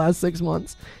anxiety the last 6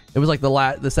 months. It was like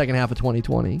the second half of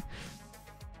 2020.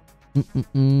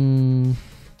 You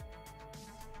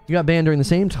got banned during the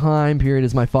same time period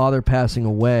as my father passing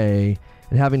away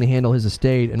and having to handle his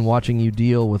estate and watching you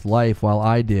deal with life while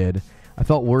I did. I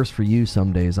felt worse for you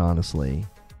some days, honestly.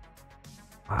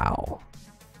 Wow.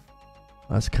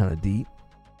 That's kind of deep.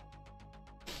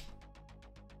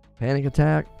 Panic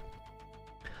attack?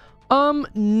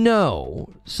 No.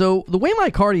 So the way my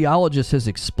cardiologist has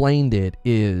explained it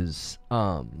is,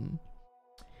 I'm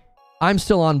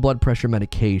still on blood pressure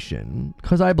medication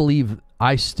because I believe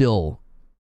I still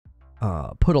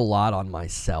put a lot on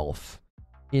myself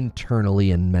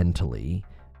internally and mentally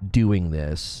doing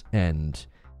this, and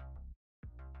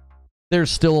there's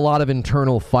still a lot of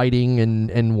internal fighting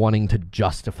and wanting to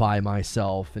justify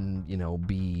myself and, you know,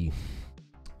 be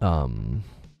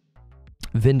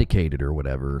vindicated or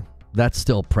whatever. That's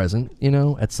still present, you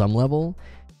know, at some level.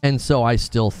 And so I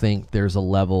still think there's a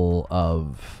level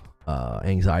of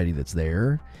anxiety that's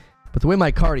there. But the way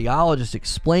my cardiologist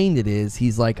explained it is,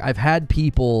 he's like, I've had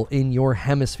people in your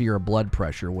hemisphere of blood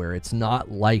pressure where it's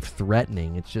not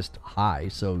life-threatening, it's just high,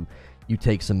 so you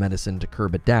take some medicine to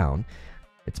curb it down.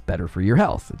 It's better for your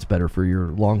health. It's better for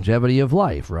your longevity of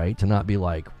life, right? To not be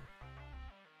like,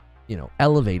 you know,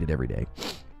 elevated every day.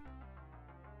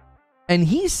 And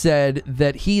he said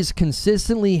that he's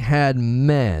consistently had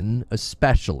men,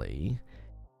 especially,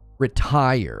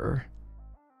 retire,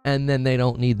 and then they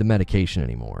don't need the medication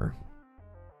anymore.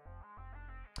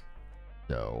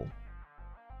 So,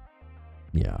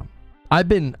 yeah. I've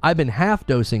been half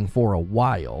dosing for a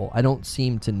while. I don't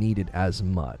seem to need it as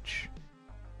much.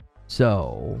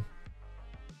 So,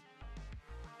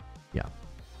 yeah.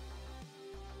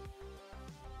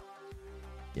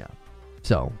 Yeah.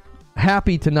 So,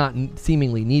 happy to not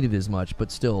seemingly need it as much,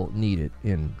 but still need it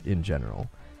in general.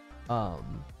 Oh,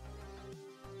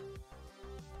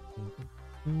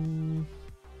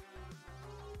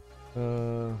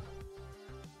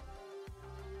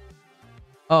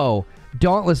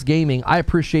 Dauntless Gaming, I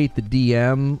appreciate the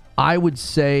DM. I would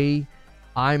say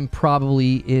I'm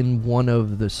probably in one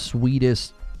of the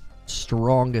sweetest,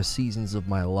 strongest seasons of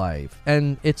my life,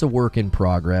 and it's a work in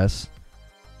progress.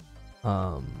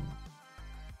 If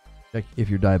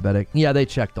you're diabetic, yeah, they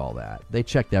checked all that. They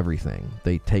checked everything.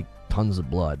 They take tons of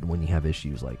blood when you have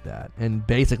issues like that, and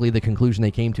basically the conclusion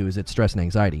they came to is it's stress and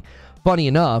anxiety. Funny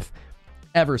enough,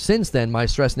 ever since then, my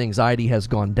stress and anxiety has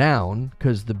gone down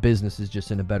because the business is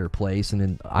just in a better place, and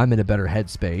then I'm in a better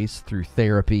headspace through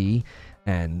therapy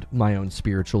and my own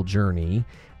spiritual journey.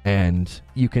 And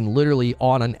you can literally,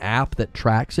 on an app that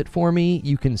tracks it for me,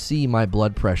 you can see my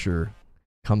blood pressure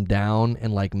come down,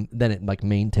 and like then it like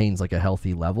maintains like a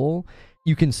healthy level.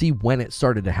 You can see when it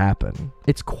started to happen.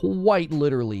 It's quite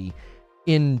literally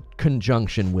in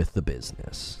conjunction with the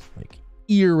business, like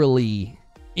eerily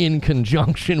in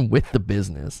conjunction with the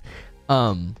business.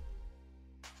 But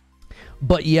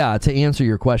yeah, to answer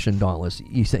your question, Dauntless,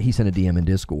 he sent a DM in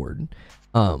Discord.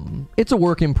 It's a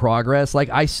work in progress. Like,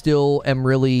 I still am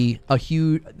really a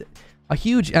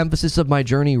huge emphasis of my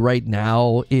journey right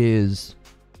now is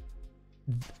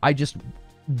I just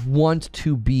want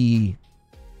to be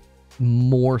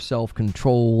more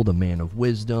self-controlled, a man of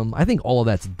wisdom. I think all of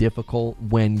that's difficult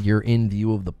when you're in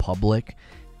view of the public,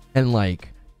 and like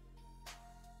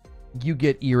you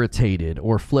get irritated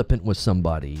or flippant with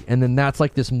somebody, and then that's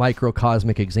like this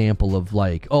microcosmic example of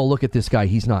like, oh, look at this guy,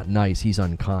 he's not nice, he's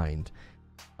unkind.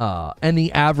 And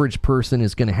the average person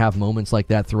is going to have moments like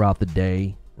that throughout the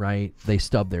day, right? They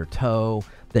stub their toe,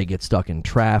 they get stuck in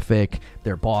traffic,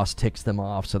 their boss ticks them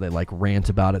off, so they like rant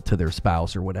about it to their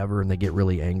spouse or whatever, and they get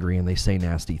really angry and they say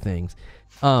nasty things.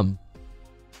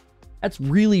 That's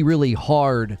really, really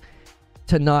hard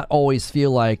to not always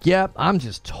feel like, yeah, I'm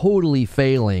just totally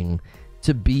failing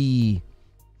to be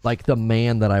like the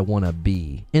man that I want to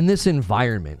be in this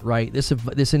environment, right?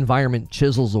 This environment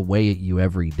chisels away at you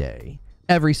every day.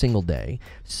 Every single day,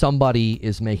 somebody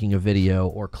is making a video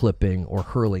or clipping or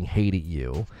hurling hate at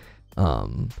you.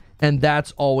 And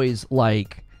that's always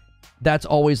like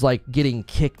getting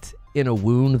kicked in a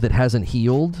wound that hasn't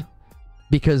healed,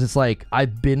 because it's like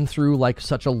I've been through like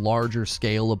such a larger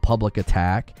scale of public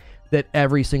attack that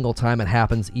every single time it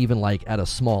happens, even like at a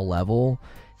small level,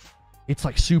 it's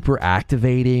like super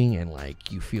activating, and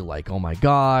like you feel like, oh my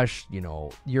gosh, you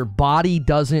know, your body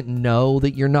doesn't know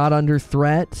that you're not under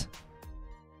threat.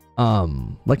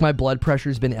 Like my blood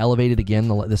pressure's been elevated again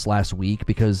this last week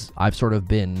because I've sort of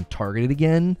been targeted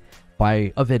again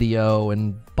by a video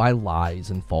and by lies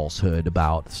and falsehood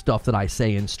about stuff that I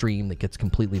say in stream that gets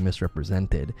completely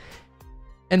misrepresented.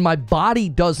 And my body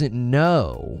doesn't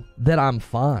know that I'm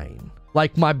fine.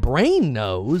 Like, my brain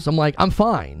knows, I'm like, I'm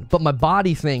fine. But my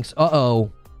body thinks,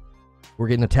 uh-oh, we're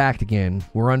getting attacked again.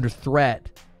 We're under threat.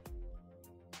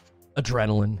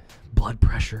 Adrenaline, blood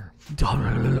pressure,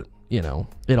 you know,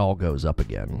 it all goes up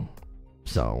again.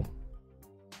 So,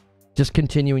 just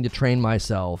continuing to train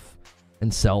myself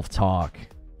and self-talk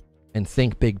and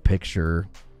think big picture.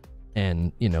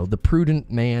 And, you know, the prudent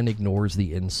man ignores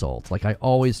the insult. Like, I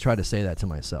always try to say that to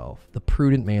myself. The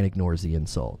prudent man ignores the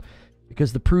insult.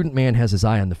 Because the prudent man has his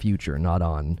eye on the future, not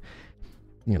on,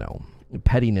 you know,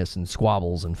 pettiness and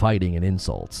squabbles and fighting and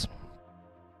insults.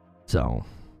 So,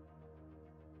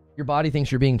 your body thinks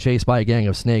you're being chased by a gang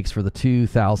of snakes for the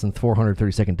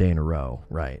 2,432nd day in a row.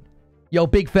 Right. Yo,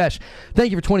 Big Fesh, thank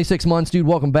you for 26 months, dude.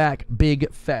 Welcome back, Big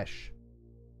Fesh.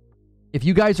 If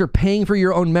you guys are paying for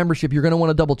your own membership, you're going to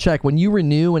want to double check. When you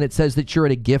renew and it says that you're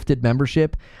at a gifted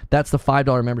membership, that's the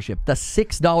 $5 membership. The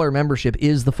 $6 membership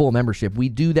is the full membership. We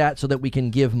do that so that we can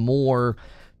give more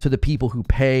to the people who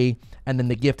pay, and then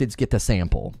the gifteds get to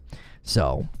sample.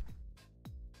 So,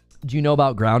 do you know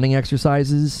about grounding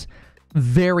exercises?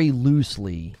 Very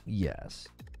loosely, yes.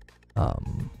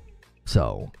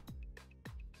 So,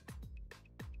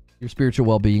 your spiritual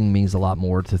well-being means a lot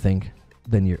more to think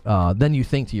than you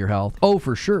think to your health. Oh,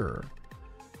 for sure.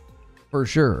 For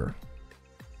sure.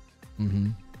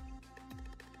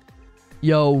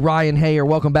 Yo, Ryan Hayer,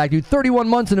 welcome back, dude. 31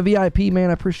 months in a VIP,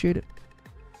 man. I appreciate it.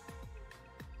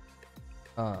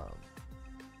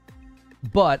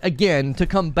 But again, to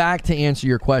come back to answer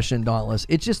your question, Dauntless,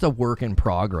 it's just a work in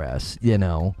progress, you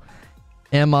know.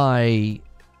 Am I,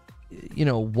 you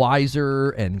know,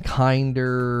 wiser and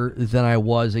kinder than I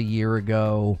was a year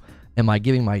ago? Am I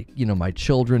giving my, you know, my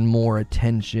children more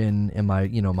attention? Am I,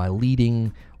 you know, am I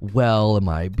leading well? Am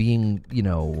I being, you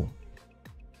know,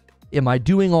 am I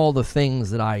doing all the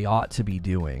things that I ought to be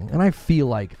doing? And I feel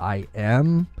like I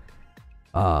am.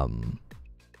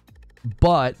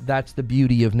 But that's the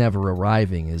beauty of never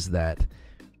arriving, is that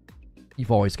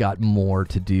you've always got more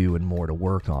to do and more to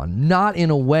work on. Not in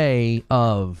a way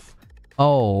of,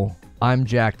 oh, I'm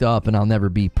jacked up and I'll never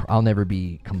be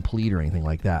complete or anything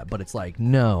like that. But it's like,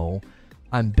 no,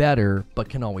 I'm better, but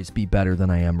can always be better than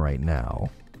I am right now.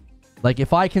 Like,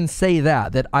 if I can say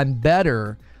that I'm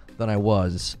better than I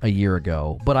was a year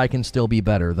ago, but I can still be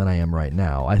better than I am right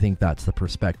now, I think that's the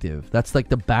perspective. That's like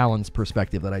the balanced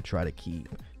perspective that I try to keep.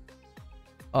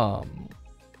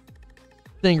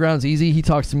 Staying ground's easy. He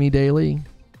talks to me daily.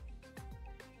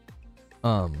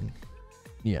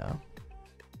 Yeah.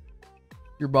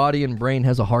 Your body and brain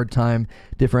has a hard time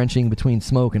differentiating between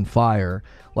smoke and fire.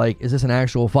 Like, is this an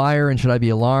actual fire and should I be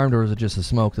alarmed, or is it just a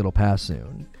smoke that'll pass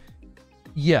soon?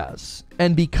 Yes.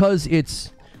 And because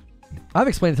I've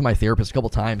explained it to my therapist a couple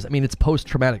times. I mean, it's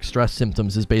post-traumatic stress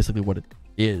symptoms is basically what it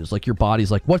is. Like, your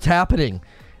body's like, what's happening?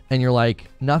 And you're like,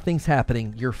 nothing's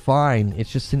happening. You're fine.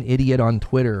 It's just an idiot on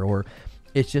Twitter, or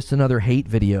it's just another hate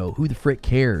video. Who the frick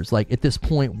cares? Like, at this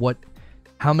point,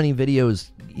 how many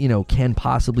videos, can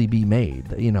possibly be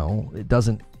made? It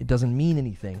doesn't mean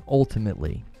anything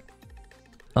ultimately.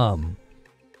 But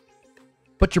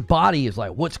your body is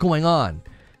like, what's going on?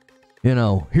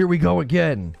 Here we go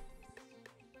again.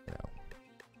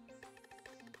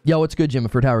 Yo, what's good,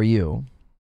 Jimiford? How are you?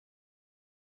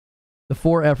 The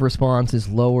 4F response is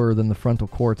lower than the frontal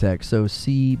cortex, so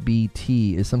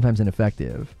CBT is sometimes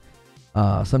ineffective.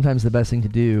 Sometimes the best thing to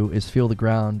do is feel the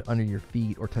ground under your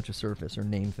feet or touch a surface or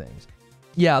name things.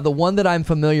 Yeah, the one that I'm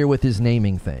familiar with is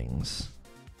naming things.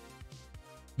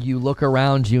 You look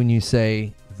around you and you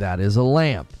say, that is a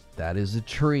lamp, that is a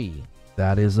tree,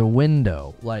 that is a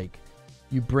window. Like,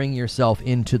 you bring yourself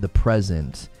into the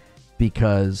present,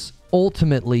 because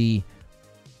ultimately,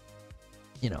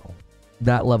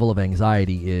 that level of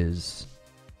anxiety is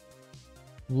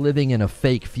living in a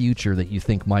fake future that you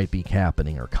think might be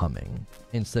happening or coming,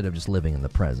 instead of just living in the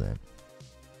present.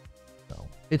 So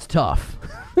it's tough.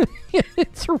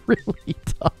 It's really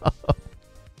tough.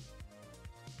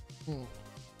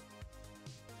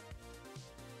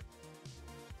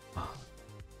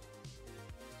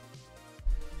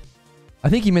 I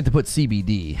think he meant to put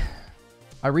CBD.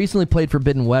 I recently played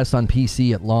Forbidden West on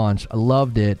PC at launch. I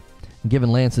loved it.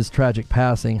 Given Lance's tragic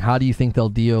passing, how do you think they'll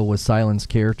deal with Silent's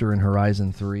character in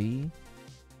Horizon 3?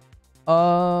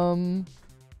 I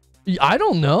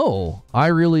don't know. I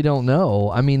really don't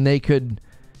know. I mean, they could...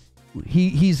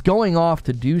 He's going off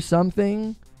to do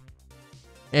something,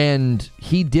 and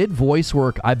he did voice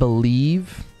work, I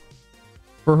believe,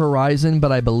 for Horizon,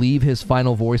 but I believe his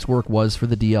final voice work was for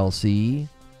the DLC.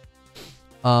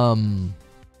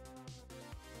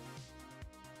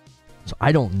 So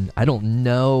I don't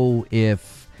know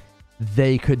if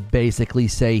they could basically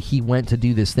say he went to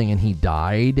do this thing and he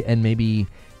died, and maybe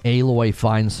Aloy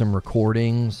finds some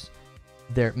recordings.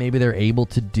 Maybe they're able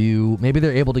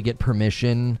to get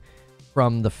permission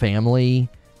from the family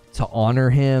to honor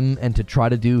him and to try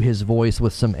to do his voice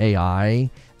with some AI,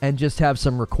 and just have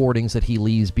some recordings that he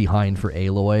leaves behind for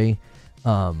Aloy.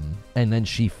 And then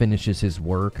she finishes his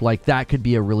work. Like, that could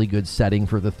be a really good setting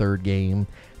for the third game.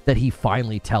 That he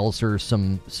finally tells her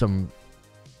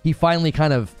he finally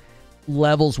kind of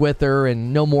levels with her,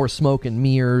 and no more smoke and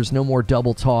mirrors, no more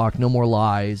double talk, no more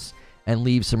lies, and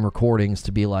leaves some recordings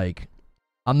to be like,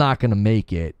 I'm not going to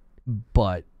make it,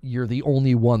 but you're the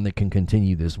only one that can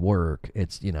continue this work.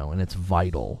 It's, and it's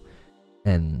vital.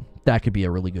 And that could be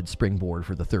a really good springboard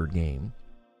for the third game.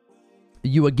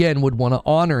 You, again, would want to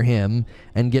honor him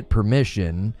and get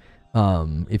permission.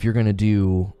 If you're going to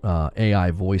do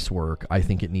AI voice work, I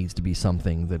think it needs to be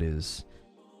something that is,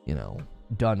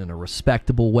 done in a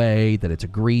respectable way, that it's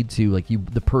agreed to. Like,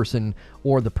 the person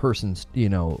or the person's,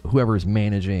 whoever is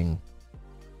managing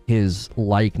his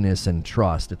likeness and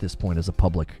trust at this point as a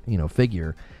public,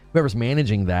 figure, whoever's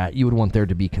managing that, you would want there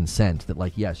to be consent that,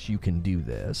 like, yes, you can do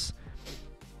this.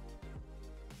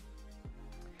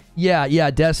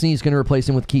 Yeah, Destiny's going to replace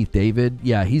him with Keith David.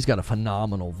 Yeah, he's got a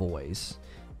phenomenal voice.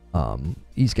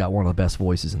 He's got one of the best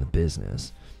voices in the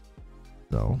business.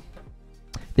 So,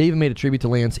 they even made a tribute to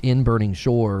Lance in Burning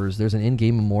Shores. There's an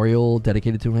in-game memorial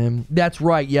dedicated to him. That's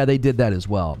right. Yeah, they did that as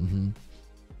well.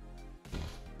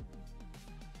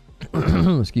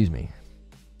 Excuse me.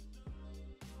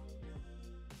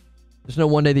 There's no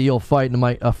one day that you'll fart and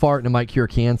it might cure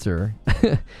cancer.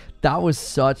 That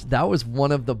was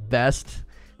one of the best.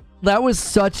 That was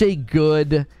such a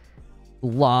good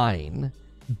line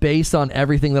based on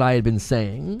everything that I had been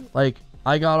saying. Like,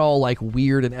 I got all like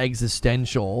weird and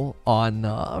existential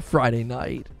on Friday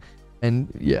night. And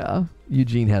yeah,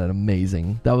 Eugene had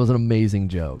that was an amazing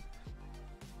joke.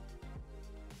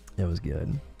 It was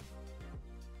good.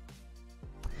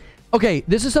 Okay,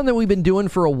 this is something we've been doing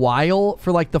for a while,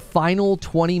 for like the final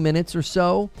 20 minutes or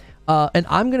so. And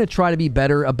I'm going to try to be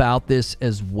better about this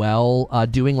as well,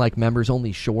 doing like members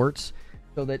only shorts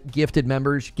so that gifted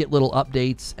members get little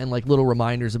updates and like little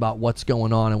reminders about what's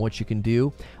going on and what you can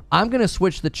do. I'm going to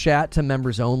switch the chat to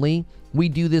members only. We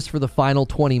do this for the final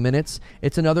 20 minutes.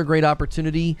 It's another great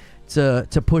opportunity to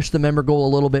push the member goal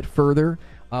a little bit further.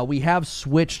 We have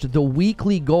switched. The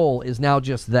weekly goal is now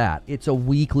just that. It's a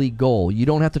weekly goal. You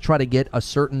don't have to try to get a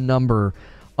certain number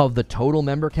of the total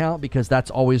member count because that's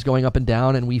always going up and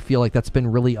down, and we feel like that's been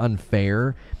really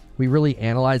unfair. We really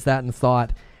analyzed that and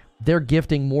thought they're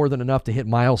gifting more than enough to hit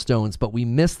milestones, but we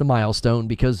miss the milestone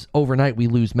because overnight we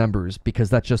lose members because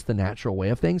that's just the natural way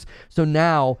of things. So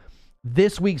now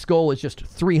this week's goal is just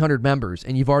 300 members,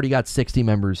 and you've already got 60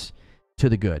 members to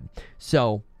the good.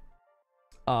 So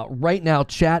right now,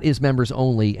 chat is members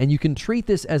only, and you can treat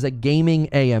this as a gaming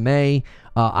AMA.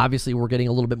 Obviously, we're getting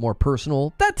a little bit more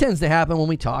personal. That tends to happen when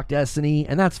we talk Destiny,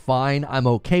 and that's fine. I'm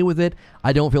okay with it.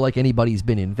 I don't feel like anybody's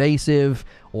been invasive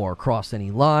or crossed any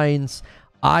lines.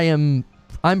 I'm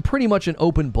pretty much an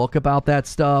open book about that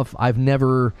stuff. I've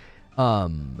never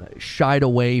shied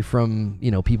away from,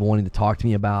 people wanting to talk to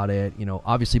me about it.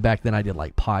 Obviously back then I did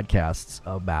like podcasts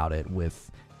about it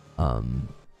with,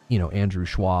 Andrew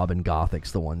Schwab and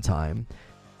Gothics the one time.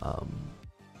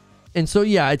 And so,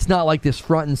 yeah, it's not like this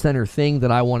front and center thing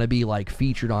that I want to be like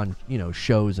featured on,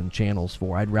 shows and channels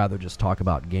for. I'd rather just talk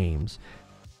about games.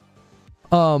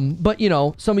 But,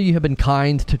 some of you have been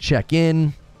kind to check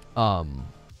in.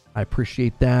 I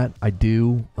appreciate that. I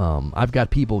do. I've got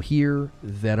people here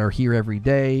that are here every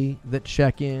day that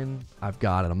check in. I've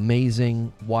got an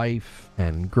amazing wife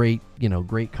and great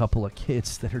couple of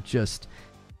kids that are just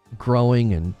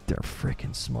growing, and they're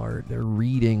freaking smart. They're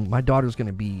reading. My daughter's going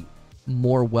to be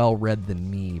more well-read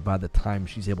than me by the time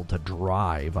she's able to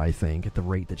drive, I think, at the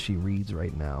rate that she reads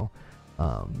right now.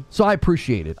 So I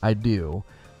appreciate it. I do.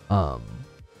 I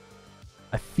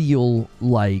feel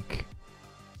like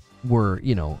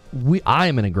I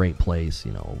am in a great place,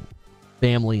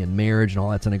 family and marriage and all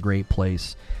that's in a great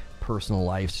place. Personal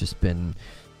life's just been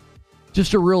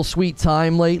a real sweet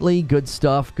time lately. Good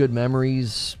stuff, good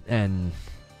memories, and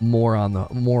more on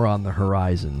the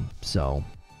horizon. So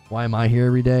why am I here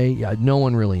every day? Yeah, no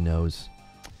one really knows.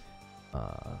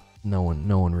 No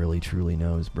one really truly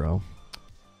knows, bro.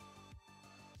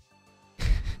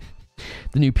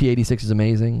 The new P86 is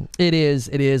amazing. It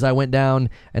is. I went down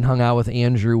and hung out with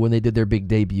Andrew when they did their big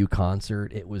debut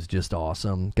concert. It was just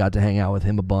awesome. Got to hang out with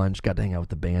him a bunch. Got to hang out with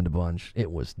the band a bunch.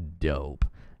 It was dope.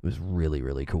 It was really,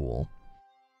 really cool.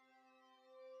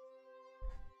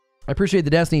 I appreciate the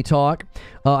Destiny talk.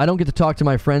 I don't get to talk to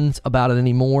my friends about it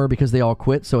anymore because they all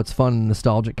quit, so it's fun in a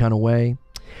nostalgic kind of way.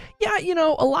 Yeah,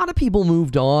 a lot of people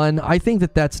moved on. I think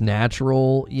that that's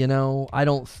natural, I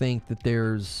don't think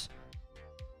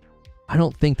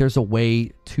there's a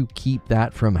way to keep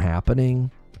that from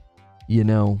happening. I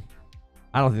don't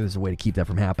think there's a way to keep that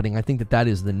from happening. I think that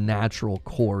is the natural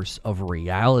course of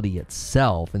reality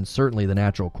itself, and certainly the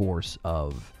natural course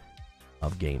of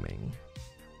gaming.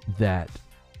 That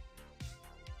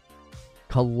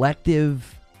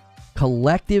collective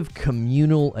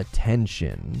communal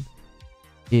attention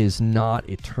is not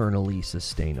eternally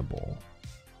sustainable.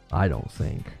 I don't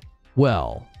think.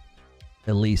 Well,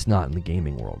 at least not in the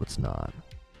gaming world, it's not.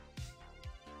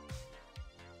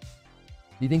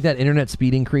 Do you think that internet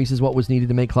speed increase is what was needed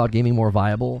to make cloud gaming more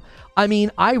viable? I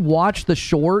mean, I watched the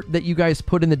short that you guys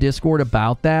put in the Discord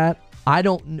about that.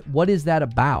 What is that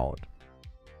about?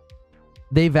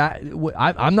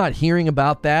 I'm not hearing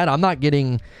about that. I'm not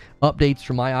getting updates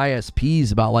from my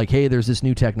ISPs about like, hey, there's this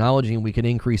new technology and we can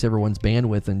increase everyone's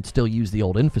bandwidth and still use the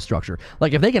old infrastructure.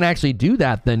 Like, if they can actually do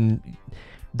that, then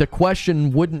the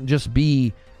question wouldn't just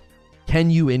be,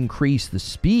 can you increase the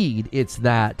speed? It's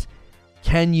that,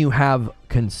 can you have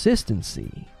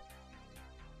consistency?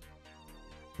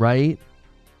 Right?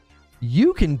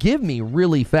 You can give me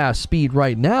really fast speed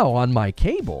right now on my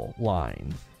cable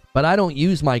line, but I don't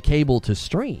use my cable to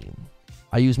stream.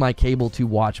 I use my cable to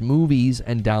watch movies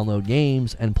and download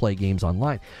games and play games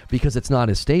online because it's not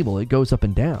as stable. It goes up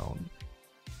and down.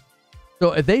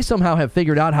 So if they somehow have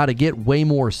figured out how to get way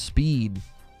more speed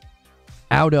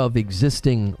out of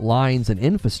existing lines and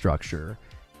infrastructure,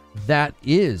 that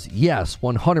is, yes,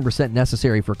 100%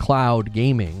 necessary for cloud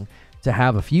gaming to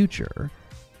have a future.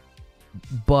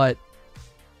 But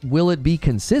will it be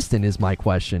consistent is my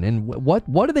question. And what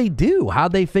do they do?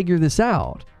 How'd they figure this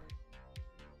out?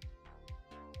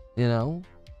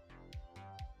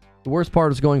 The worst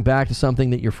part is going back to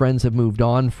something that your friends have moved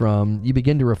on from. You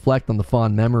begin to reflect on the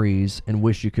fond memories and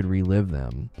wish you could relive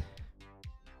them.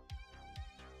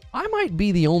 I might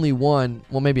be the only one.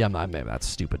 Well, maybe I'm not. Maybe that's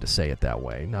stupid to say it that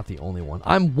way. Not the only one.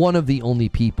 I'm one of the only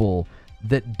people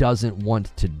that doesn't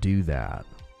want to do that.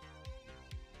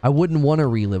 I wouldn't want to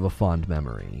relive a fond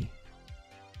memory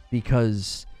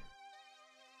because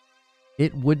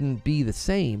it wouldn't be the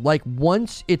same. Like,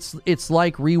 once it's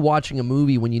like rewatching a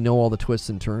movie when you know all the twists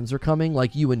and turns are coming.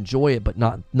 Like, you enjoy it, but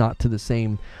not to the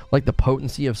same, like, the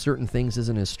potency of certain things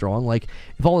isn't as strong. Like,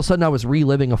 if all of a sudden I was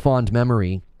reliving a fond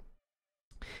memory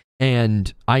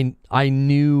and I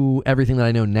knew everything that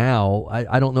I know now,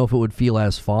 I don't know if it would feel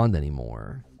as fond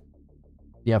anymore.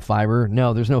 You have fiber?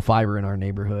 No, there's no fiber in our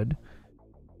neighborhood.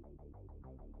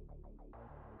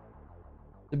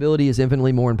 Stability is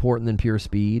infinitely more important than pure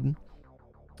speed.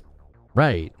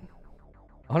 Right.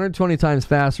 120 times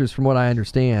faster is from what I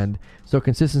understand. So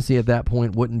consistency at that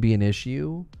point wouldn't be an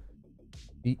issue.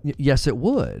 Yes, it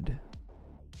would.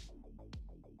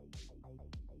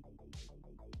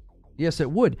 Yes,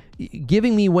 it would.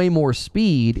 Giving me way more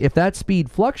speed, if that speed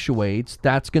fluctuates,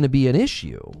 that's going to be an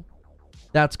issue.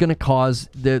 That's going to cause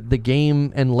the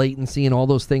game and latency and all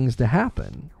those things to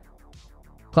happen.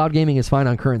 Cloud gaming is fine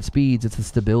on current speeds. It's the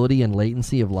stability and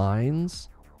latency of lines.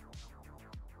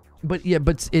 But yeah,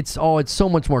 but it's so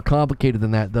much more complicated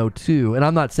than that though too. And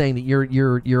I'm not saying that you're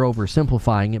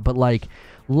oversimplifying it, but like,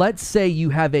 let's say you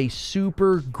have a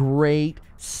super great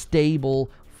stable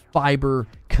fiber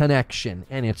connection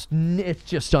and it's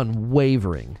just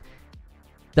unwavering.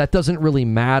 That doesn't really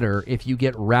matter if you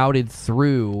get routed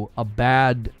through a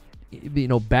bad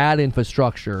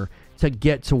infrastructure to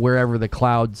get to wherever the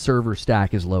cloud server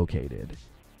stack is located.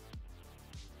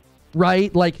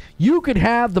 Right? Like, you could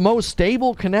have the most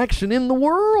stable connection in the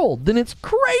world, then it's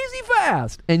crazy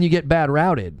fast, and you get bad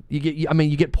routed. You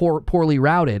get poorly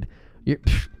routed. You're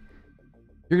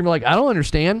gonna be like, I don't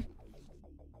understand.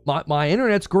 My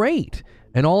internet's great,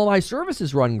 and all of my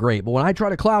services run great, but when I try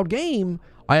to cloud game,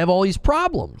 I have all these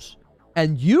problems.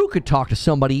 And you could talk to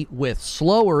somebody with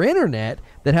slower internet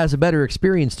that has a better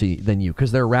experience than you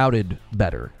because they're routed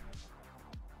better.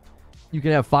 You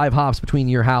can have 5 hops between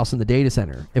your house and the data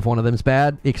center. If one of them is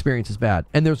bad, the experience is bad.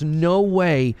 And there's no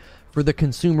way for the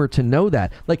consumer to know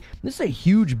that. Like, this is a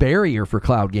huge barrier for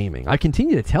cloud gaming. I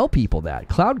continue to tell people that.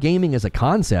 Cloud gaming is a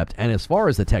concept, and as far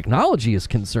as the technology is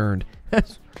concerned,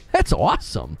 that's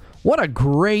awesome. What a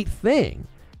great thing.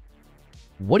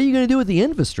 What are you going to do with the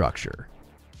infrastructure?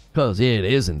 Because it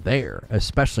isn't there,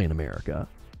 especially in America.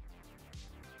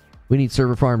 We need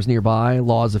server farms nearby.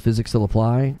 Laws of physics still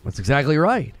apply. That's exactly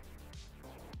right.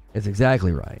 It's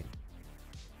exactly right.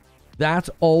 That's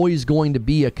always going to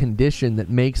be a condition that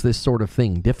makes this sort of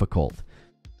thing difficult.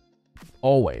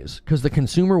 Always. Because the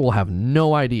consumer will have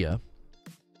no idea.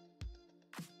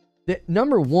 That,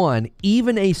 number one,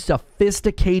 even a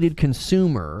sophisticated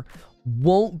consumer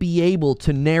won't be able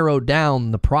to narrow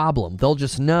down the problem. They'll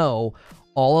just know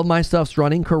all of my stuff's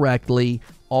running correctly,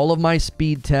 all of my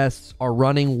speed tests are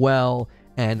running well,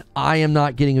 and I am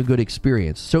not getting a good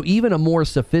experience. So even a more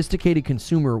sophisticated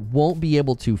consumer won't be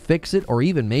able to fix it or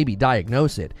even maybe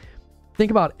diagnose it.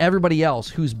 Think about everybody else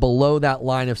who's below that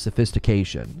line of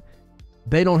sophistication.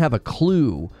 They don't have a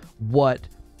clue what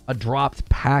a dropped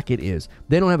packet is.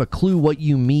 They don't have a clue what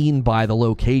you mean by the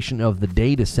location of the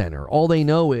data center. All they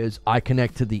know is I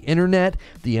connect to the internet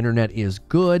is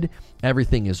good,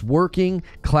 everything is working,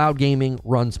 cloud gaming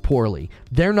runs poorly.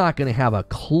 They're not going to have a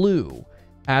clue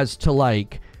as to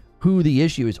like who the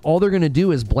issue is. All they're going to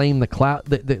do is blame the cloud,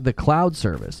 the cloud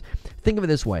service. Think of it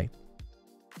this way.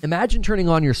 Imagine turning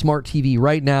on your smart TV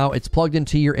right now. It's plugged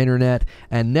into your internet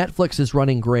and Netflix is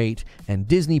running great and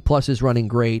Disney Plus is running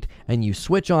great, and you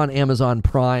switch on Amazon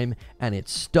Prime and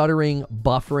it's stuttering,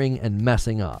 buffering, and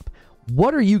messing up.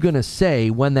 What are you going to say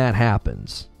when that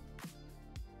happens?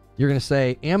 You're going to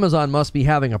say, Amazon must be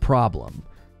having a problem.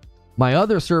 My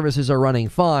other services are running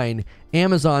fine.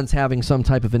 Amazon's having some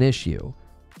type of an issue.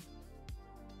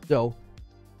 So,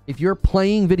 if you're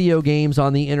playing video games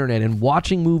on the internet and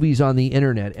watching movies on the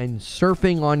internet and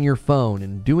surfing on your phone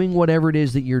and doing whatever it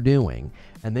is that you're doing,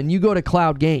 and then you go to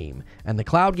cloud game and the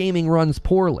cloud gaming runs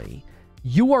poorly,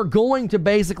 you are going to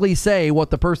basically say what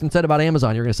the person said about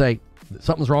Amazon. You're going to say,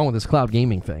 something's wrong with this cloud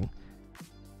gaming thing.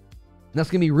 And that's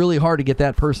going to be really hard to get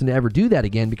that person to ever do that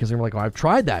again, because they're like, oh, I've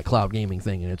tried that cloud gaming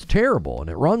thing and it's terrible and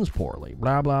it runs poorly,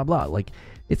 blah, blah, blah. Like,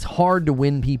 it's hard to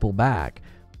win people back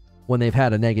when they've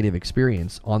had a negative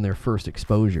experience on their first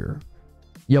exposure.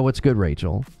 Yo, what's good,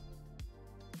 Rachel?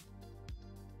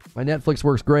 My Netflix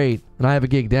works great and I have a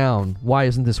gig down. Why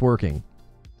isn't this working?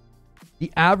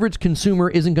 The average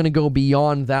consumer isn't going to go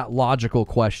beyond that logical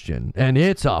question. And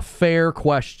it's a fair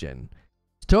question.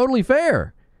 It's totally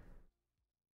fair.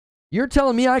 You're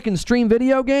telling me I can stream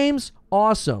video games?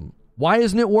 Awesome. Why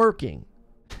isn't it working?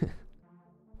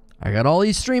 I got all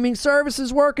these streaming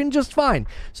services working just fine.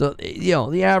 So, you know,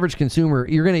 the average consumer,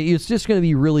 it's just going to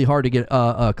be really hard to get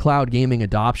a cloud gaming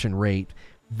adoption rate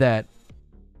that,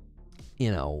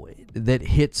 you know, that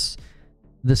hits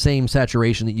the same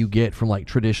saturation that you get from like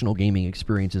traditional gaming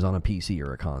experiences on a PC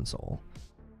or a console.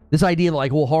 This idea that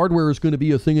like, well, hardware is going to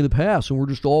be a thing of the past and we're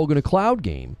just all going to cloud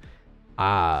game.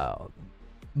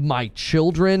 My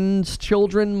children's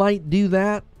children might do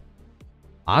that.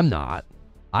 I'm not.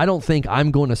 I don't think I'm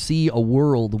going to see a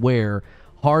world where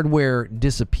hardware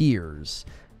disappears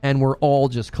and we're all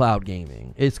just cloud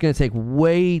gaming. It's going to take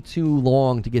way too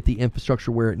long to get the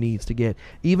infrastructure where it needs to get.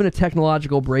 Even a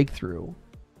technological breakthrough.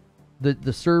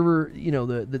 The server, you know,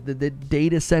 the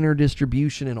data center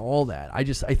distribution and all that. I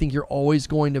think you're always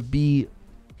going to be,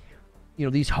 you know,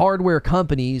 these hardware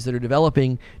companies that are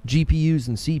developing GPUs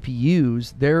and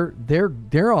CPUs,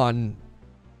 they're on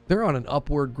an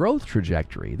upward growth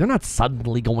trajectory. They're not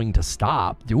suddenly going to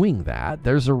stop doing that.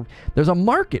 There's a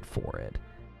market for it.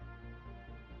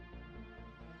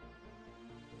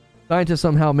 Scientists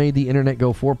somehow made the internet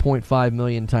go 4.5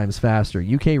 million times faster.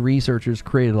 UK researchers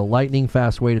created a lightning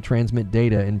fast way to transmit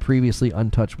data in previously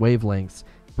untouched wavelengths,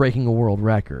 breaking a world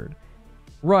record.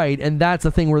 Right, and that's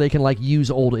a thing where they can like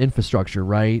use old infrastructure,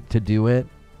 right, to do it.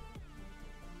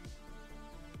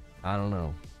 I don't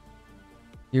know.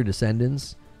 Your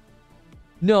descendants?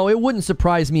 No, it wouldn't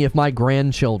surprise me if my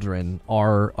grandchildren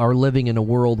are living in a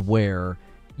world where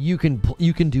you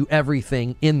can do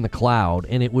everything in the cloud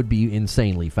and it would be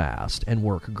insanely fast and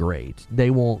work great. They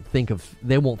won't think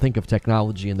of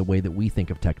technology in the way that we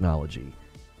think of technology.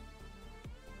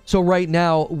 So right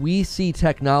now we see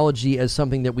technology as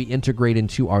something that we integrate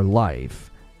into our life.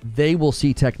 They will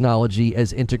see technology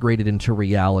as integrated into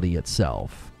reality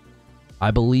itself.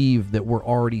 I believe that we're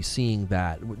already seeing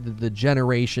that. The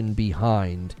generation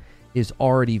behind is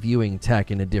already viewing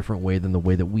tech in a different way than the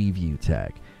way that we view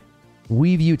tech.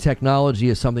 We view technology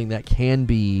as something that can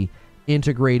be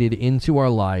integrated into our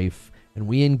life, and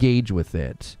we engage with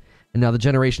it. And now the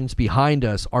generations behind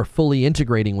us are fully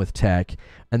integrating with tech,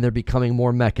 and they're becoming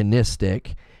more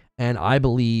mechanistic. And I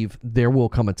believe there will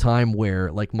come a time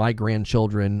where, like, my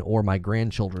grandchildren or my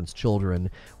grandchildren's children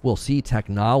will see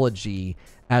technology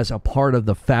as a part of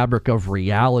the fabric of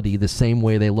reality, the same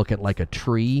way they look at, like, a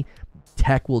tree.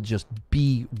 Tech will just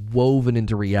be woven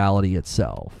into reality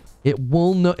itself. It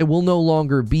will no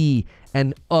longer be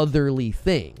an otherly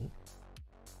thing.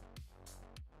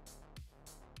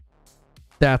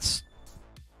 That's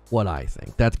what I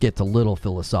think. That gets a little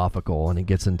philosophical and it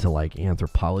gets into like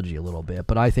anthropology a little bit,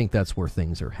 but I think that's where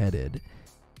things are headed.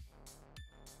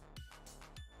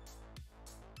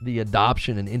 The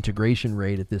adoption and integration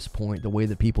rate at this point, the way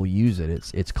that people use it,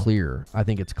 it's clear. I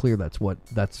think it's clear that's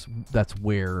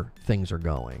where things are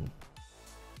going.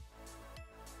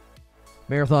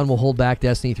 Marathon will hold back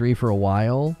Destiny 3 for a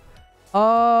while.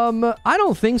 I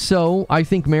don't think so. I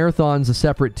think Marathon's a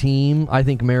separate team. I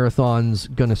think Marathon's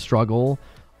gonna struggle.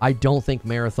 I don't think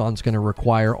Marathon's gonna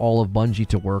require all of Bungie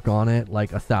to work on it.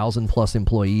 Like 1,000+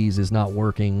 employees is not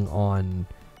working on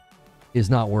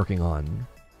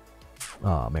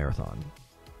Marathon.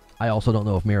 I also don't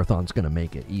know if Marathon's gonna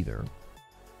make it either.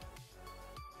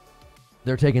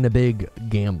 They're taking a big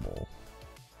gamble.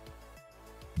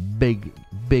 Big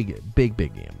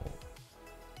gamble.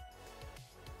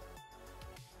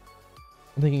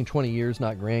 I'm thinking 20 years,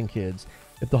 not grandkids.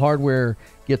 If the hardware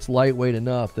gets lightweight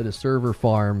enough that a server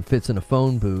farm fits in a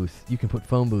phone booth, you can put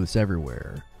phone booths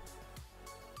everywhere.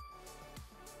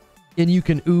 And you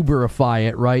can Uberify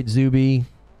it, right, Zuby?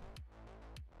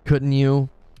 Couldn't you?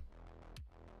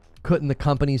 Couldn't the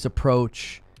companies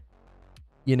approach,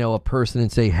 you know, a person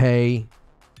and say, hey,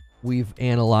 we've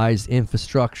analyzed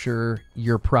infrastructure.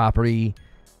 Your property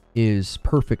is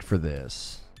perfect for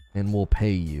this, and we'll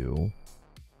pay you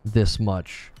this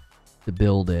much to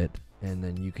build it, and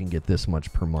then you can get this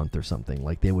much per month or something.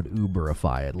 Like they would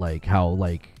Uberify it, like how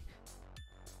like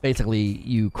basically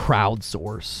you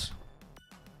crowdsource.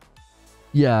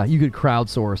 Yeah, you could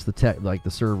crowdsource the tech, like the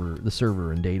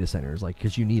server and data centers, like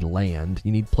because you need land,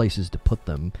 you need places to put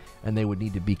them, and they would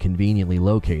need to be conveniently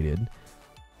located.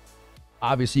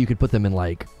 Obviously, you could put them in,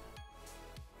 like,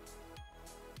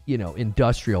 you know,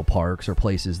 industrial parks or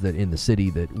places that in the city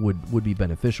that would be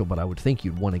beneficial, but I would think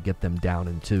you'd want to get them down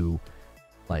into,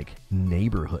 like,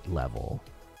 neighborhood level.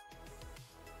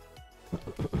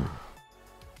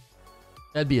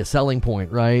 That'd be a selling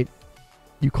point, right?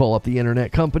 You call up the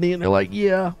internet company and they're like,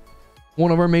 yeah,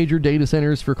 One of our major data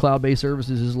centers for cloud-based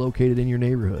services is located in your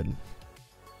neighborhood.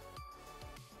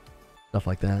 Stuff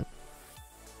like that.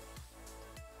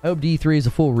 I hope D3 is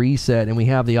a full reset and we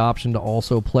have the option to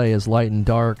also play as Light and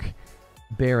Dark,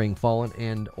 Bearing, Fallen,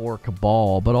 and or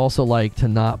Cabal, but also like to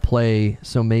not play,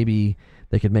 so maybe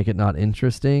they could make it not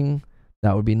interesting.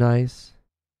 That would be nice.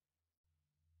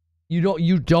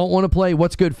 You don't want to play.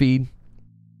 What's good, feed?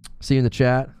 See you in the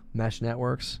chat. Mesh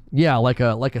networks. Yeah, like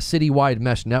a citywide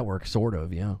mesh network, sort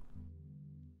of, yeah.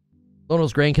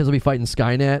 Lono's grandkids will be fighting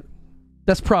Skynet.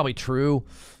 That's probably true.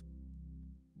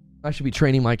 I should be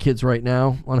training my kids right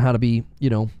now on how to be, you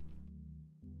know,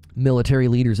 military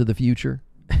leaders of the future.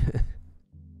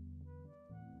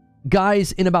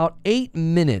 Guys, in about 8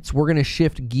 minutes, we're going to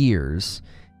shift gears,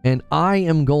 and I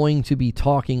am going to be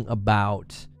talking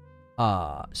about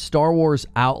Star Wars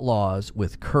Outlaws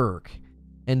with Kirk,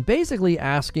 and basically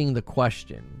asking the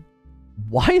question,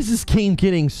 why is this game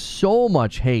getting so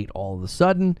much hate all of a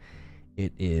sudden?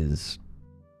 It is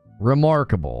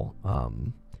remarkable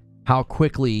how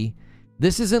quickly...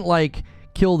 This isn't like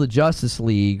Kill the Justice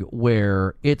League,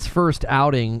 where its first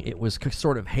outing, it was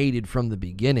sort of hated from the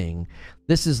beginning.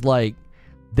 This is like,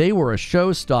 they were a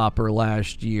showstopper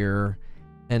last year,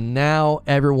 and now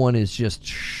everyone is just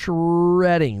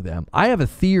shredding them. I have a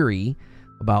theory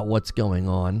about what's going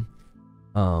on,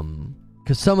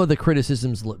 because some of the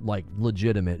criticism's like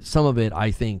legitimate. Some of it, I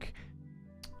think,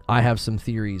 I have some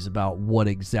theories about what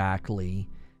exactly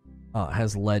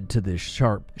has led to this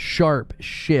sharp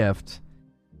shift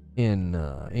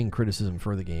in criticism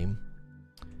for the game.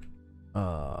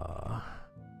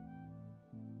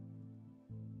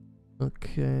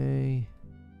 Okay.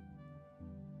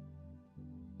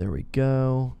 There we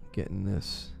go. Getting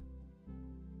this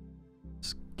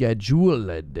scheduled.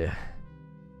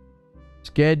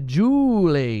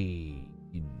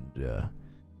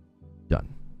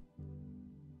 Done.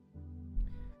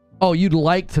 Oh, you'd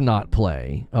like to not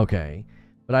play. Okay.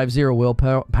 But I have 0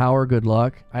 willpower. Good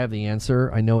luck. I have the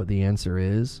answer. I know what the answer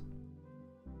is.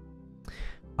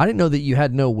 I didn't know that you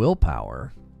had no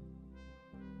willpower.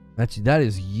 That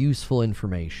is useful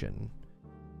information.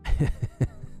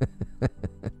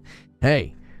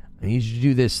 Hey, I need you to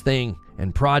do this thing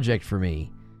and project for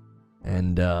me.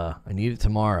 And I need it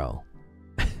tomorrow.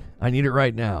 I need it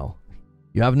right now.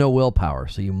 You have no willpower,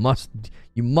 so you must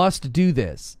do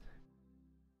this.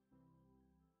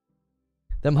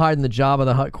 Them hiding the Jabba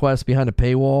the Hutt quest behind a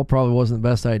paywall probably wasn't the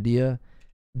best idea.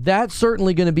 That's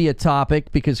certainly going to be a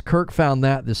topic because Kirk found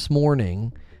that this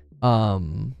morning. Or,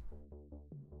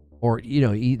 you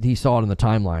know, he saw it in the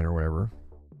timeline or whatever.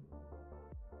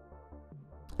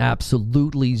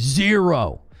 Absolutely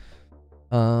 0.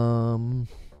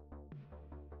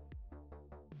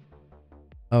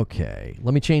 Okay.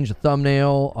 Let me change the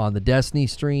thumbnail on the Destiny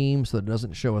stream so that it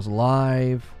doesn't show us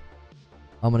live.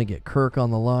 I'm going to get Kirk on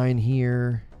the line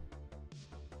here.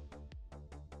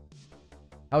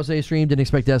 I was a stream. Didn't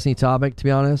expect Destiny topic, to be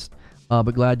honest.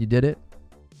 But glad you did it.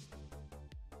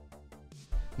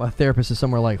 My therapist is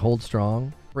somewhere like Hold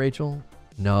Strong, Rachel.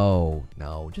 No.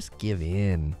 Just give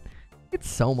in. It's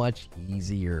so much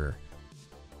easier.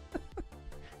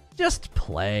 Just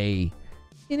play.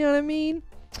 You know what I mean?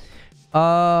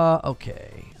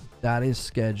 Okay. That is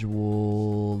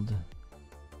scheduled.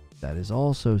 That is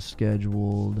also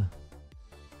scheduled.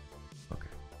 Okay.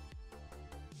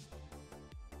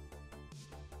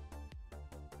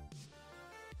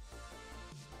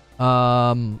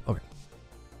 Okay.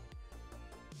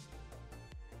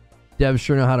 Devs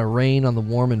sure know how to rain on the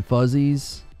warm and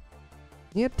fuzzies.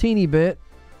 Yep, teeny bit.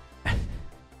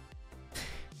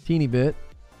 Teeny bit.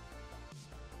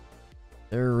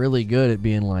 They're really good at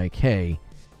being like, hey,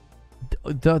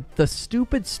 the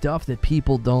stupid stuff that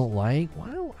people don't like,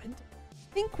 why don't I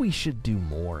think we should do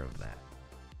more of that?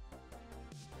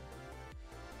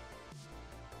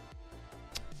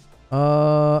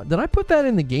 Did I put that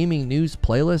in the gaming news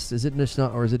playlist? Is it just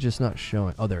not, or is it just not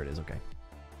showing? Oh, there it is. Okay.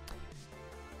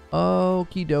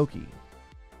 Okie dokie.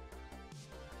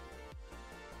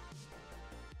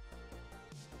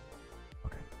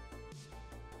 Okay.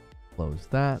 Close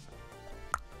that.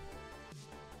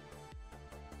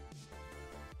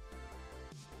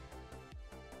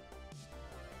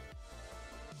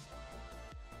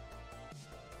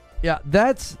 Yeah,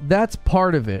 that's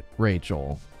part of it,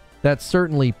 Rachel. That's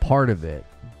certainly part of it,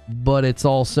 but it's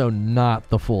also not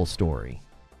the full story.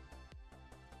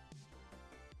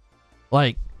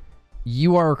 Like,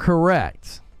 you are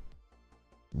correct,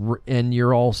 and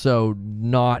you're also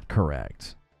not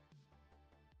correct,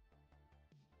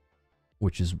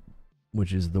 which is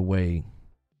the way.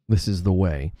 This is the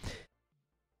way.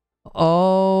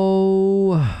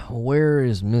 Oh, where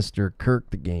is Mr. Kirk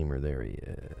the Gamer? There he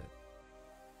is.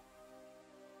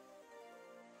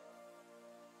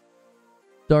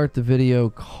 Start the video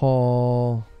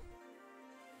call.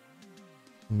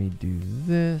 Let me do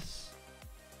this.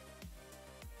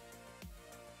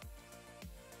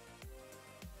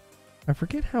 I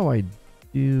forget how I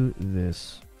do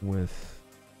this with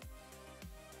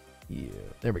you.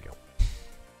 There we go.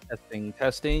 Testing,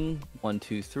 testing. 1,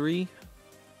 2, 3.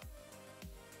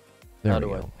 There How we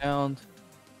do go. I sound?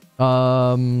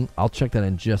 I'll check that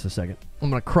in just a second. I'm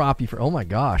gonna crop you for. Oh my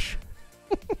gosh.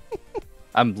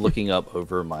 I'm looking up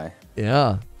over my.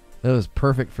 Yeah, that was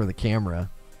perfect for the camera.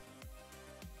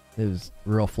 It was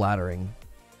real flattering.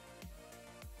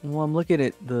 Well, I'm looking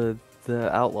at the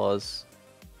Outlaws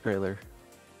trailer.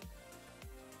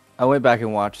 I went back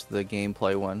and watched the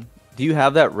gameplay one. Do you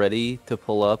have that ready to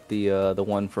pull up the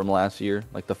one from last year,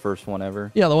 like the first one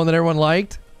ever? Yeah, the one that everyone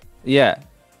liked. Yeah.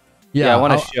 Yeah, I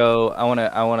want to show. I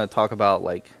want to talk about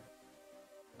like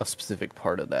a specific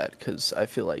part of that because I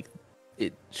feel like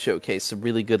it showcased some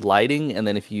really good lighting, and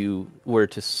then if you were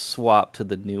to swap to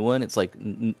the new one, it's like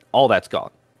all that's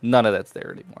gone. None of that's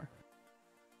there anymore.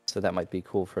 So that might be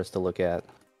cool for us to look at.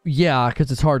 Yeah, because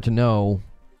it's hard to know.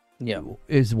 Yeah.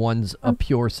 Is one's a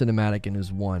pure cinematic and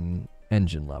is one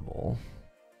engine level?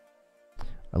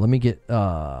 Let me get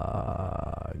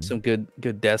Some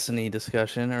good Destiny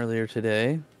discussion earlier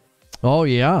today. Oh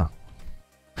yeah.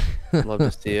 Love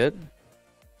to see it.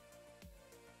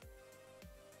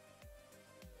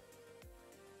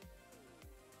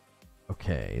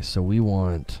 Okay, so we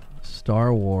want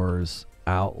Star Wars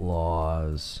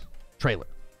Outlaws trailer.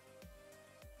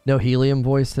 No helium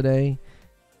voice today?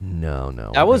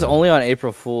 No. I was only on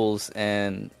April Fool's,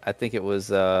 and I think it was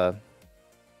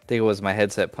my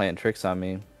headset playing tricks on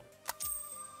me.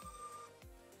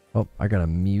 Oh, I gotta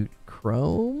mute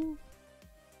Chrome.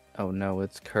 Oh no,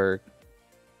 it's Kirk.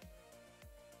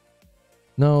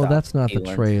 No, Stop that's not the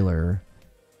Keelan. trailer.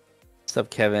 Sup,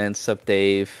 Kevin? Sup,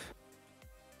 Dave?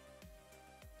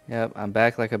 Yep, I'm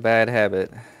back like a bad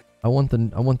habit. I want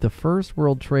the first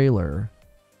world trailer.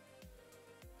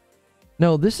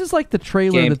 No, this is like the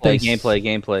trailer that they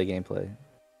Gameplay.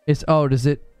 It's does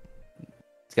it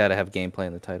It's got to have gameplay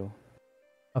in the title.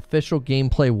 official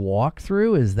gameplay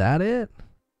walkthrough? Is that it?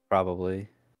 Probably.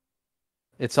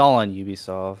 It's all on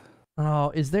Ubisoft.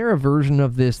 Oh, is there a version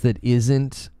of this that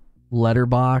isn't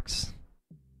letterbox?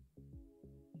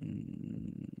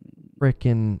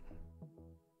 Frickin'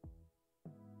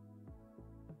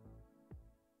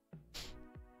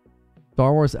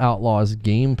 Star Wars Outlaws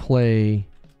gameplay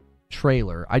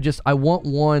trailer. I want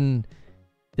one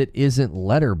that isn't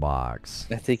letterbox.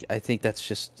 I think that's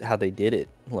just how they did it,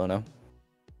 Lono.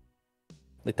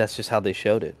 Like that's just how they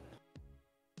showed it.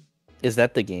 Is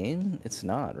that the game? It's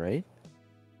not, right?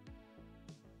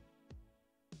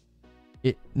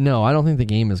 No, I don't think the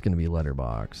game is going to be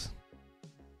letterbox.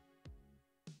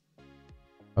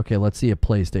 Okay, let's see if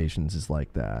PlayStation's is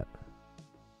like that.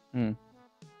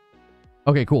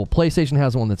 Okay, cool. PlayStation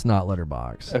has one that's not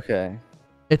letterbox. Okay.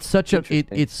 It's such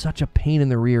a pain in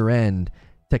the rear end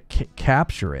to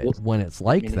capture it when it's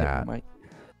like that.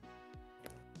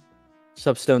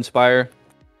 Sup, Stone Spire?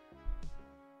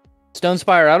 Stone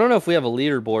Spire, I don't know if we have a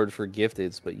leaderboard for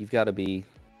gifteds, but you've got to be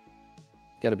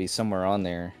somewhere on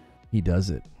there. He does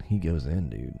it. He goes in,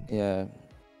 dude. Yeah.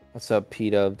 What's up,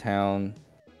 P-Dub Town?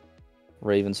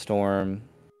 Ravenstorm.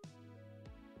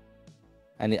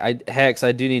 And Hex,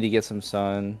 I do need to get some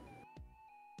sun.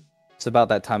 It's about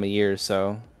that time of year,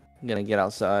 so I'm gonna get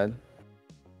outside.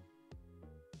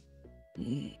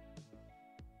 Okay.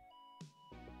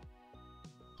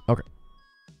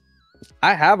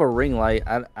 I have a ring light.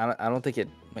 I don't think it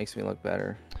makes me look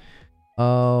better.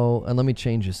 Oh, and let me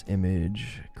change this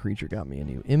image. Creature got me a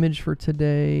new image for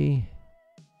today.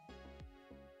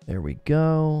 There we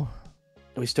go.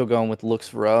 Are we still going with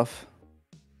looks rough?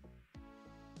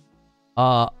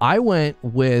 I went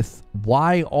with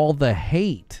why all the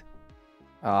hate.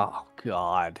 Oh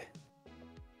God.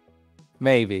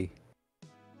 Maybe.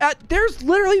 There's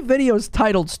literally videos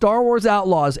titled Star Wars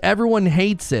Outlaws. Everyone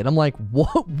hates it. I'm like,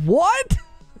 what? What?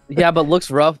 Yeah, but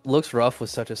looks rough was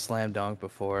such a slam dunk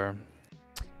before.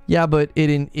 Yeah, but it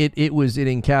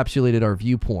encapsulated our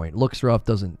viewpoint. Looks rough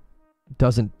doesn't.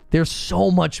 There's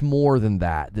so much more than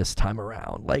that this time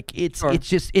around. Like it's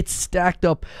stacked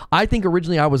up. I think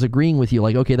originally I was agreeing with you,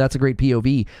 like, okay, that's a great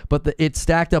POV, but it's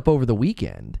stacked up over the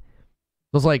weekend.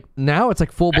 It was like now it's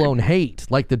like full blown hate.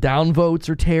 Like the downvotes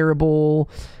are terrible,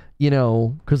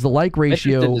 because the like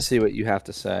ratio. I'm interested to see what you have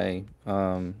to say.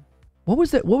 What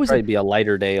was that? What was probably it? Be a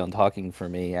lighter day on talking for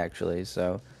me, actually.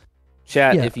 So,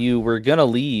 chat, Yeah. if you were gonna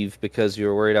leave because you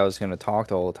were worried I was gonna talk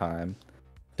the whole time,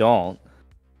 don't.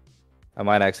 I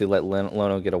might actually let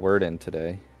Lono get a word in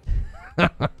today.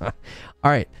 All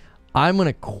right. I'm going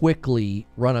to quickly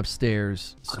run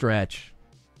upstairs, stretch,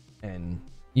 and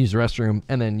use the restroom,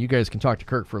 and then you guys can talk to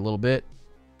Kirk for a little bit.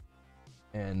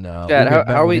 And Chad,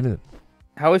 how are we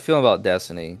feeling about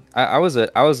Destiny? I was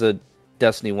a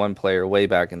Destiny 1 player way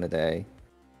back in the day.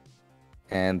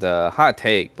 And hot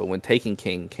take, but when Taken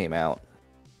King came out,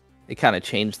 it kind of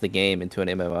changed the game into an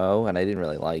MMO, and I didn't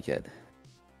really like it.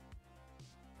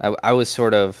 I was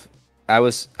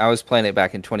playing it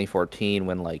back in 2014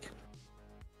 when like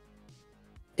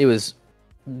it was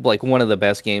like one of the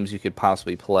best games you could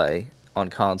possibly play on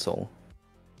console.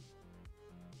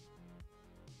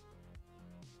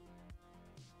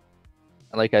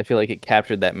 Like I feel like it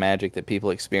captured that magic that people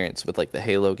experience with like the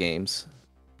Halo games.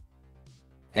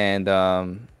 And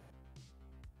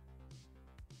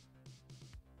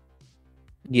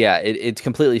yeah, it's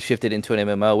completely shifted into an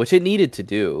MMO, which it needed to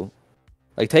do.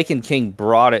 Like Taken King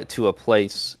brought it to a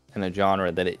place and a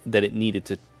genre that it needed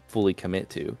to fully commit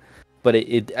to. But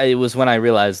it was when I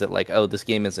realized that like, oh, this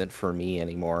game isn't for me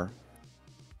anymore.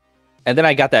 And then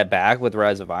I got that back with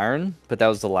Rise of Iron, but that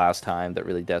was the last time that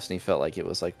really Destiny felt like it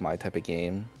was like my type of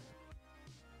game.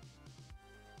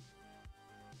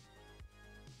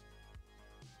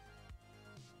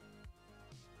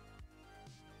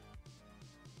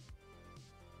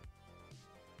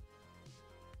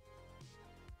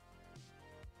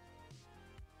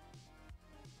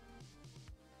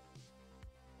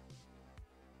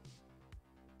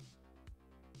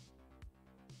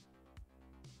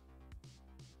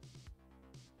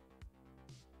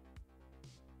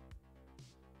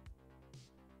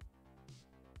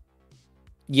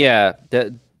 Yeah,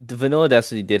 the Vanilla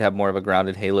Destiny did have more of a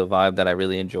grounded Halo vibe that I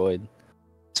really enjoyed.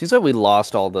 Seems like we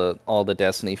lost all the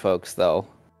Destiny folks though.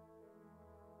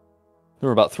 There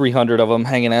were about 300 of them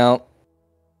hanging out.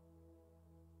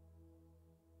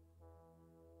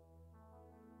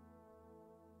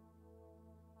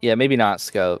 Yeah, maybe not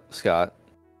Scott.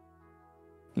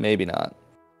 Maybe not.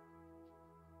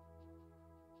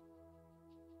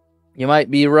 You might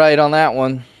be right on that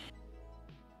one.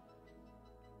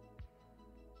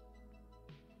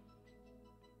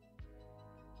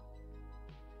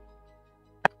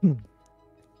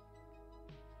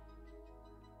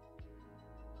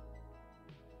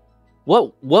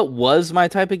 What was my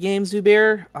type of game,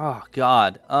 Zubair? Oh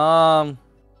God. I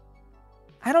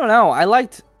don't know. I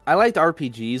liked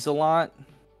RPGs a lot.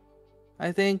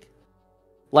 I think.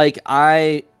 Like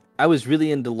I was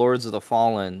really into Lords of the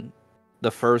Fallen,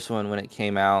 the first one when it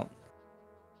came out.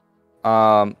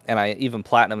 And I even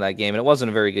platinumed that game, and it wasn't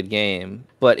a very good game,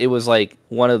 but it was like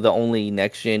one of the only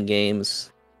next gen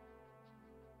games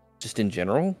just in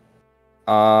general.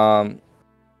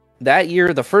 That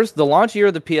year, the launch year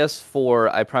of the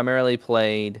PS4, I primarily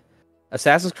played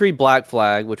Assassin's Creed Black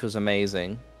Flag, which was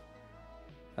amazing.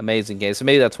 Amazing game. So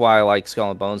maybe that's why I like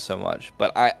Skull and Bones so much.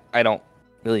 But I don't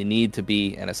really need to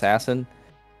be an assassin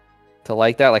to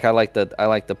like that. Like I like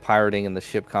the pirating and the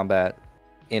ship combat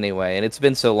anyway. And it's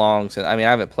been so long since I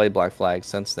haven't played Black Flag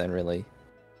since then really.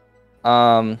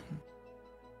 I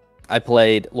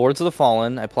played Lords of the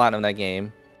Fallen. I platinumed that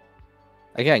game.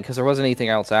 Again, because there wasn't anything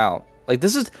else out. Like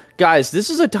this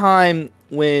is a time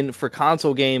when for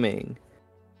console gaming,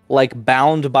 like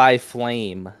Bound by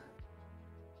Flame,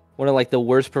 one of like the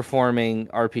worst performing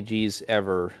RPGs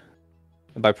ever.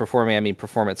 And by performing, I mean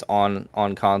performance on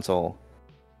console.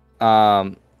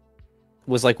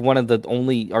 Was like one of the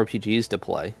only RPGs to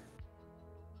play.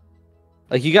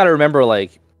 Like you got to remember,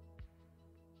 like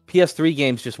PS3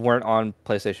 games just weren't on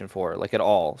PlayStation 4, like at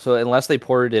all. So unless they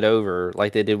ported it over,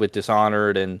 like they did with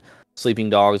Dishonored and Sleeping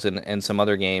Dogs and some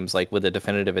other games, like with the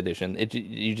Definitive Edition,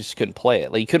 you just couldn't play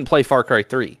it. Like you couldn't play Far Cry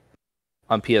 3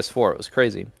 on PS4. It was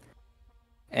crazy.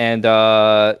 And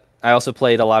I also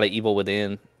played a lot of Evil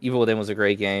Within. Evil Within was a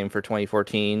great game for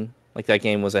 2014. Like that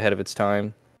game was ahead of its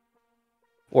time,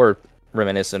 or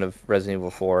reminiscent of Resident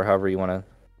Evil 4, however you want to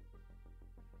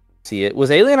see it.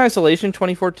 Was Alien Isolation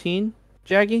 2014,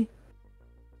 Jaggy?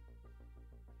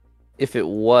 If it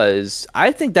was,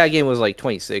 I think that game was like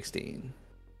 2016.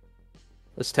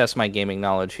 Let's test my gaming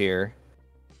knowledge here.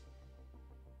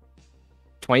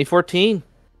 2014.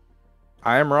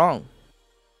 I am wrong.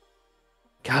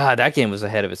 God, that game was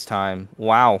ahead of its time.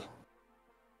 Wow.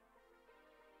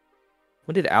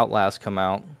 When did Outlast come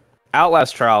out?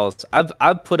 Outlast Trials.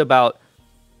 I've put about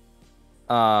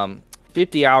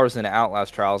 50 hours into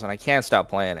Outlast Trials, and I can't stop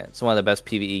playing it. It's one of the best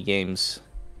PvE games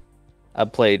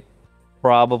I've played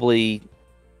probably,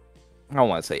 I don't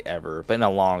want to say ever, but in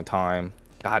a long time.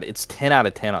 God, it's 10 out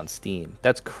of 10 on Steam.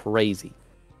 That's crazy.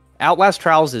 Outlast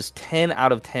Trials is 10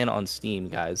 out of 10 on Steam,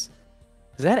 guys.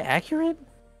 Is that accurate?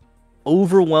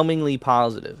 Overwhelmingly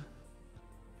positive.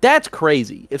 That's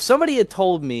crazy. If somebody had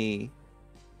told me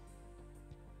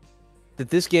that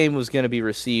this game was going to be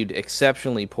received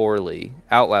exceptionally poorly,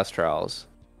 Outlast Trials,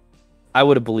 I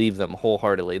would have believed them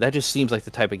wholeheartedly. That just seems like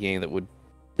the type of game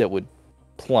that would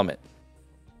plummet.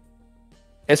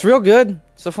 It's real good.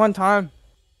 It's a fun time.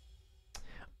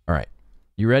 All right.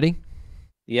 You ready?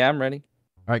 Yeah, I'm ready.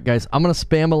 All right, guys. I'm going to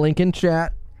spam a link in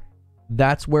chat.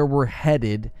 That's where we're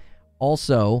headed.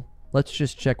 Also, let's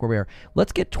just check where we are.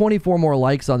 Let's get 24 more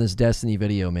likes on this Destiny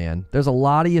video, man. There's a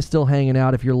lot of you still hanging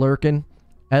out if you're lurking.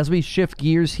 As we shift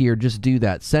gears here, just do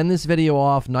that. Send this video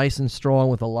off nice and strong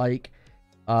with a like.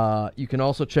 You can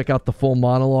also check out the full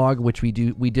monologue, which we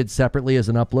did separately as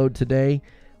an upload today.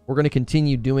 We're going to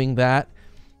continue doing that.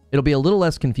 It'll be a little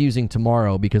less confusing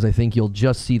tomorrow because I think you'll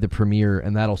just see the premiere,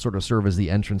 and that'll sort of serve as the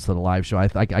entrance to the live show.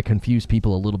 I confused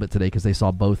people a little bit today because they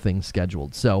saw both things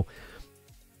scheduled. So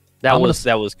that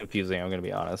was confusing. I'm going to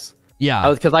be honest.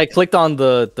 Yeah, because I clicked on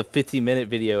the 50-minute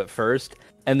video at first,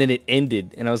 and then it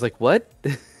ended, and I was like, "What?"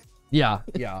 Yeah.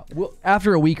 Well,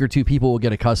 after a week or two, people will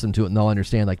get accustomed to it, and they'll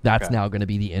understand like that's now going to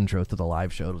be the intro to the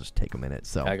live show. It'll just take a minute.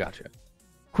 So I got you.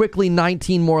 Quickly,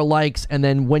 19 more likes, and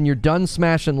then when you're done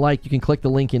smashing like, you can click the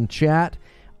link in chat.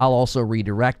 I'll also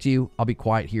redirect you. I'll be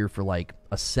quiet here for like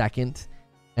a second,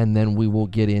 and then we will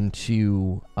get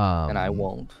into. And I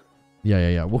won't.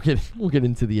 Yeah. We'll get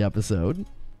into the episode.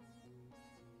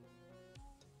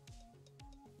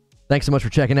 Thanks so much for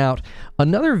checking out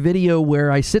another video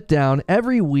where I sit down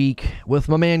every week with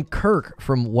my man Kirk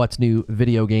from What's New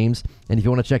Video Games. And if you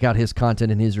want to check out his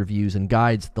content and his reviews and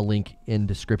guides, the link in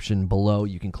description below.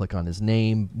 You can click on his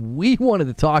name. We wanted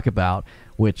to talk about,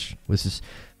 which was just,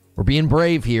 we're being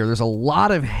brave here. There's a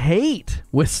lot of hate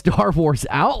with Star Wars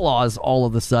Outlaws all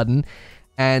of a sudden.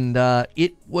 And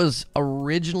it was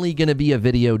originally going to be a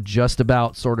video just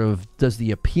about sort of, does the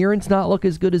appearance not look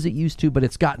as good as it used to? But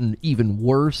it's gotten even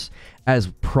worse as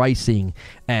pricing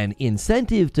and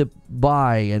incentive to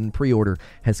buy and pre-order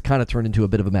has kind of turned into a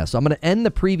bit of a mess. So I'm going to end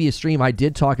the previous stream. I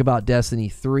did talk about Destiny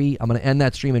 3. I'm going to end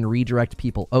that stream and redirect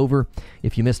people over.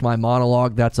 If you missed my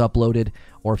monologue, that's uploaded.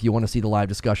 Or if you want to see the live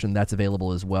discussion, that's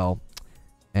available as well.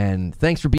 And thanks for being